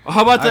from here.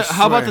 How about I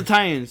how about swear. the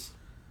Titans?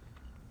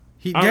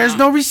 There's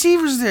no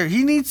receivers there.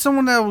 He needs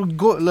someone that will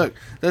go. Look,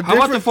 How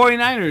about the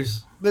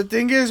 49ers? the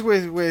thing is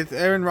with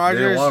Aaron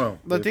Rodgers. want him.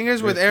 The thing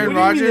is with They- Aaron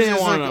What do you mean Rodgers they is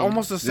didn't want like him?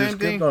 almost the They same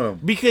skipped thing. on him.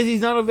 Because he's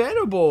not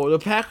available. The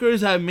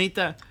Packers have made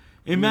that.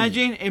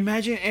 Imagine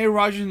Aaron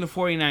Rodgers and the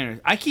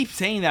 49ers. I keep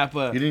saying that,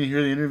 but You didn't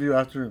hear the interview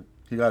after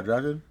he got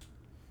drafted?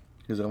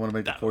 He said, I want to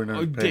make the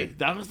 49ers pay.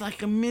 that was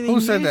like a million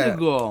Who said years that?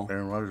 ago.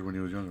 Aaron Rodgers when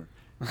he was younger.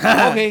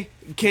 Okay,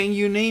 can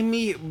you name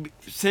me,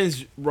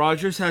 since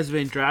Rodgers has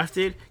been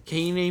drafted, can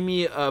you name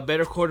me a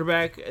better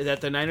quarterback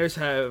that the Niners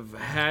have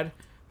had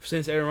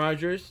since Aaron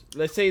Rodgers?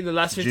 Let's say the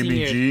last 15 Jimmy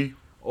years. G.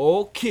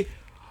 Okay.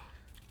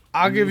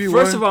 I'll give you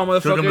First one. of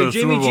all, Took him to motherfucker, the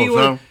Jimmy Super G Bowl,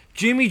 was son.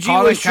 Jimmy G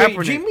Colin was straight.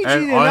 Kaepernick. Jimmy G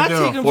And did not on take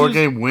a him to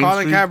 4-game win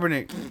Colin streak.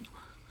 Kaepernick.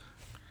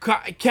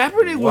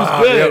 Kaepernick was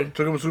Wow, good. yeah,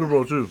 took him to Super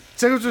Bowl too.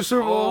 Took him to the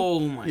Super Bowl. Oh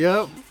my.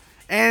 Yep.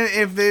 And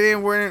if they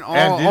didn't win it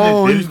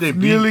all, And he's they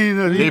kneeling,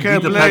 beat, he they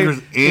can't beat the play.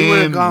 Packers He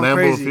would've in gone Lambeau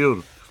crazy.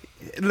 Field.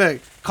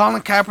 Look,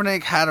 Colin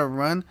Kaepernick had a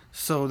run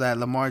so that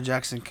Lamar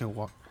Jackson could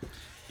walk.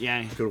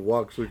 Yeah. Could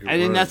walk so he could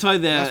And then run. that's why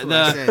That's what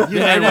I the said.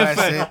 You heard what I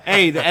NFL, said.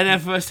 hey, the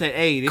NFL said,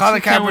 hey, this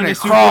Colin can't win the Kaepernick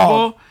Super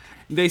crawled. Bowl.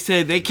 They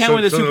said they can't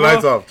win the Turn Super the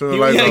lights Bowl. off. Turn the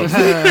lights off.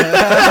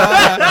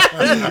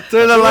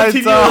 Turn the lights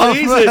TV off.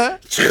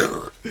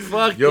 releases.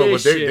 Fuck Yo,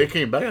 this but shit. they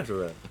came back after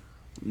that.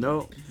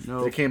 No.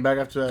 They came back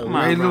after that. Come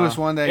on, Ray bro. Lewis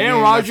won that Aaron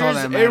game. Rodgers, That's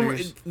all that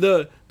matters.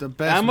 The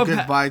best I'm a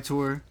goodbye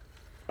tour.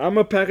 I'm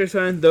a Packers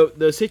fan.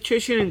 The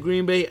situation in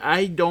Green Bay,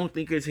 I don't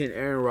think it's an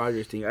Aaron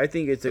Rodgers thing. I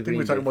think it's a I think Green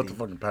we're talking Bay about the thing.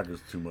 fucking Packers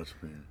too much,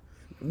 man.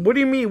 What do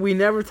you mean? We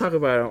never talk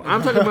about him.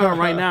 I'm talking about him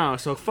right now.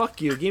 So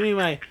fuck you. Give me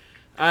my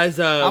as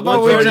about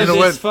one we third of just-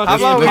 this fucking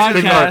how about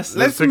we podcast.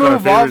 let's pick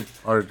move our off.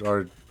 favorite,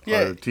 our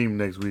Yeah. team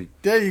next week.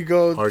 There you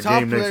go. Our Top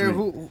game next player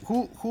week.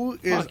 who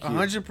is Fuck you.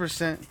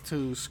 100%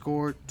 to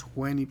score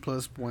 20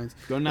 plus points.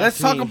 Don't knock Let's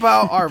talk me.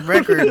 about our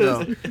record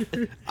though.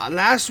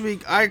 Last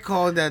week I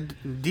called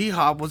that D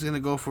Hop was gonna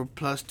go for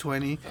plus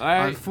 20.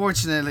 Alright.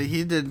 Unfortunately,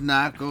 he did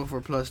not go for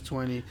plus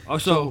 20.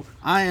 Also,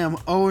 I am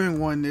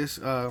 0-1 this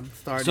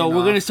starting. so we're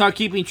off. gonna start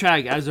keeping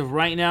track as of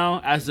right now.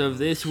 As of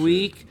this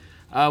week,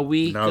 Now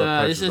the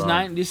press this is is on.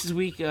 9. This is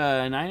week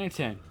 9 or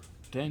 10.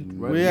 10.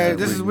 Right?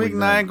 This is week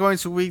 9 going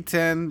to week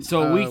 10.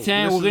 So week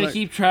 10, this we're is gonna like-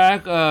 keep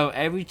track of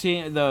every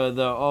team.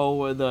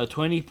 The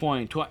 20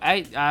 point.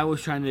 I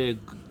was trying to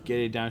get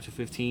it down to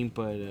 15,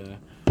 but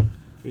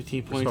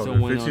 15 points all don't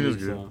good. win 15 on is it.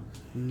 good. So.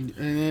 And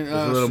then, It's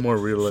a little more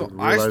real. so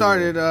I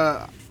started.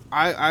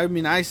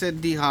 I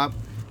said D Hop.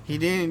 He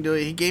didn't do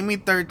it. He gave me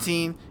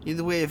 13.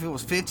 Either way, if it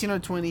was 15 or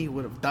 20, he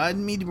would have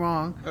done me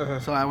wrong.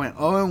 So I went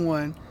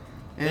 0-1.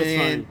 That's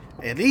And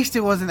fine. at least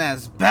it wasn't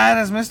as bad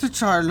as Mr.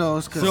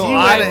 Charlos. Because So he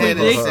I went ahead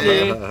and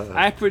said,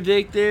 I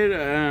predicted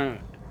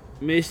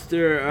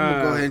Mr.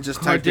 gonna go ahead and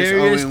just type this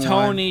Cardarius 0-1.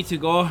 Tony to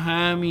go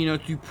ham,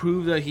 to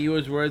prove that he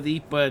was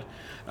worthy, but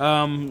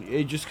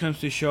it just comes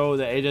to show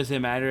that it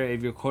doesn't matter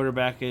if your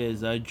quarterback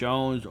is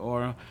Jones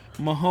or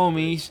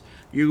Mahomes,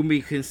 you can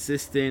be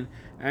consistent.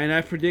 And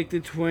I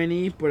predicted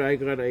 20, but I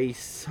got a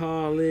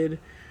solid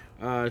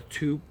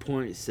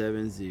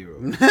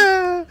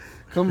 2.70.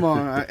 come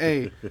on.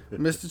 Hey,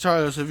 Mr.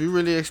 Charlos, if you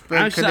really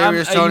expect I'm-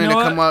 Kadarius you Tony know to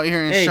what? come out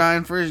here and Hey.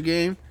 shine for his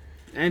game,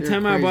 And You're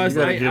time out, crazy. boss. You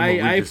gotta give him a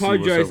week I to see what's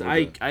apologize. up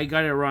with that. I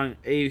got it wrong.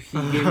 He gave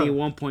me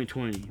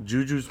 1.20.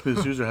 Juju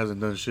Smith-Schuster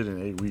hasn't done shit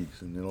in 8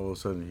 weeks, and then all of a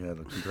sudden he had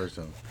 2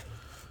 touchdowns.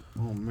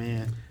 oh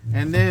man.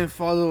 And then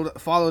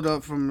followed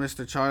up from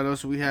Mr.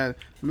 Charlos, we had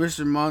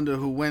Mr. Mando,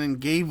 who went and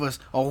gave us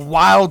a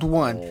wild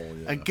one Oh,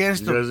 yeah.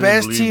 against You the guys didn't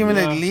best believe team in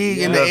me. the league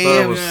in Yeah, the I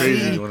thought it was AFC.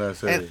 crazy when I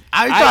said And it.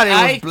 I thought it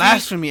was think-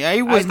 blasphemy.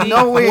 It was I think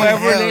no way in whoever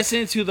hell.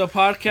 listened to the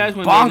podcast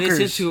when Bonkers. they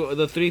listened to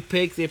the 3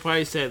 picks, they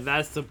probably said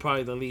that's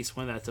probably the least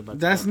one that's about.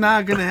 That's to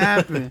not gonna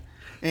happen.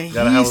 And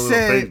Gotta he have a little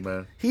said faith,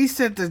 man. he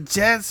said the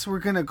Jets were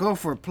gonna go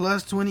for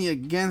plus 20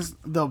 against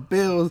the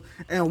Bills.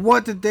 And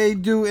what did they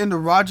do in the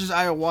Rogers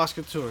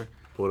Ayahuasca tour?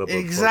 Pulled up a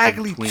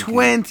Exactly fucking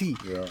Twinkie.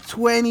 20. Yeah.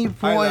 20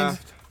 points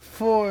laughed.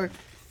 for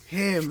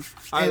him.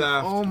 I And,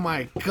 laughed. oh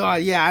my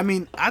god, yeah, I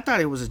mean, I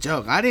thought it was a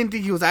joke. I didn't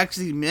think he was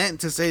actually meant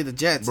to say the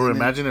Jets. Bro, And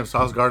then- imagine if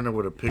Sauce Gardner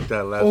would have picked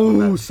that last Oh,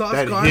 one. Sauce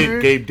That Gardner?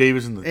 hit Gabe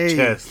Davis in the hey,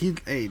 chest.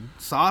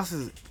 Sauce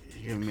is,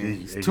 yeah,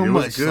 man, it's It too was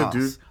much good, sauce.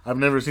 dude. I've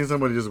never seen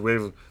somebody just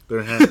wave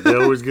their hand. They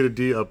always get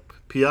a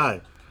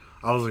PI.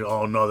 I was like,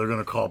 oh no, they're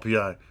gonna call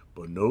PI,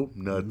 but nope,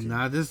 nothing.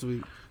 Not this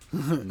week.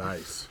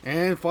 Nice.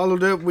 And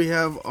followed up, we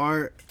have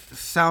our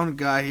sound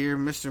guy here,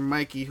 Mr.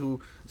 Mikey,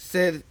 who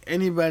said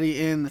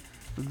anybody in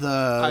I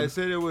the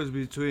said it was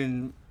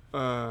between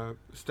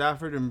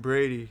Stafford and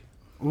Brady.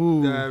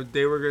 ooh. That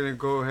they were gonna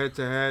go head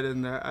to head,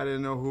 and that I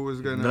didn't know who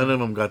was gonna. None of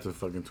them got to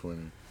fucking 20.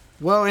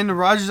 Well, in the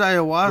Rogers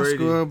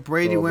Ayahuasca,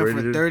 Brady Oh, went Brady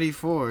for did?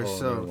 34. Oh,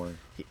 so, never mind.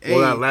 hey, Well,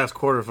 that last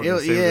quarter fucking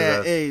saved his yeah,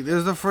 ass. hey, this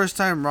is the first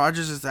time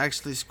Rogers has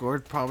actually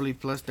scored probably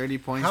plus 30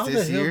 points How the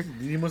this hell? year.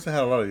 He must have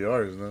had a lot of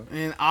yards, no?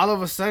 And all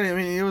of a sudden, I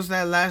mean, it was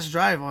that last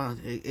drive on.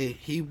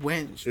 He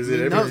went. Is it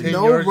every no, 10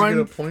 no yards run.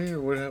 you get a point,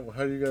 or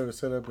how do you got it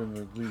set up in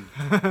the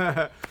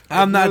league?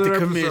 I'm not the Another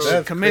commissioner. episode.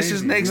 That's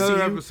Commissioner's crazy. next Another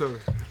to you,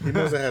 episode. He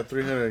must have had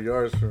 300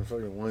 yards from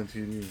fucking one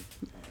TD.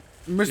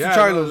 Mr. Yeah,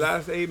 Charles. the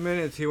last 8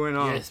 minutes he went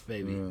on. Yes,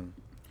 baby. Yeah.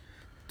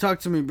 Talk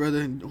to me,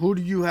 brother. Who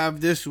do you have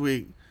this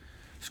week?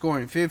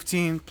 Scoring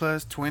 15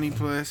 plus, 20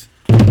 plus.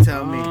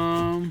 Tell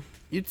me.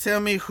 You tell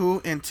me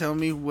who and tell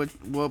me what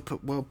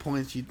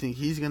points you think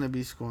he's gonna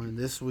be scoring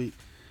this week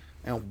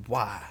and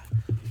why.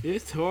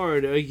 It's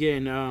hard.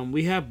 Again,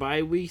 we have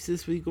bye weeks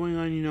this week going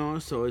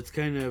on, so it's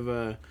kind of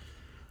a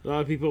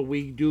lot of people.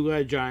 We do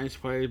got Giants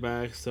players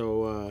back,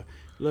 so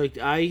Look,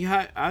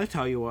 I'll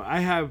tell you what. I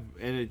have,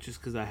 and it just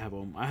because I have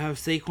him. I have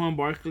Saquon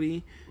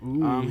Barkley.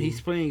 He's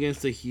playing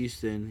against the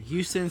Houston.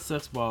 Houston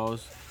sucks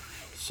balls.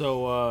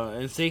 So,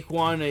 and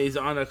Saquon is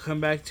on a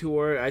comeback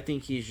tour. I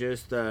think he's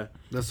just That's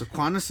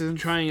Saquon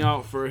trying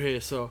out for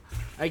his. So,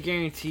 I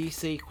guarantee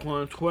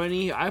Saquon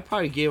 20. I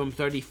probably gave him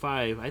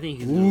 35. I think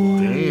he's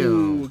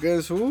Damn.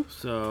 Guess who?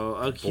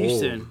 So,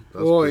 Houston.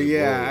 Oh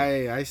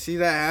yeah, I see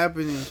that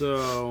happening.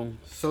 So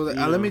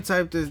let me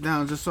type this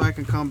down just so I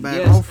can come back.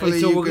 Yes,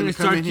 Hopefully so you we're can gonna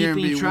come start in here and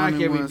keeping be track,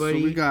 1-1. everybody.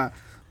 So we got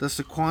the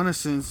Saquon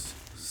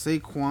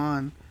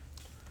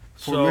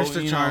for So,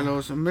 Mr.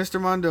 Charlos and Mr.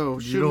 Mando.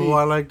 You know who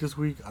I like this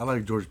week? I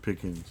like George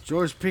Pickens.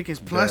 George Pickens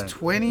plus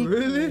 20.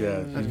 Really?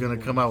 Yeah, he's gonna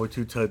come out with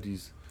 2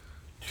 tutties.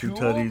 2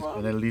 tutties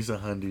and at least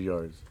 100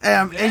 yards.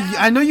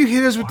 I know you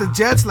hit us with the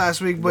Jets last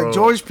week, but Bro,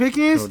 George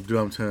Pickens, No, dude,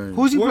 I'm telling you.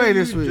 who's he What play are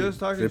this you week? just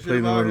talking They shit play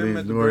New about him Orleans.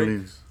 at the New break?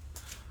 Orleans.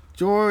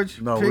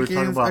 George No, we're talking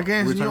Pickens about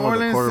against New the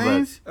Orleans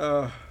quarterback. Saints.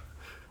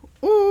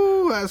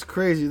 Ooh, that's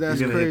crazy. That's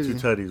He's gonna crazy.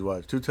 hit 2 tutties.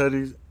 Watch, 2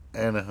 tutties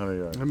and 100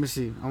 yards. Let me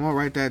see. I'm gonna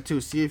write that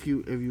too. See if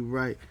you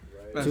right.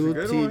 That's a 2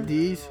 good one.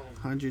 TDs,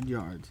 100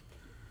 yards.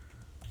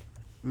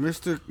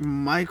 Mr.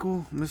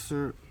 Michael,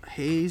 Mr.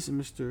 Hayes,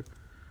 Mr.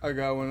 I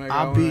got one.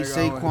 I'll beat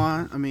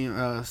Saquon. I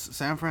mean,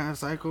 San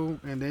Francisco,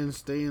 and then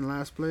stay in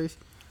last place.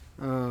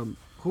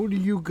 Who do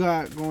you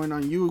got going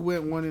on? You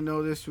went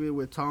 1-0 this week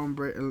with Tom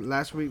Brady.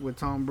 Last week with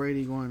Tom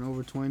Brady going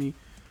over 20.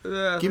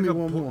 Give me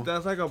one more.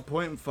 That's like a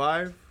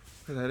 0.5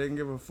 because I didn't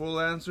give a full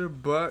answer.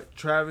 But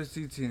Travis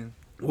Etienne.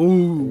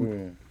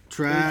 Ooh,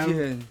 Trav.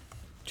 Etienne.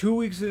 2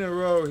 weeks in a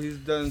row, he's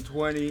done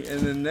 20,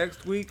 and then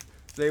next week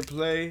they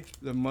play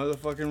the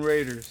motherfucking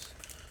Raiders.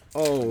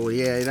 Oh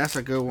yeah, that's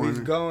a good one. He's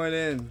going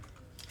in.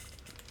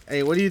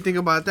 Hey, what do you think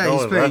about that? No,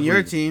 He's playing last your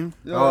week. team.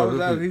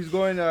 He's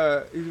going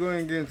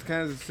against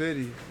Kansas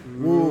City.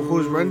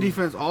 Whose run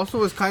defense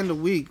also is kind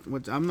of weak,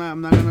 which I'm not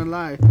gonna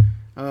lie.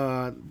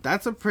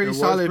 That's a pretty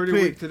solid pretty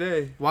pick. weak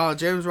today. While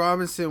James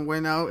Robinson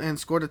went out and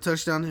scored a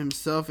touchdown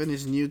himself in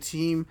his new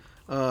team,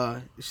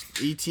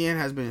 Etienne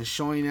has been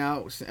showing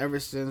out ever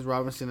since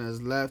Robinson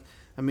has left.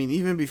 I mean,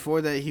 even before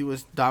that, he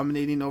was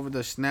dominating over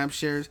the snap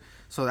shares.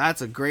 So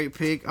that's a great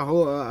pick.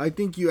 I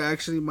think you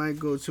actually might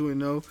go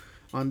 2-0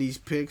 on these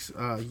picks.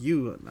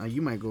 You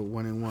might go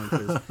 1-1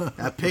 because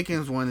that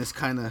Pickens one is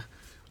kind of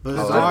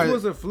bizarre. That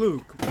was a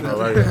fluke. I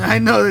like it. I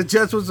know the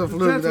Jets was a The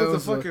fluke. Jets That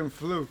was a fucking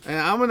fluke. and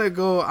I'm gonna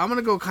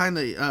go kind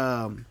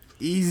of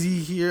easy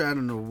here. I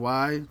don't know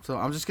why. So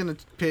I'm just gonna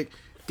pick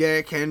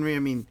Derrick Henry. I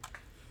mean,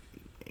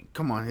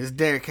 come on, it's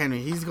Derrick Henry.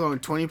 He's going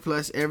 20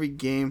 plus every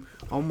game,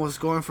 almost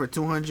going for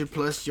 200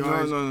 plus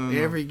yards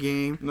every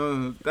game.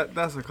 No,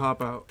 that's a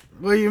cop out.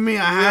 What do you mean?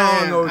 I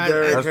don't know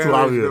Derrick That's too Henry's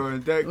obvious. doing.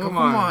 Derrick, Oh, come come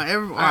on.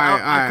 on.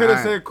 I could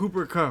have said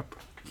Cooper Kupp.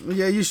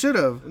 Yeah, you should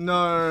have.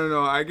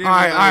 No. I gave All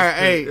right. him a nice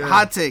Hey, pick, yeah.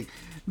 hot take.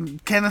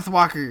 Kenneth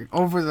Walker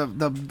over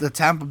the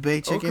Tampa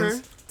Bay Chickens.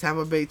 Okay.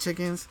 Tampa Bay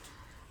Chickens.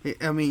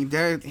 I mean,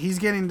 he's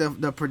getting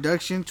the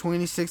production.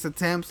 26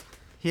 attempts.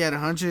 He had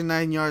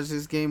 109 yards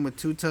this game with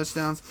 2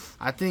 touchdowns.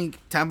 I think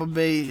Tampa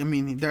Bay. I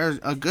mean, they're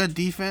a good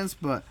defense,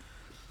 but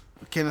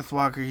Kenneth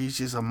Walker, he's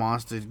just a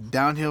monster.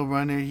 Downhill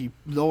runner. He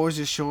lowers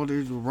his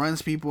shoulders,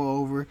 runs people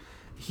over.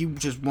 He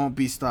just won't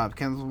be stopped.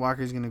 Kenneth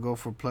Walker is gonna go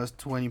for plus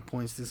 20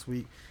 points this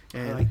week.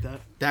 And I like that.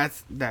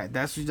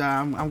 That's what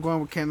I'm going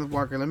with Kenneth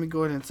Walker. Let me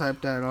go ahead and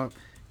type that up,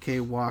 K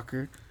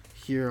Walker,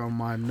 here on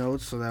my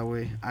notes, so that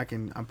way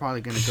I'm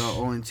probably gonna go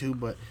 0-2,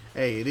 but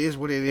hey, it is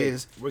what it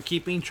is. We're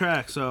keeping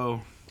track,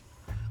 so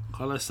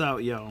call us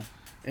out, yo.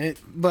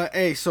 But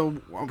hey,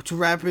 so to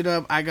wrap it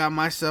up, I got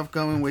myself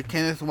going with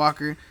Kenneth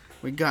Walker.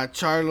 We got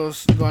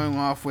Charlos going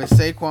off with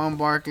Saquon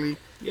Barkley.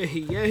 Yeah,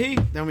 he.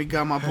 Then we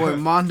got my boy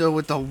Mando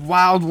with the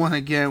wild one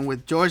again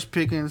with George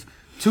Pickens,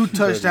 2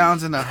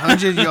 touchdowns and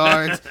 100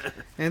 yards.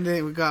 And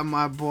then we got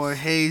my boy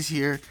Hayes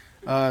here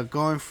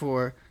going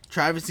for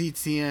Travis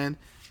Etienne.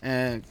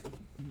 And,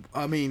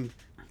 I mean,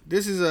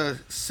 this is a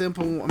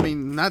simple,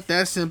 not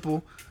that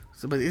simple,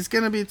 but it's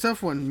going to be a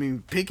tough one. I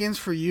mean, Pickens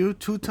for you,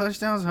 2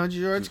 touchdowns, 100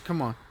 yards.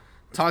 Come on.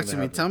 Talk to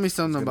me. Happen. Tell me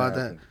something about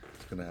happen. that.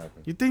 It's going to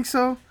happen. You think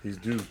so? He's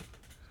due.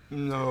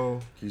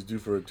 No. He's due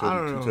for a I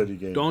don't know. 2-tutty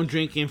game. Don't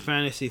drink in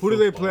fantasy. Who do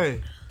they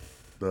play?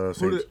 The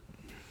Saints.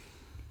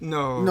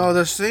 No,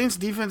 the Saints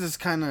defense is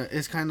kind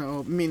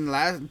of. I mean,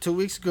 last 2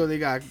 weeks ago they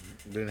got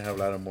They didn't have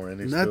Lattimore and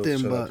they Nothing still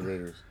shut but- out the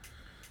Raiders.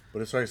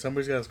 But it's like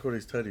somebody's got to score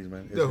these tutties,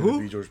 man. It's The going who?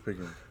 to be George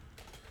Pickens.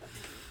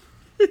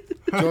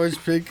 George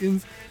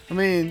Pickens. I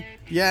mean,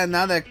 yeah.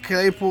 Now that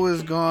Claypool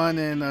is gone,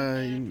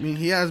 and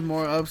he has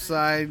more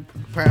upside.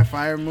 Pat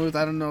Firemuth.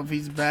 I don't know if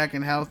he's back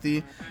and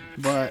healthy,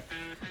 but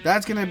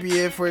that's gonna be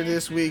it for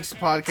this week's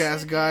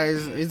podcast,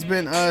 guys. It's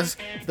been us,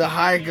 the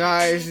High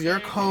Guys, your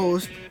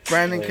host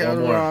Brandon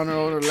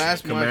Calderano. The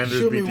last one. Commanders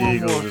Shoot me beat the one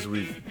Eagles more. this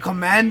week.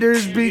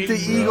 Commanders beat the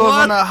Eagles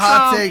What on a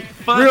hot the take.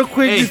 fuck? Real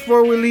quick Hey.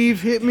 before we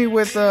leave, hit me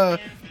with the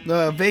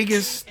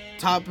Vegas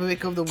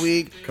topic of the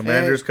week.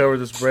 Commanders cover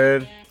the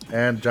spread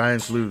and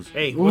Giants lose.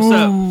 Hey, what's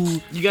Ooh.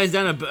 up? You guys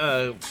down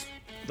a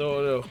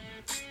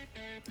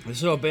Let's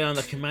throw a bet on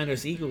the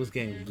Commanders-Eagles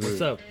game.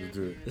 What's up? Let's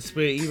do it. Let's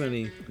split it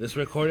evenly. Let's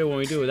record it when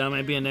we do it. That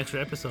might be an extra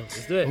episode.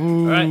 Let's do it.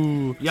 All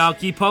right. Y'all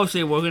keep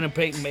posting. We're going to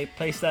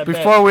place that bet.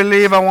 Before we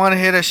leave, I want to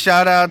hit a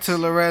shout out to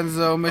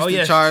Lorenzo,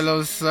 Mr.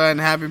 Charlo's son.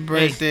 Happy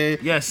birthday.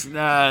 Hey, yes.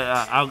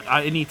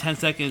 I need 10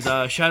 seconds.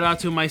 Shout out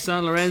to my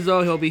son,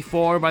 Lorenzo. He'll be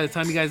 4 by the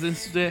time you guys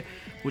listen to it.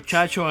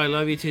 Muchacho, I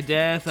love you to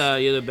death.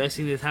 You're the best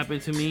thing that's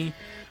happened to me.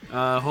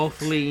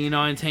 Hopefully,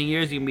 in 10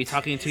 years, you can be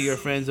talking to your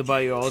friends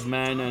about your old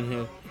man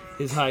and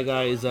his high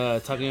guys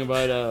talking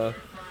about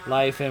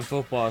life and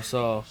football.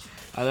 So,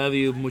 I love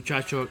you,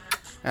 muchacho.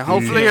 And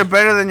hopefully you're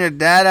better than your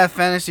dad at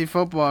fantasy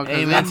football,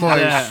 because that boy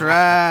is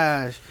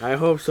trash. I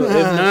hope so.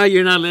 If not,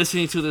 you're not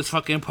listening to this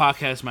fucking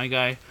podcast, my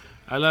guy.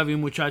 I love you,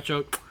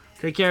 muchacho.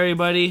 Take care,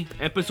 everybody.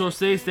 Episode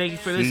 6. Thank you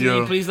for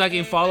listening. Please like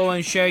and follow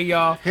and share,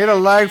 y'all. Hit a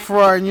like for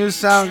our new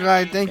sound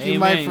guy. Thank you,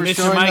 Mike, for Mr.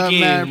 showing Mikey,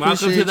 up, man. welcome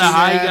to Appreciate the you,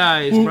 High man.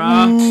 Guys,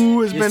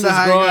 bro. It's been the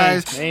High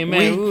Guys.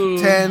 Amen.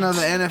 Week 10 of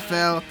the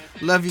NFL.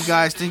 Love you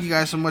guys. Thank you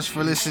guys so much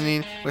for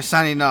listening. We're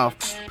signing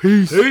off.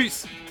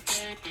 Peace.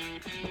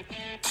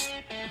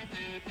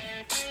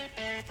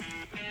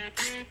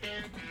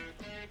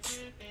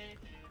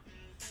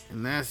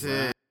 And that's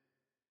it.